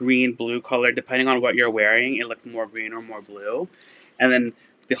green-blue color. Depending on what you're wearing, it looks more green or more blue. And then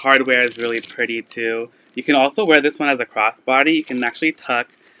the hardware is really pretty too. You can also wear this one as a crossbody. You can actually tuck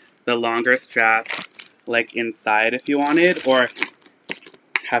the longer strap like inside if you wanted, or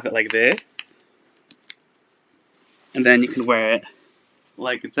have it like this. And then you can wear it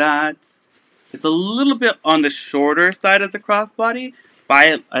like that. It's a little bit on the shorter side as a crossbody, but I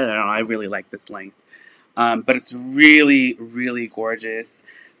don't know, I really like this length. But it's really, really gorgeous.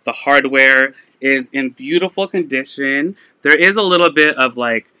 The hardware is in beautiful condition. There is a little bit of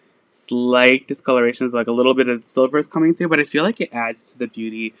like slight discolorations, like a little bit of silver is coming through, but I feel like it adds to the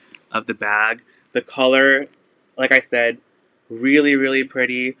beauty of the bag. The color, like I said, really, really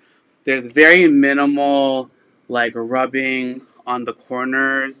pretty. There's very minimal like rubbing on the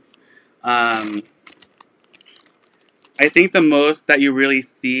corners. I think the most that you really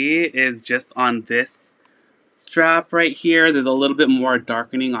see is just on this strap right here. There's a little bit more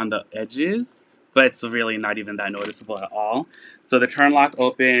darkening on the edges, but it's really not even that noticeable at all. So the turn lock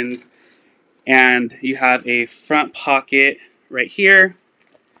opens, and you have a front pocket right here.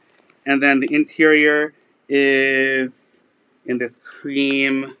 And then the interior is in this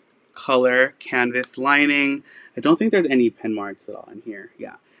cream color canvas lining. I don't think there's any pen marks at all in here.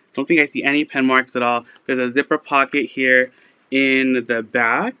 Yeah. Don't think I see any pen marks at all. There's a zipper pocket here in the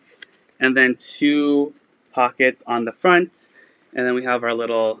back, and then 2 pockets on the front. And then we have our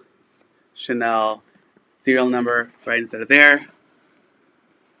little Chanel serial number right inside of there.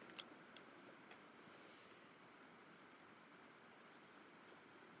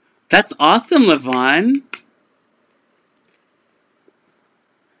 That's awesome, Levon.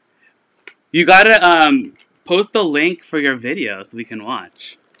 You gotta post a link for your video so we can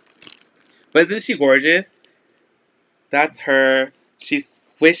watch. But isn't she gorgeous? That's her. She's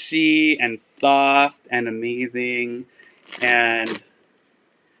squishy and soft and amazing. And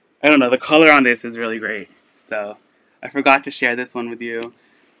I don't know, the color on this is really great. So I forgot to share this one with you.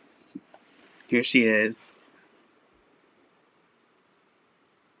 Here she is.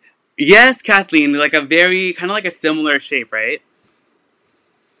 Yes, Kathleen, like a very, kind of like a similar shape, right?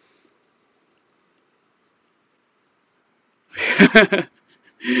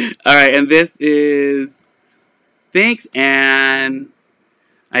 Alright, and this is... Thanks, Anne.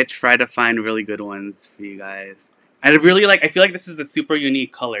 I try to find really good ones for you guys. I really like, I feel like this is a super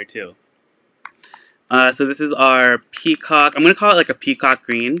unique color, too. So this is our peacock, I'm going to call it like a peacock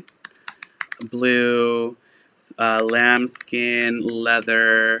green. Blue, lambskin,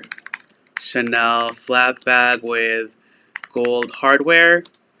 leather, Chanel flat bag with gold hardware.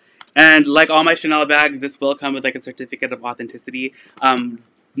 And like all my Chanel bags, this will come with like a certificate of authenticity.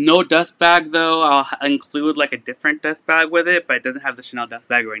 No dust bag though. I'll include like a different dust bag with it, but it doesn't have the Chanel dust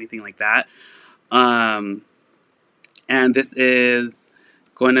bag or anything like that. And this is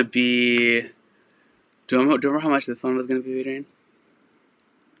going to be... Do you remember how much this one was going to be, Adrian?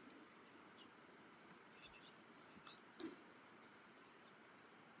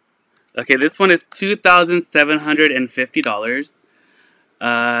 Okay, this one is $2,750.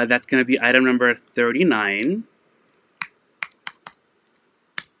 That's going to be item number 39.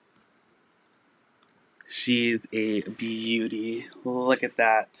 She's a beauty. Look at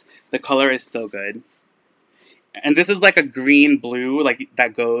that. The color is so good. And this is like a green blue, like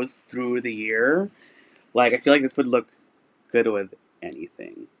that goes through the year. Like, I feel like this would look good with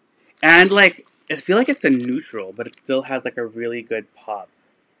anything. And like, I feel like it's a neutral, but it still has like a really good pop.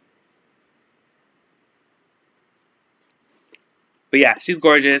 But yeah, she's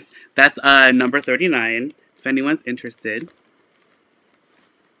gorgeous. That's number 39, if anyone's interested.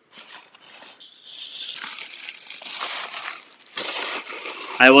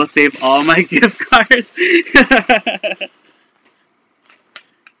 I will save all my gift cards.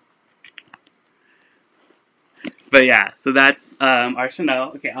 But yeah, so that's our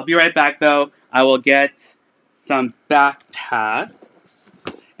Chanel. Okay, I'll be right back though. I will get some backpacks.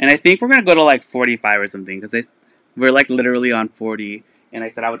 And I think we're going to go to like 45 or something because we're like literally on 40. And I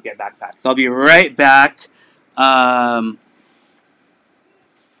said I would get backpacks. So I'll be right back. Oh,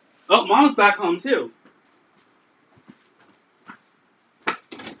 Mom's back home too.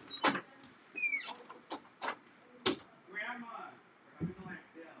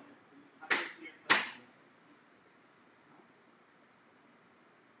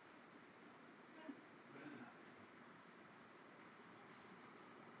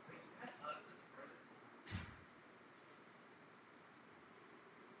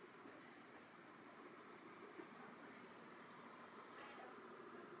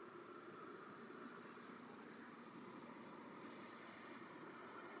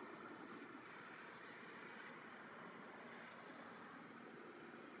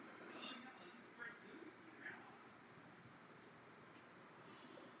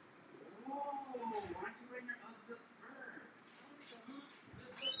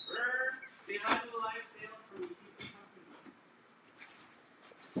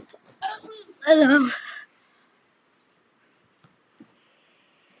 Hello.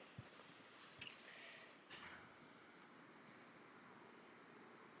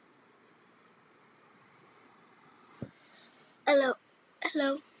 Hello.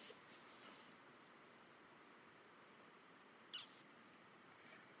 Hello.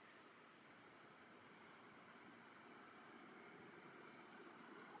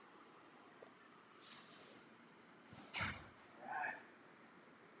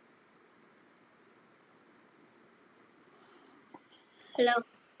 Hello.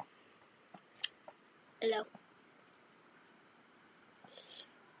 Hello.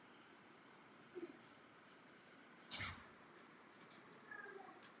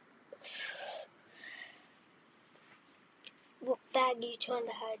 What bag are you trying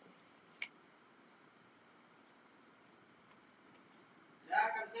to hide?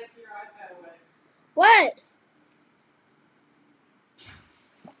 Jack, I'm taking your iPad away. What?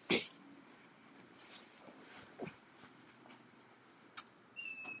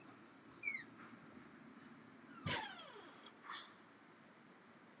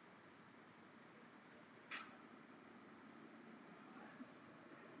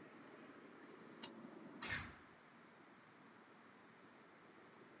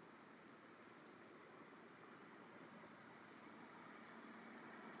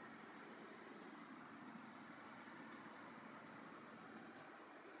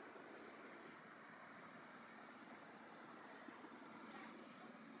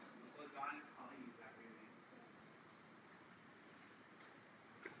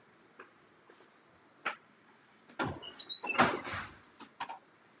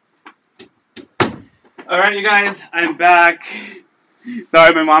 Alright, you guys, I'm back.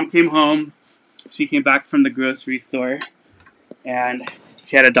 Sorry, my mom came home. She came back from the grocery store. And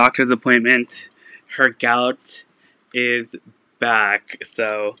she had a doctor's appointment. Her gout is back.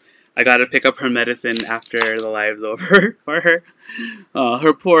 So I gotta pick up her medicine after the live's over for her. Oh,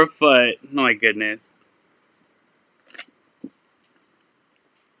 her poor foot. Oh my goodness.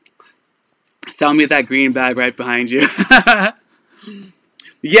 Sell me that green bag right behind you.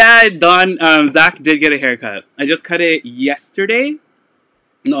 Yeah, Don, Zach did get a haircut. I just cut it yesterday.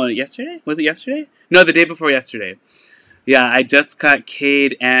 No, yesterday? Was it yesterday? No, the day before yesterday. Yeah, I just cut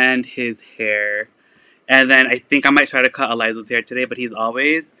Cade and his hair. And then I think I might try to cut Eliza's hair today, but he's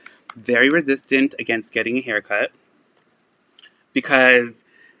always very resistant against getting a haircut. Because,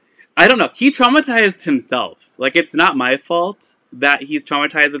 I don't know, he traumatized himself. Like, it's not my fault that he's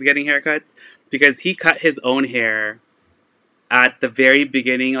traumatized with getting haircuts. Because he cut his own hair at the very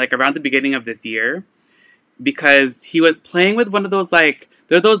beginning, like around the beginning of this year. Because he was playing with one of those, like,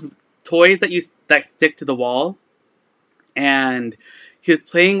 they're those toys that stick to the wall. And he was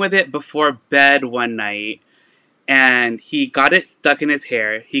playing with it before bed one night, and he got it stuck in his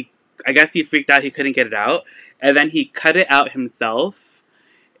hair. I guess he freaked out, he couldn't get it out, and then he cut it out himself.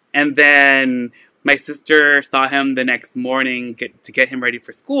 And then my sister saw him the next morning to get him ready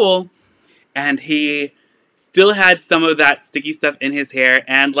for school, and he still had some of that sticky stuff in his hair,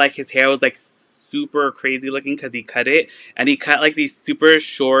 and like his hair was like super crazy looking because he cut it, and he cut like these super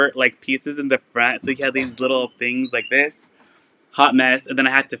short like pieces in the front, so he had these little things like this. Hot mess. And then I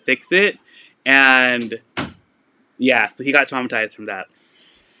had to fix it, and yeah, so he got traumatized from that.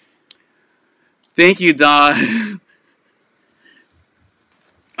 Thank you, Dawn.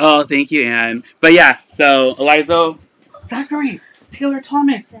 Oh, thank you, Anne. But yeah, so Eliza, Zachary, Taylor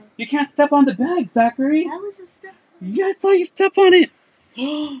Thomas, you can't step on the bag, Zachary. That was a step. Yeah, I saw you step on it.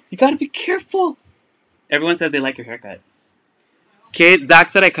 You gotta be careful. Everyone says they like your haircut. Okay, Zach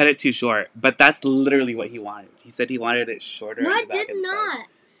said I cut it too short, but that's literally what he wanted. He said he wanted it shorter. No, in I the back did and not. side.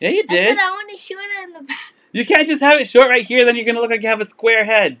 Yeah, you did. I said I want it shorter in the back. You can't just have it short right here, then you're gonna look like you have a square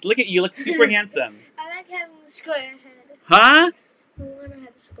head. Look at you, look super handsome. I like having a square head. Huh? I want to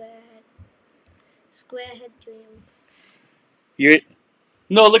have a square head. Square head dream.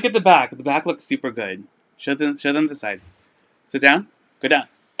 No, look at the back. The back looks super good. Show them the sides. Sit down. Go down.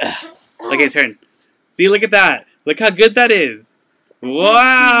 Okay, turn. See, look at that. Look how good that is.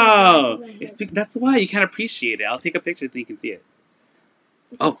 Wow. That's why you can't appreciate it. I'll take a picture so you can see it.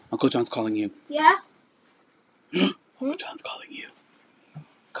 Oh, Uncle John's calling you. Yeah? Uncle John's calling you.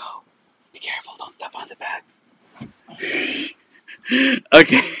 Go. Be careful. Don't step on the bags.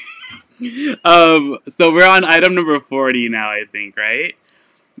 Okay. So we're on item number 40 now, I think, right?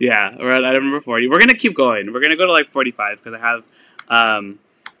 Yeah, we're at item number 40. We're going to keep going. We're going to go to like 45 because I have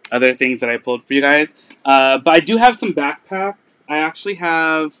other things that I pulled for you guys. But I do have some backpacks. I actually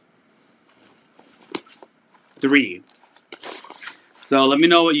have 3. So let me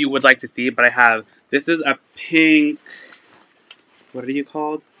know what you would like to see. But I have, this is a pink, what are you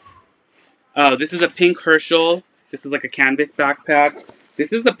called? Oh, this is a pink Herschel. This is like a canvas backpack.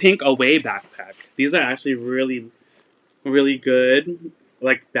 This is a pink Away backpack. These are actually really, really good,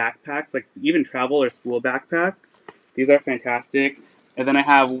 like backpacks, like even travel or school backpacks. These are fantastic. And then I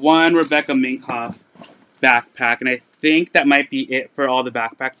have one Rebecca Minkoff backpack, and I think that might be it for all the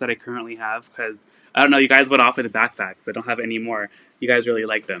backpacks that I currently have, because, I don't know, you guys went off with the backpacks. I don't have any more. You guys really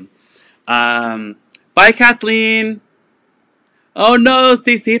like them. Bye, Kathleen! Oh no,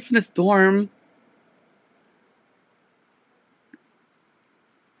 stay safe from the storm.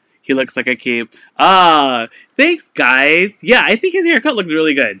 He looks like a cape. Ah, thanks, guys. Yeah, I think his haircut looks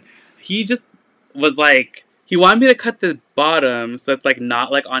really good. He just was like, he wanted me to cut the bottom so it's like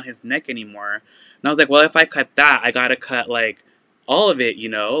not like on his neck anymore. And I was like, well, if I cut that, I gotta cut like all of it, you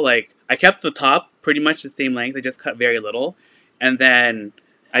know? Like, I kept the top pretty much the same length. I just cut very little. And then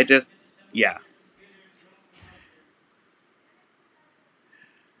I just, yeah.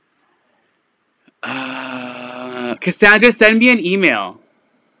 Cassandra, send me an email.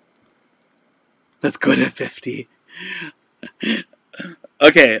 Let's go to 50.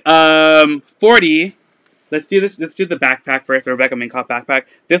 Okay, 40. Let's do this. Let's do the backpack first, the Rebecca Minkoff backpack.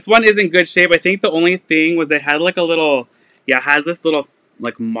 This one is in good shape. I think the only thing was it had like a little, yeah, it has this little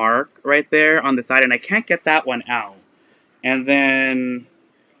like mark right there on the side, and I can't get that one out. And then,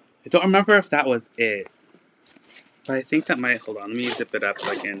 I don't remember if that was it. But I think that might, hold on, let me zip it up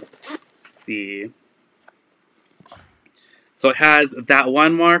so I can see. So it has that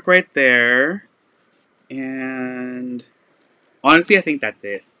one mark right there. And honestly, I think that's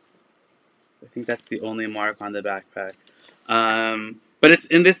it. I think that's the only mark on the backpack. but it's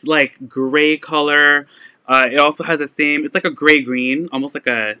in this like gray color. It also has the same. It's like a gray green, almost like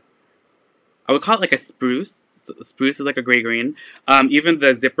a. I would call it like a spruce. Spruce is like a gray green. Even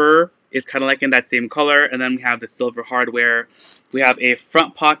the zipper is kind of like in that same color. And then we have the silver hardware. We have a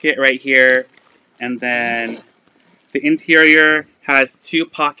front pocket right here. And then the interior has 2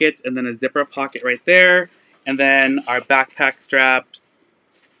 pockets and then a zipper pocket right there. And then our backpack straps.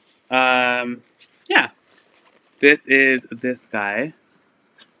 Yeah. This is this guy.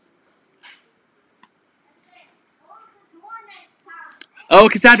 Oh,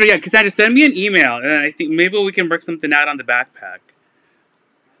 Cassandra, yeah, Cassandra, send me an email, and I think maybe we can work something out on the backpack.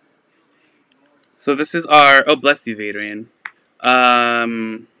 So this is our, oh, bless you, Vadrian.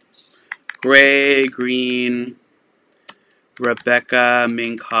 Gray, green, Rebecca,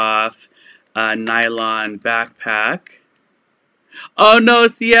 Minkoff, nylon backpack. Oh no,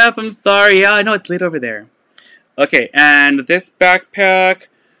 CF, I'm sorry. Yeah, I know it's late over there. Okay, and this backpack,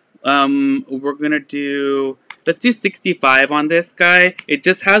 we're gonna do, let's do 65 on this guy. It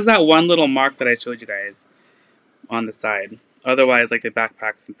just has that one little mark that I showed you guys on the side. Otherwise, like, the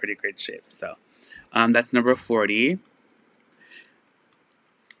backpack's in pretty great shape, so. That's number 40.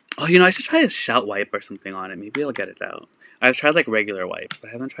 Oh, you know, I should try a shout wipe or something on it. Maybe I'll get it out. I've tried, like, regular wipes, but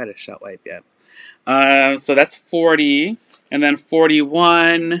I haven't tried a shout wipe yet. So that's 40. And then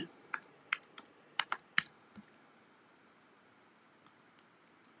 41.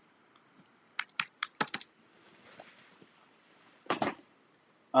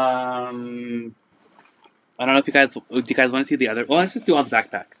 I don't know if you guys, do you guys want to see the other? Well, let's just do all the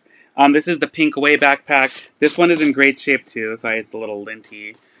backpacks. This is the Pink Away backpack. This one is in great shape too. Sorry, it's a little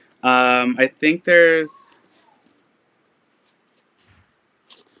linty. I think there's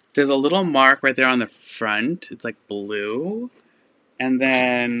a little mark right there on the front. It's like blue. And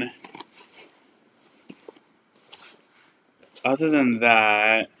then, other than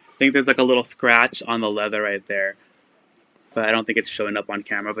that, I think there's like a little scratch on the leather right there. But I don't think it's showing up on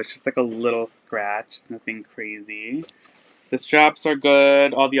camera. But it's just like a little scratch. Nothing crazy. The straps are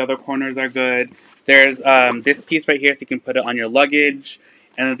good. All the other corners are good. There's this piece right here so you can put it on your luggage.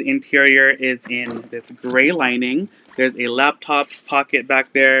 And the interior is in this gray lining. There's a laptop pocket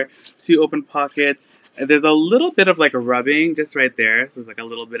back there. 2 open pockets. And there's a little bit of like rubbing just right there. So there's like a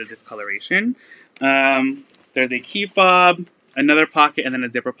little bit of discoloration. There's a key fob, another pocket, and then a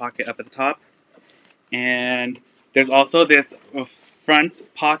zipper pocket up at the top. And there's also this front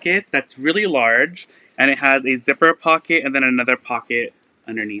pocket that's really large. And it has a zipper pocket and then another pocket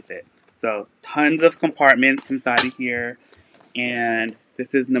underneath it. So tons of compartments inside of here. And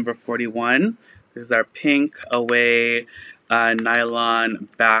this is number 41. This is our Pink Away nylon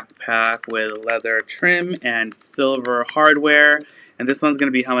backpack with leather trim and silver hardware. And this one's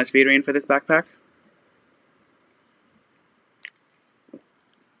going to be how much, Vadrian, for this backpack?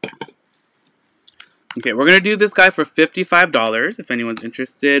 Okay, we're going to do this guy for $55 if anyone's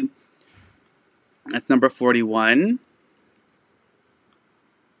interested. That's number 41.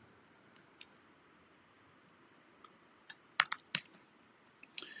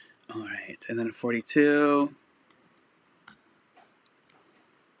 All right, and then a 42.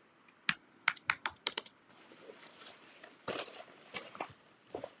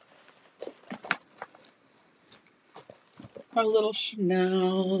 Our little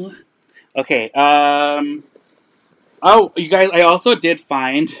Chanel. Okay, oh, you guys, I also did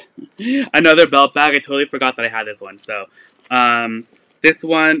find another belt bag. I totally forgot that I had this one. So, this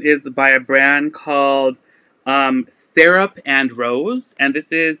one is by a brand called Syrup and Rose. And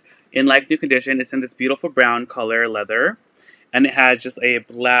this is in like new condition. It's in this beautiful brown color leather. And it has just a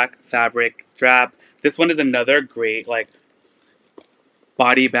black fabric strap. This one is another great, like,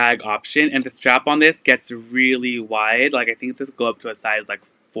 body bag option. And the strap on this gets really wide. Like, I think this will go up to a size, like,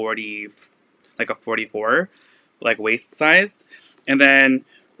 40, like a 44. Like waist size. And then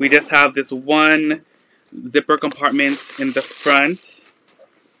we just have this one zipper compartment in the front.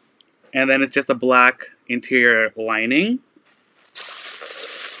 And then it's just a black interior lining.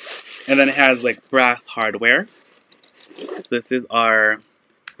 And then it has like brass hardware. So this is our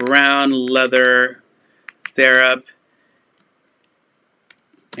brown leather syrup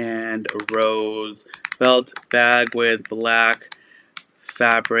and rose belt bag with black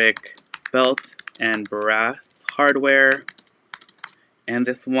fabric belt and brass hardware. And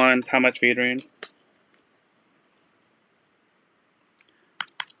this one's how much, Vadrian?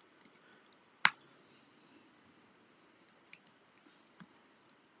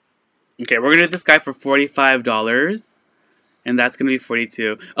 Okay, we're gonna do this guy for $45. And that's gonna be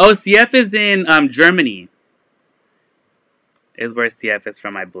 42. Oh, CF is in Germany. Is where CF is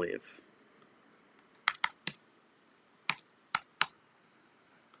from, I believe.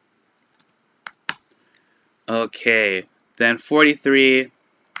 Okay, then 43.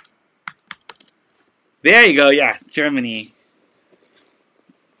 There you go, yeah, Germany.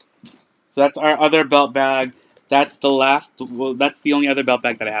 So that's our other belt bag. That's the last, well, that's the only other belt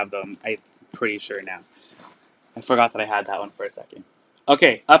bag that I have, though. I'm pretty sure now. I forgot that I had that one for a second.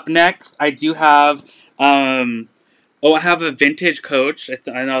 Okay, up next, I do have, I have a vintage Coach.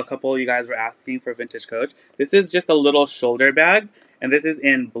 I know a couple of you guys were asking for a vintage Coach. This is just a little shoulder bag, and this is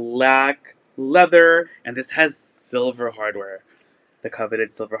in black leather, and this has silver hardware. The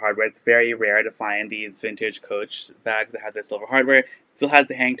coveted silver hardware. It's very rare to find these vintage Coach bags that have the silver hardware. It still has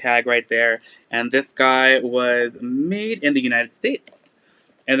the hang tag right there. And this guy was made in the United States.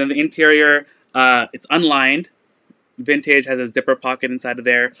 And then the interior, it's unlined. Vintage, has a zipper pocket inside of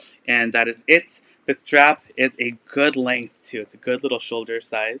there. And that is it. The strap is a good length too. It's a good little shoulder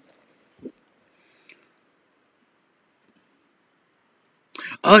size.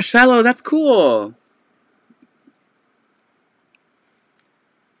 Oh, Shiloh, that's cool.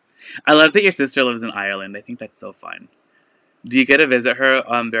 I love that your sister lives in Ireland. I think that's so fun. Do you get to visit her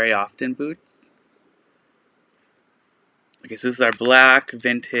very often, Boots? Okay, so this is our black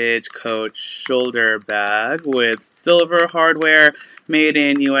vintage Coach shoulder bag with silver hardware, made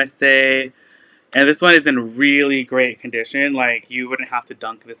in USA. And this one is in really great condition. Like, you wouldn't have to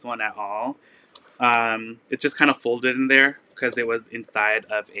dunk this one at all. It's just kind of folded in there because it was inside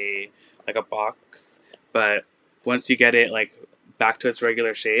of a box. But once you get it like back to its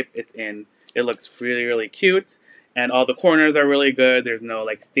regular shape, it looks really, really cute. And all the corners are really good. There's no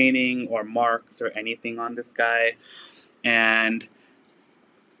like staining or marks or anything on this guy. And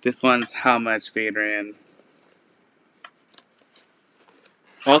this one's how much, Vadrian?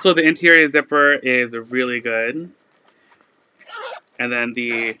 Also, the interior zipper is really good. And then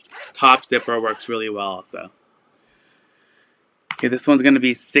the top zipper works really well also. Okay, this one's going to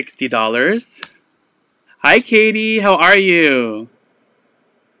be $60. Hi, Katie. How are you?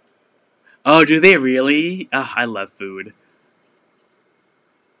 Oh, do they really? Oh, I love food.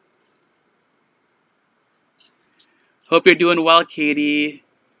 Hope you're doing well, Katie.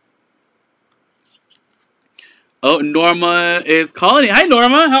 Oh, Norma is calling. Hi,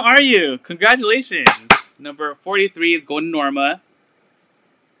 Norma. How are you? Congratulations. Number 43 is going to Norma.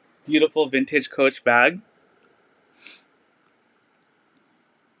 Beautiful vintage Coach bag.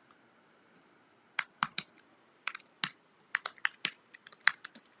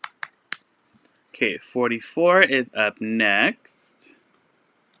 Okay, 44 is up next.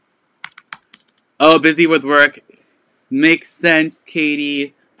 Oh, busy with work. Makes sense,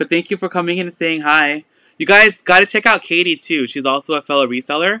 Katie. But thank you for coming in and saying hi. You guys got to check out Katie, too. She's also a fellow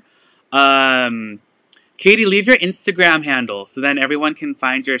reseller. Katie, leave your Instagram handle so then everyone can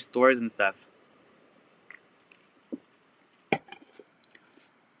find your stores and stuff.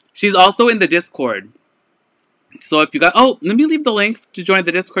 She's also in the Discord. So if you got... Oh, let me leave the link to join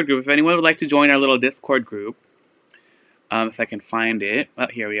the Discord group. If anyone would like to join our little Discord group. If I can find it. Oh,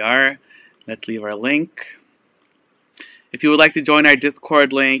 here we are. Let's leave our link. If you would like to join our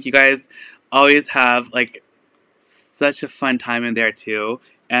Discord link, you guys always have, like, such a fun time in there, too.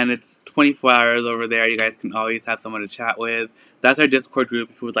 And it's 24 hours over there. You guys can always have someone to chat with. That's our Discord group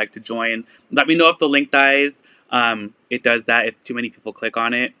if you would like to join. Let me know if the link dies. It does that if too many people click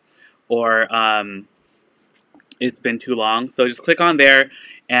on it. Or it's been too long. So just click on there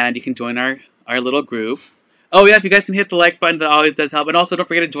and you can join our little group. Oh yeah, if you guys can hit the like button, that always does help. And also don't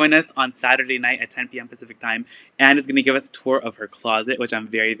forget to join us on Saturday night at 10 p.m. Pacific time. And it's going to give us a tour of her closet, which I'm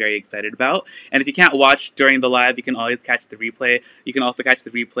very, very excited about. And if you can't watch during the live, you can always catch the replay. You can also catch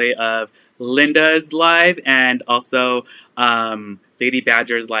the replay of Linda's live and also Lady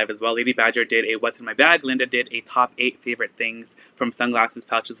Badger's live as well. Lady Badger did a What's in My Bag. Linda did a top 8 favorite things from sunglasses,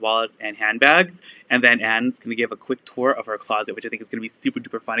 pouches, wallets, and handbags. And then Anne's going to give a quick tour of her closet, which I think is going to be super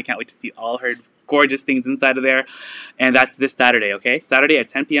duper fun. I can't wait to see all her gorgeous things inside of there. And that's this Saturday, okay? Saturday at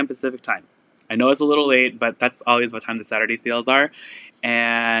 10 p.m. Pacific time. I know it's a little late, but that's always what time the Saturday sales are.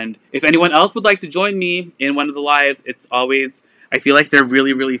 And if anyone else would like to join me in one of the lives, it's always, I feel like they're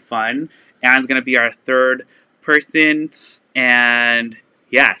really, really fun. Anne's going to be our third person. And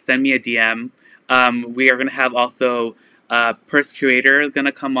yeah, send me a DM. We are going to have also Purse Curator going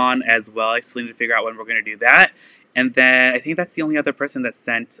to come on as well. I still need to figure out when we're going to do that. And then I think that's the only other person that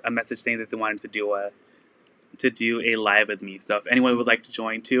sent a message saying that they wanted to do a live with me. So if anyone would like to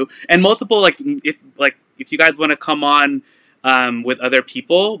join too, and multiple if you guys want to come on with other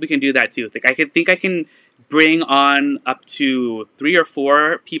people, we can do that too. Like I can bring on up to 3 or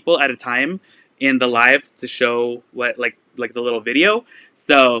 4 people at a time in the live to show what like the little video.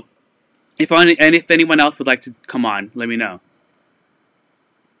 So if anyone else would like to come on, let me know.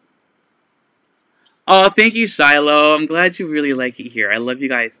 Oh, thank you, Shiloh. I'm glad you really like it here. I love you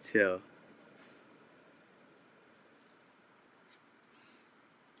guys too.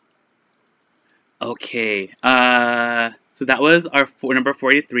 Okay, so that was our number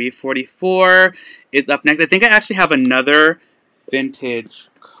 43. 44 is up next. I think I actually have another vintage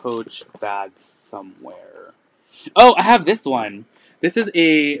Coach bag somewhere. Oh, I have this one. This is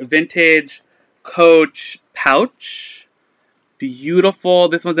a vintage Coach pouch. Beautiful.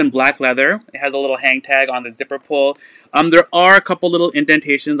 This one's in black leather. It has a little hang tag on the zipper pull. There are a couple little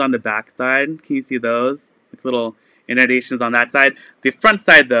indentations on the back side. Can you see those? Like little indentations on that side. The front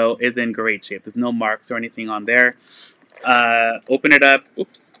side, though, is in great shape. There's no marks or anything on there. Open it up.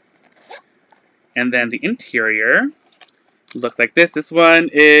 Oops. And then the interior looks like this. This one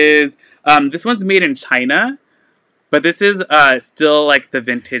is, this one's made in China, but this is still like the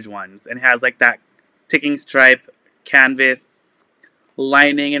vintage ones. And it has like that ticking stripe canvas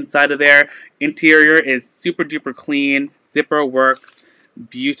lining inside of there. Interior is super duper clean. Zipper works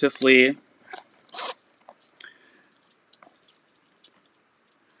beautifully.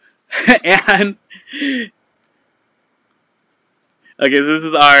 And okay, so this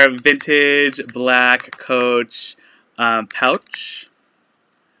is our vintage black Coach pouch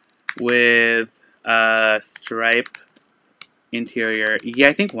with a stripe interior. Yeah,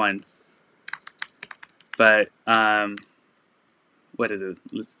 I think once. But what is it?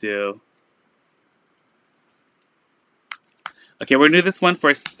 Let's do. Okay, we're gonna do this one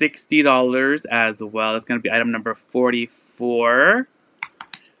for $60 as well. It's gonna be item number 44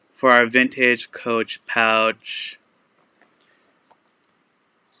 for our vintage Coach pouch.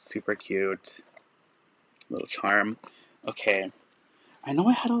 Super cute. Little charm. Okay. I know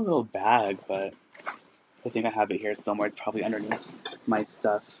I had a little bag, but I think I have it here somewhere. It's probably underneath my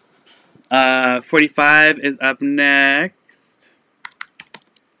stuff. 45 is up next.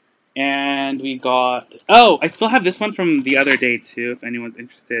 And we got... Oh, I still have this one from the other day, too, if anyone's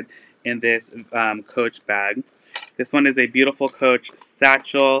interested in this Coach bag. This one is a beautiful Coach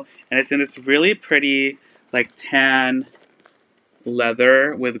satchel, and it's in this really pretty, like, tan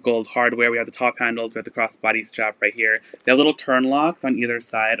leather with gold hardware. We have the top handles, we have the crossbody strap right here. They have little turn locks on either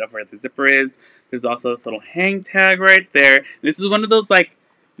side of where the zipper is. There's also this little hang tag right there. This is one of those, like,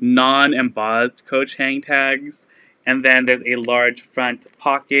 non-embossed Coach hang tags. And then there's a large front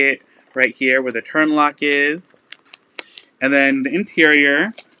pocket right here where the turn lock is. And then the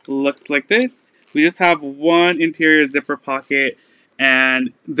interior looks like this. We just have one interior zipper pocket,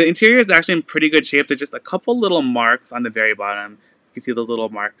 and the interior is actually in pretty good shape. There's just a couple little marks on the very bottom. You can see those little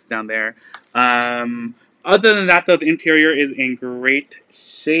marks down there. Other than that, though, the interior is in great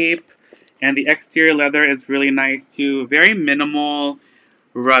shape, and the exterior leather is really nice too. Very minimal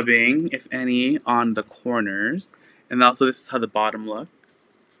rubbing, if any, on the corners. And also, this is how the bottom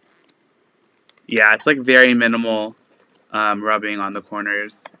looks. Yeah, it's like very minimal rubbing on the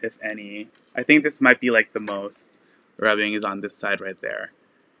corners, if any. I think this might be like the most rubbing is on this side right there.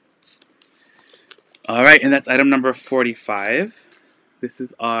 Alright, and that's item number 45. This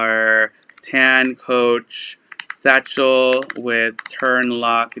is our tan Coach satchel with turn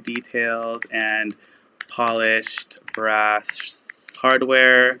lock details and polished brass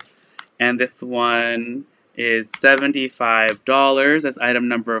hardware. And this one is $75. That's item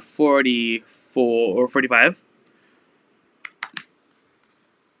number 44 or 45.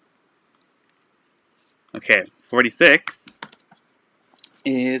 Okay, 46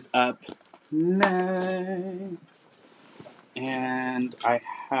 is up next. And I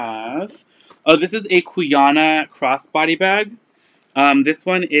have... Oh, this is a Kuyana crossbody bag. This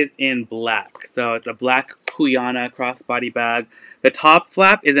one is in black. So it's a black Kuyana crossbody bag. The top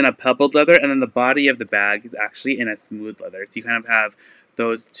flap is in a pebbled leather, and then the body of the bag is actually in a smooth leather. So you kind of have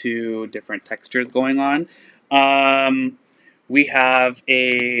those two different textures going on. We have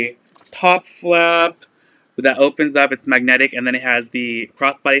a top flap that opens up. It's magnetic, and then it has the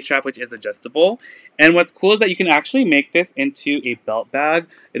crossbody strap, which is adjustable. And what's cool is that you can actually make this into a belt bag.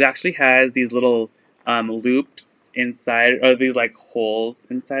 It actually has these little loops inside, or these like holes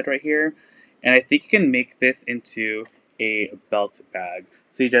inside right here. And I think you can make this into a belt bag.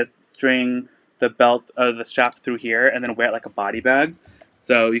 So you just string the belt, the strap through here, and then wear it like a body bag.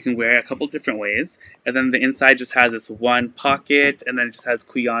 So you can wear it a couple different ways. And then the inside just has this one pocket, and then it just has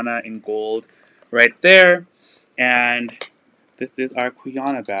Kuyana in gold right there. And this is our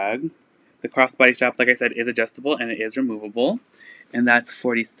Kuyana bag. The crossbody strap, like I said, is adjustable and it is removable. And that's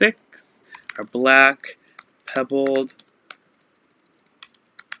 46. Our black pebbled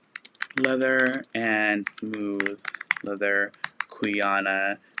leather and smooth leather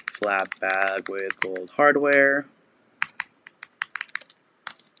Kuyana flap bag with gold hardware.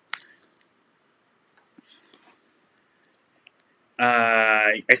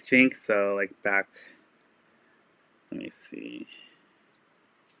 I think so. Like back. Let me see.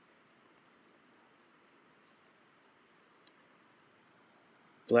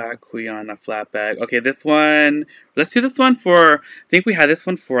 Black Quiana flat bag. Okay, this one. Let's do this one for. I think we had this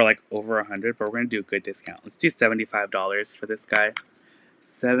one for like over 100, but we're gonna do a good discount. Let's do $75 for this guy.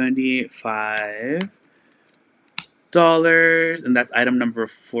 $75, and that's item number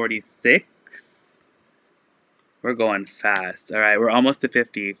 46. We're going fast. All right, we're almost to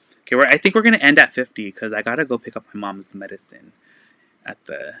 50. Okay, I think we're gonna end at 50 because I gotta go pick up my mom's medicine at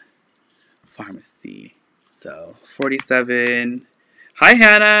the pharmacy. So 47. Hi,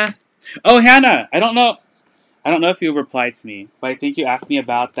 Hannah. Oh, Hannah. I don't know if you replied to me, but I think you asked me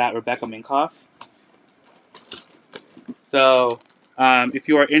about that Rebecca Minkoff. So, if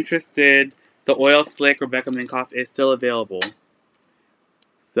you are interested, the oil slick Rebecca Minkoff is still available.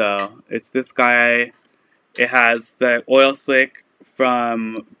 So, it's this guy. It has the oil slick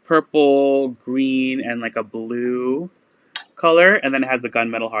from purple, green, and like a blue color, and then it has the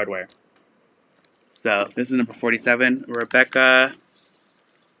gunmetal hardware. So, this is number 47, Rebecca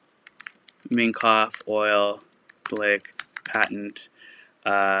Minkoff oil slick patent.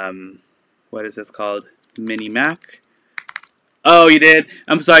 What is this called? Mini Mac. Oh, you did?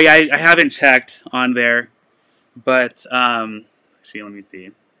 I'm sorry, I haven't checked on there. But, actually, let me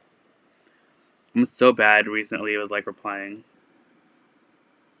see. I'm so bad recently with, like, replying.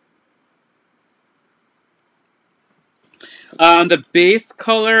 The base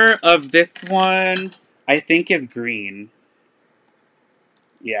color of this one, I think, is green.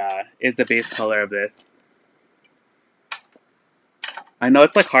 Yeah, is the base color of this. I know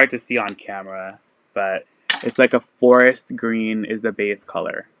it's, like, hard to see on camera, but it's like a forest green is the base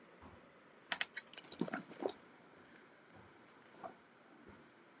color.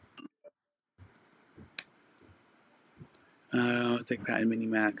 It's like patent mini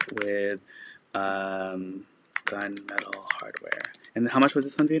Mac with gunmetal hardware. And how much was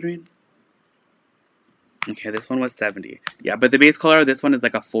this one, Adrian? Okay, this one was 70. Yeah, but the base color of this one is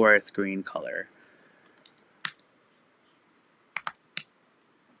like a forest green color.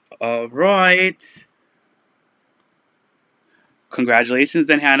 All right. Congratulations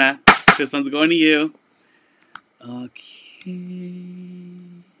then, Hannah. This one's going to you. Okay.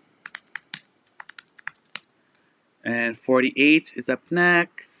 And 48 is up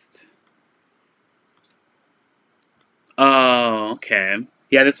next. Oh, okay.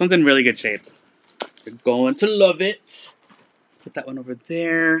 Yeah, this one's in really good shape. You're going to love it. Let's put that one over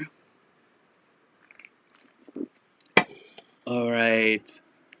there. All right.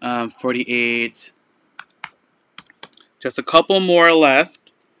 48. Just a couple more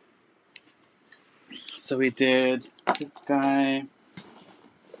left. So we did this guy.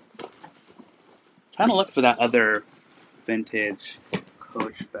 Trying to look for that other vintage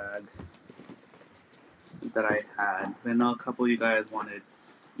Coach bag that I had. I know a couple of you guys wanted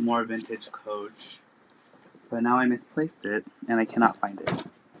more vintage Coach, but now I misplaced it and I cannot find it.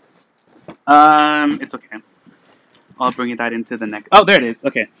 It's okay. I'll bring that into the next. Oh, there it is.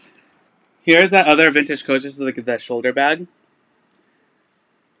 Okay. Here's that other vintage Coach. This is like the shoulder bag.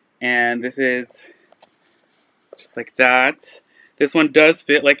 And this is just like that. This one does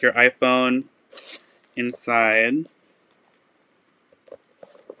fit like your iPhone inside.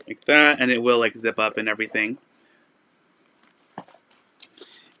 Like that. And it will like zip up and everything.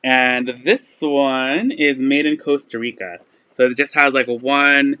 And this one is made in Costa Rica. So it just has like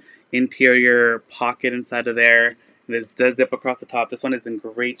one interior pocket inside of there. This does zip across the top. This one is in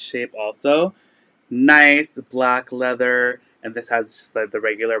great shape also. Nice black leather. And this has just like the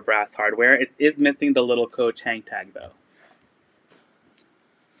regular brass hardware. It is missing the little Coach hang tag though.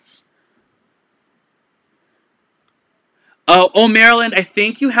 Oh, Marilyn, I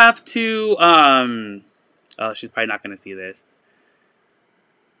think you have to, oh, she's probably not going to see this.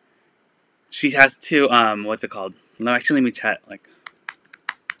 She has to, what's it called? No, actually, let me chat, like,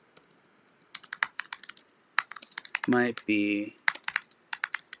 might be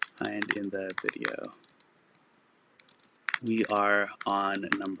behind in the video. We are on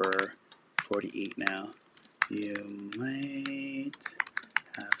number 48 now. You might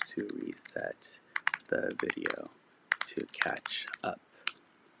have to reset the video to catch up.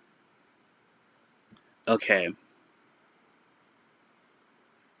 Okay.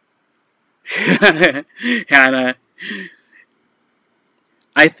 Hannah.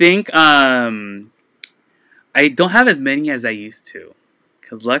 I think, I don't have as many as I used to.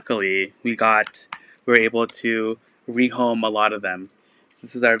 Because luckily, we were able to rehome a lot of them. So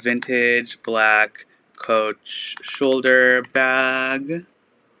this is our vintage black Coach shoulder bag.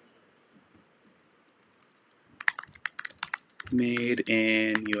 Made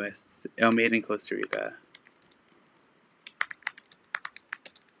in US. Oh, made in Costa Rica.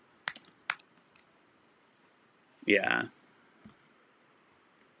 Yeah.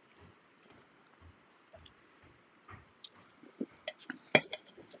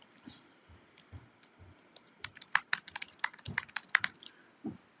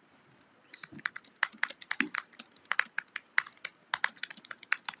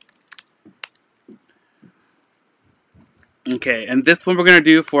 Okay, and this one we're gonna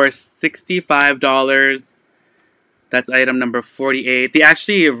do for $65. That's item number 48. They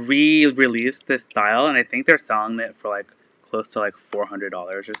actually re-released this style, and I think they're selling it for like close to like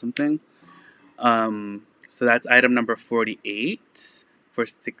 $400 or something. So that's item number 48 for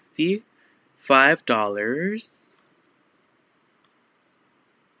 $65.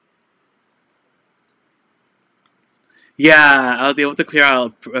 Yeah, I was able to clear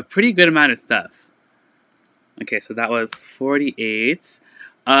out a pretty good amount of stuff. Okay, so that was 48.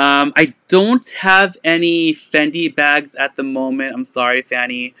 I don't have any Fendi bags at the moment. I'm sorry,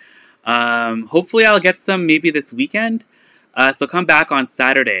 Fanny. Hopefully I'll get some maybe this weekend. So come back on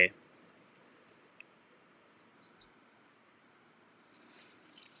Saturday.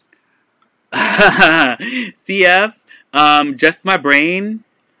 CF, just my brain,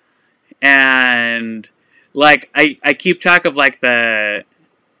 and like I keep track of like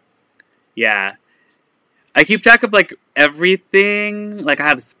yeah. I keep track of like everything. Like I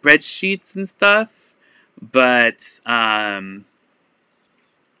have spreadsheets and stuff, but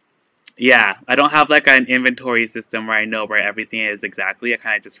yeah, I don't have like an inventory system where I know where everything is exactly. I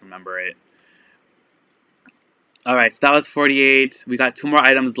kind of just remember it. All right, so that was 48. We got 2 more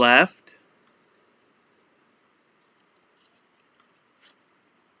items left.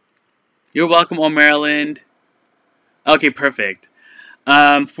 You're welcome, oh Maryland. Okay, perfect.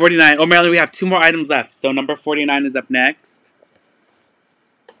 49. Oh Maryland, we have 2 more items left. So number 49 is up next.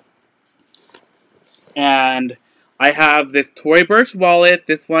 And I have this Tory Burch wallet.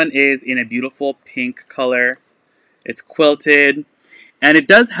 This one is in a beautiful pink color. It's quilted. And it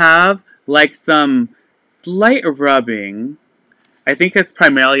does have like some slight rubbing. I think it's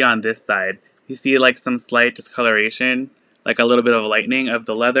primarily on this side. You see like some slight discoloration, like a little bit of lightening of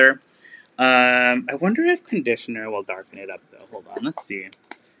the leather. I wonder if conditioner will darken it up though. Hold on, let's see.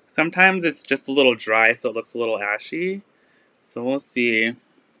 Sometimes it's just a little dry, so it looks a little ashy. So we'll see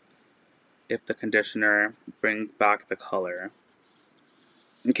if the conditioner brings back the color.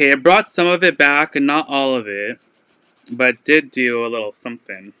 Okay, it brought some of it back and not all of it, but did do a little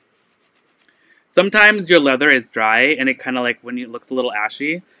something. Sometimes your leather is dry and it kind of like when it looks a little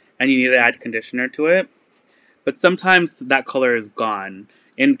ashy and you need to add conditioner to it. But sometimes that color is gone.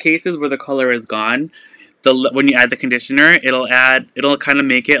 In cases where the color is gone, when you add the conditioner, it'll kind of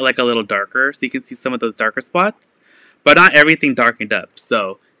make it like a little darker, so you can see some of those darker spots. But not everything darkened up.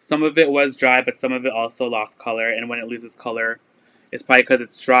 So some of it was dry, but some of it also lost color. And when it loses color, it's probably because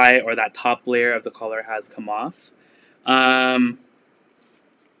it's dry or that top layer of the color has come off. But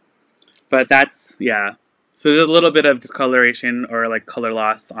that's, yeah. So there's a little bit of discoloration or like color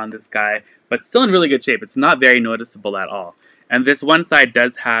loss on this guy, but still in really good shape. It's not very noticeable at all. And this one side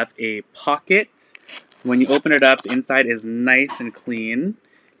does have a pocket. When you open it up, the inside is nice and clean.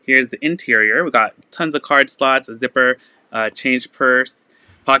 Here's the interior. We got tons of card slots, a zipper, change purse,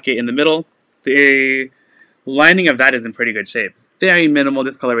 pocket in the middle. The lining of that is in pretty good shape. Very minimal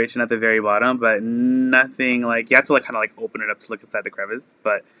discoloration at the very bottom, but nothing like, you have to like kind of like open it up to look inside the crevice,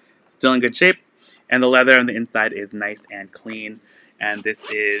 but still in good shape. And the leather on the inside is nice and clean. And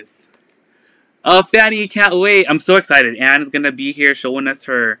this is, oh, Fanny, can't wait. I'm so excited. Anne's going to be here showing us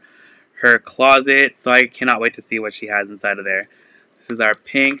her closet, so I cannot wait to see what she has inside of there. This is our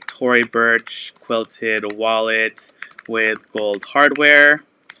pink Tory Burch quilted wallet with gold hardware.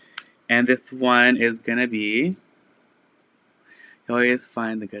 And this one is going to be, you always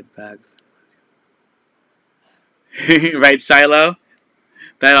find the good bags. Right, Shiloh?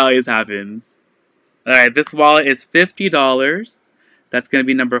 That always happens. Alright, this wallet is $50. That's going to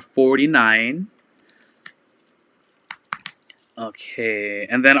be number 49. Okay,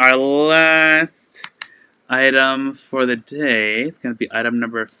 and then our last item for the day is going to be item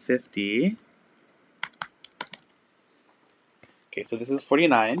number 50. Okay, so this is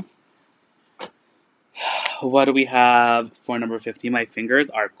 49. What do we have for number 50? My fingers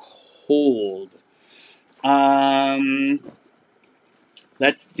are cold.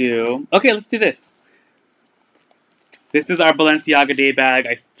 Let's do this. This is our Balenciaga day bag.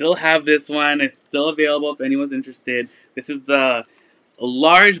 I still have this one. It's still available if anyone's interested. This is the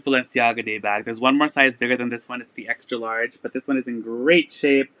large Balenciaga day bag. There's one more size bigger than this one. It's the extra large, but this one is in great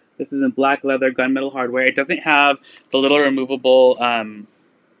shape. This is in black leather gunmetal hardware. It doesn't have the little removable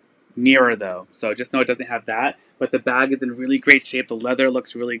mirror though, so just know it doesn't have that. But the bag is in really great shape. The leather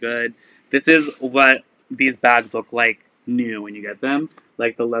looks really good. This is what these bags look like new when you get them.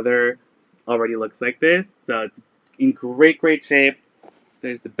 Like the leather already looks like this, so it's in great shape.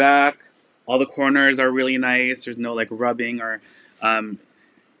 There's the back. All the corners are really nice. There's no like rubbing or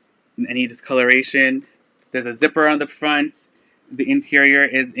any discoloration. There's a zipper on the front. The interior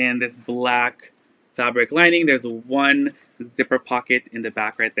is in this black fabric lining. There's one zipper pocket in the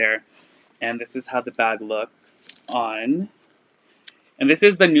back right there. And this is how the bag looks on. And this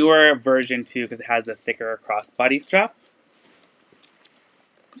is the newer version too, because it has a thicker crossbody strap.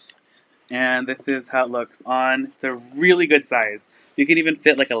 And this is how it looks on. It's a really good size. You can even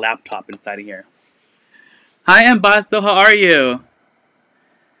fit like a laptop inside of here. Hi, embossed. How are you?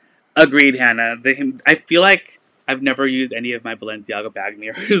 Agreed, Hannah. I feel like I've never used any of my Balenciaga bag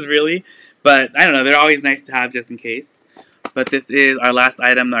mirrors, really. But I don't know. They're always nice to have just in case. But this is our last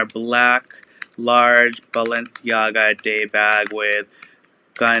item, our black, large Balenciaga day bag with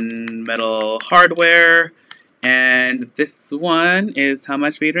gunmetal hardware. And this one is how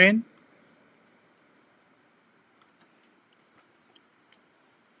much, Adrian?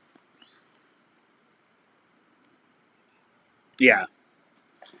 Yeah.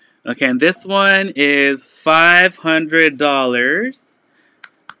 Okay, and this one is $500.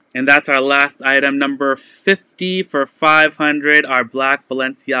 And that's our last item, number 50 for $500, our black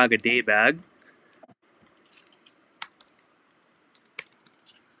Balenciaga day bag.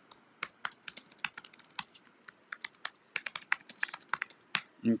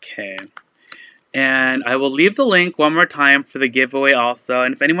 Okay. And I will leave the link one more time for the giveaway also.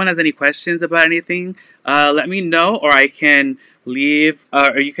 And if anyone has any questions about anything, let me know, or I can leave,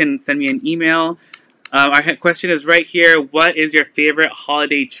 or you can send me an email. Our question is right here. What is your favorite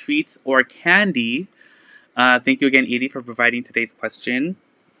holiday treat or candy? Thank you again, Edie, for providing today's question.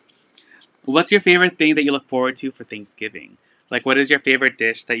 What's your favorite thing that you look forward to for Thanksgiving? Like, what is your favorite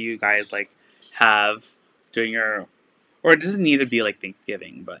dish that you guys, like, have during your... Or it doesn't need to be like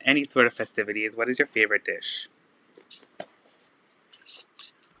Thanksgiving, but any sort of festivities. What is your favorite dish?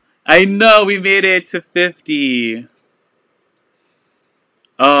 I know, we made it to 50.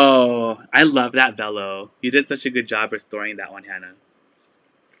 Oh, I love that velo. You did such a good job restoring that one, Hannah.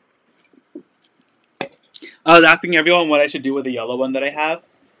 I was asking everyone what I should do with the yellow one that I have.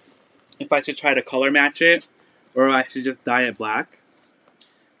 If I should try to color match it, or I should just dye it black.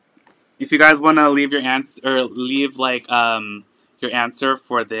 If you guys want to leave your answer, or leave like your answer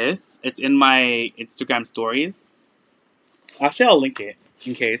for this, it's in my Instagram stories. Actually, I'll link it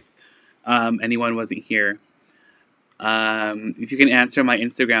in case anyone wasn't here. If you can answer my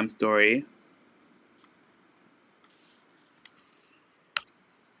Instagram story,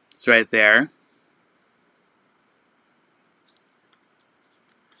 it's right there.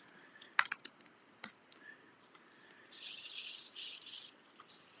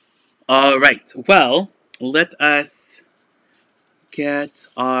 All right. Well, let us get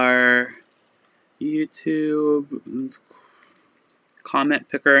our YouTube comment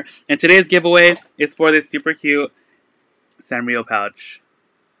picker. And today's giveaway is for this super cute Sanrio pouch.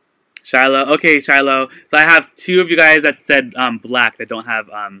 Shiloh. Okay, Shiloh. So I have two of you guys that said black that don't have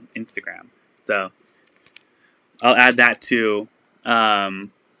Instagram. So I'll add that to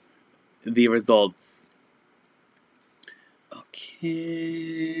the results.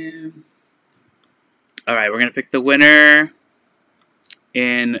 Okay. Alright, we're going to pick the winner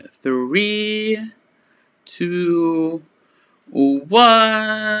in 3, 2,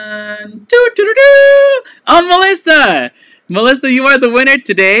 1. Oh, Melissa! Melissa, you are the winner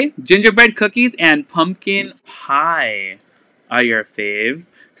today. Gingerbread cookies and pumpkin pie are your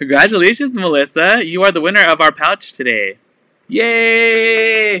faves. Congratulations, Melissa. You are the winner of our pouch today.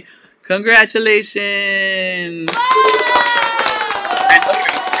 Yay! Congratulations!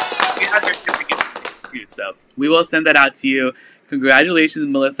 So we will send that out to you. Congratulations,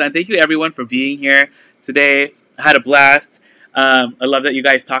 Melissa, and thank you everyone for being here today. I had a blast. I love that you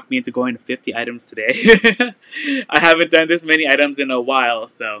guys talked me into going to 50 items today. I haven't done this many items in a while,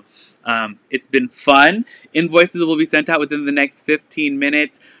 so it's been fun. Invoices will be sent out within the next 15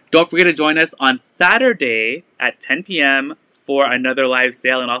 minutes. Don't forget to join us on Saturday at 10 p.m. for another live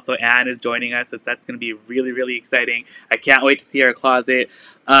sale, and also Anne is joining us, so that's going to be really, really exciting. I can't wait to see her closet.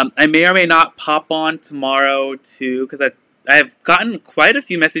 I may or may not pop on tomorrow too, because I've gotten quite a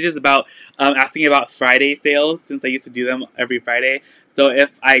few messages about asking about Friday sales, since I used to do them every Friday. So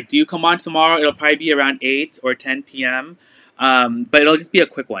if I do come on tomorrow, it'll probably be around 8 or 10 p.m. But it'll just be a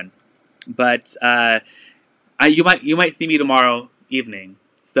quick one. But you might see me tomorrow evening.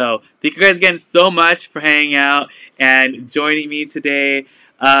 So thank you guys again so much for hanging out and joining me today.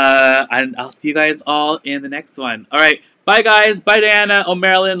 And I'll see you guys all in the next one. All right. Bye, guys. Bye, Diana,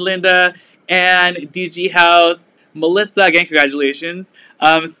 O'Marilyn, Linda, and DG House. Melissa, again, congratulations.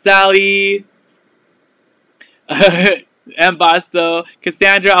 Sally, Embosto,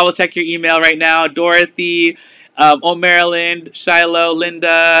 Cassandra, I will check your email right now. Dorothy, O'Marilyn, Shiloh,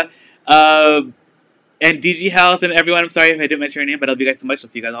 Linda, and DG House, and everyone. I'm sorry if I didn't mention your name, but I love you guys so much. I'll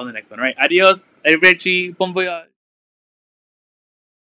see you guys all in the next one. All right. Adios. Arrivederci. Bon voyage.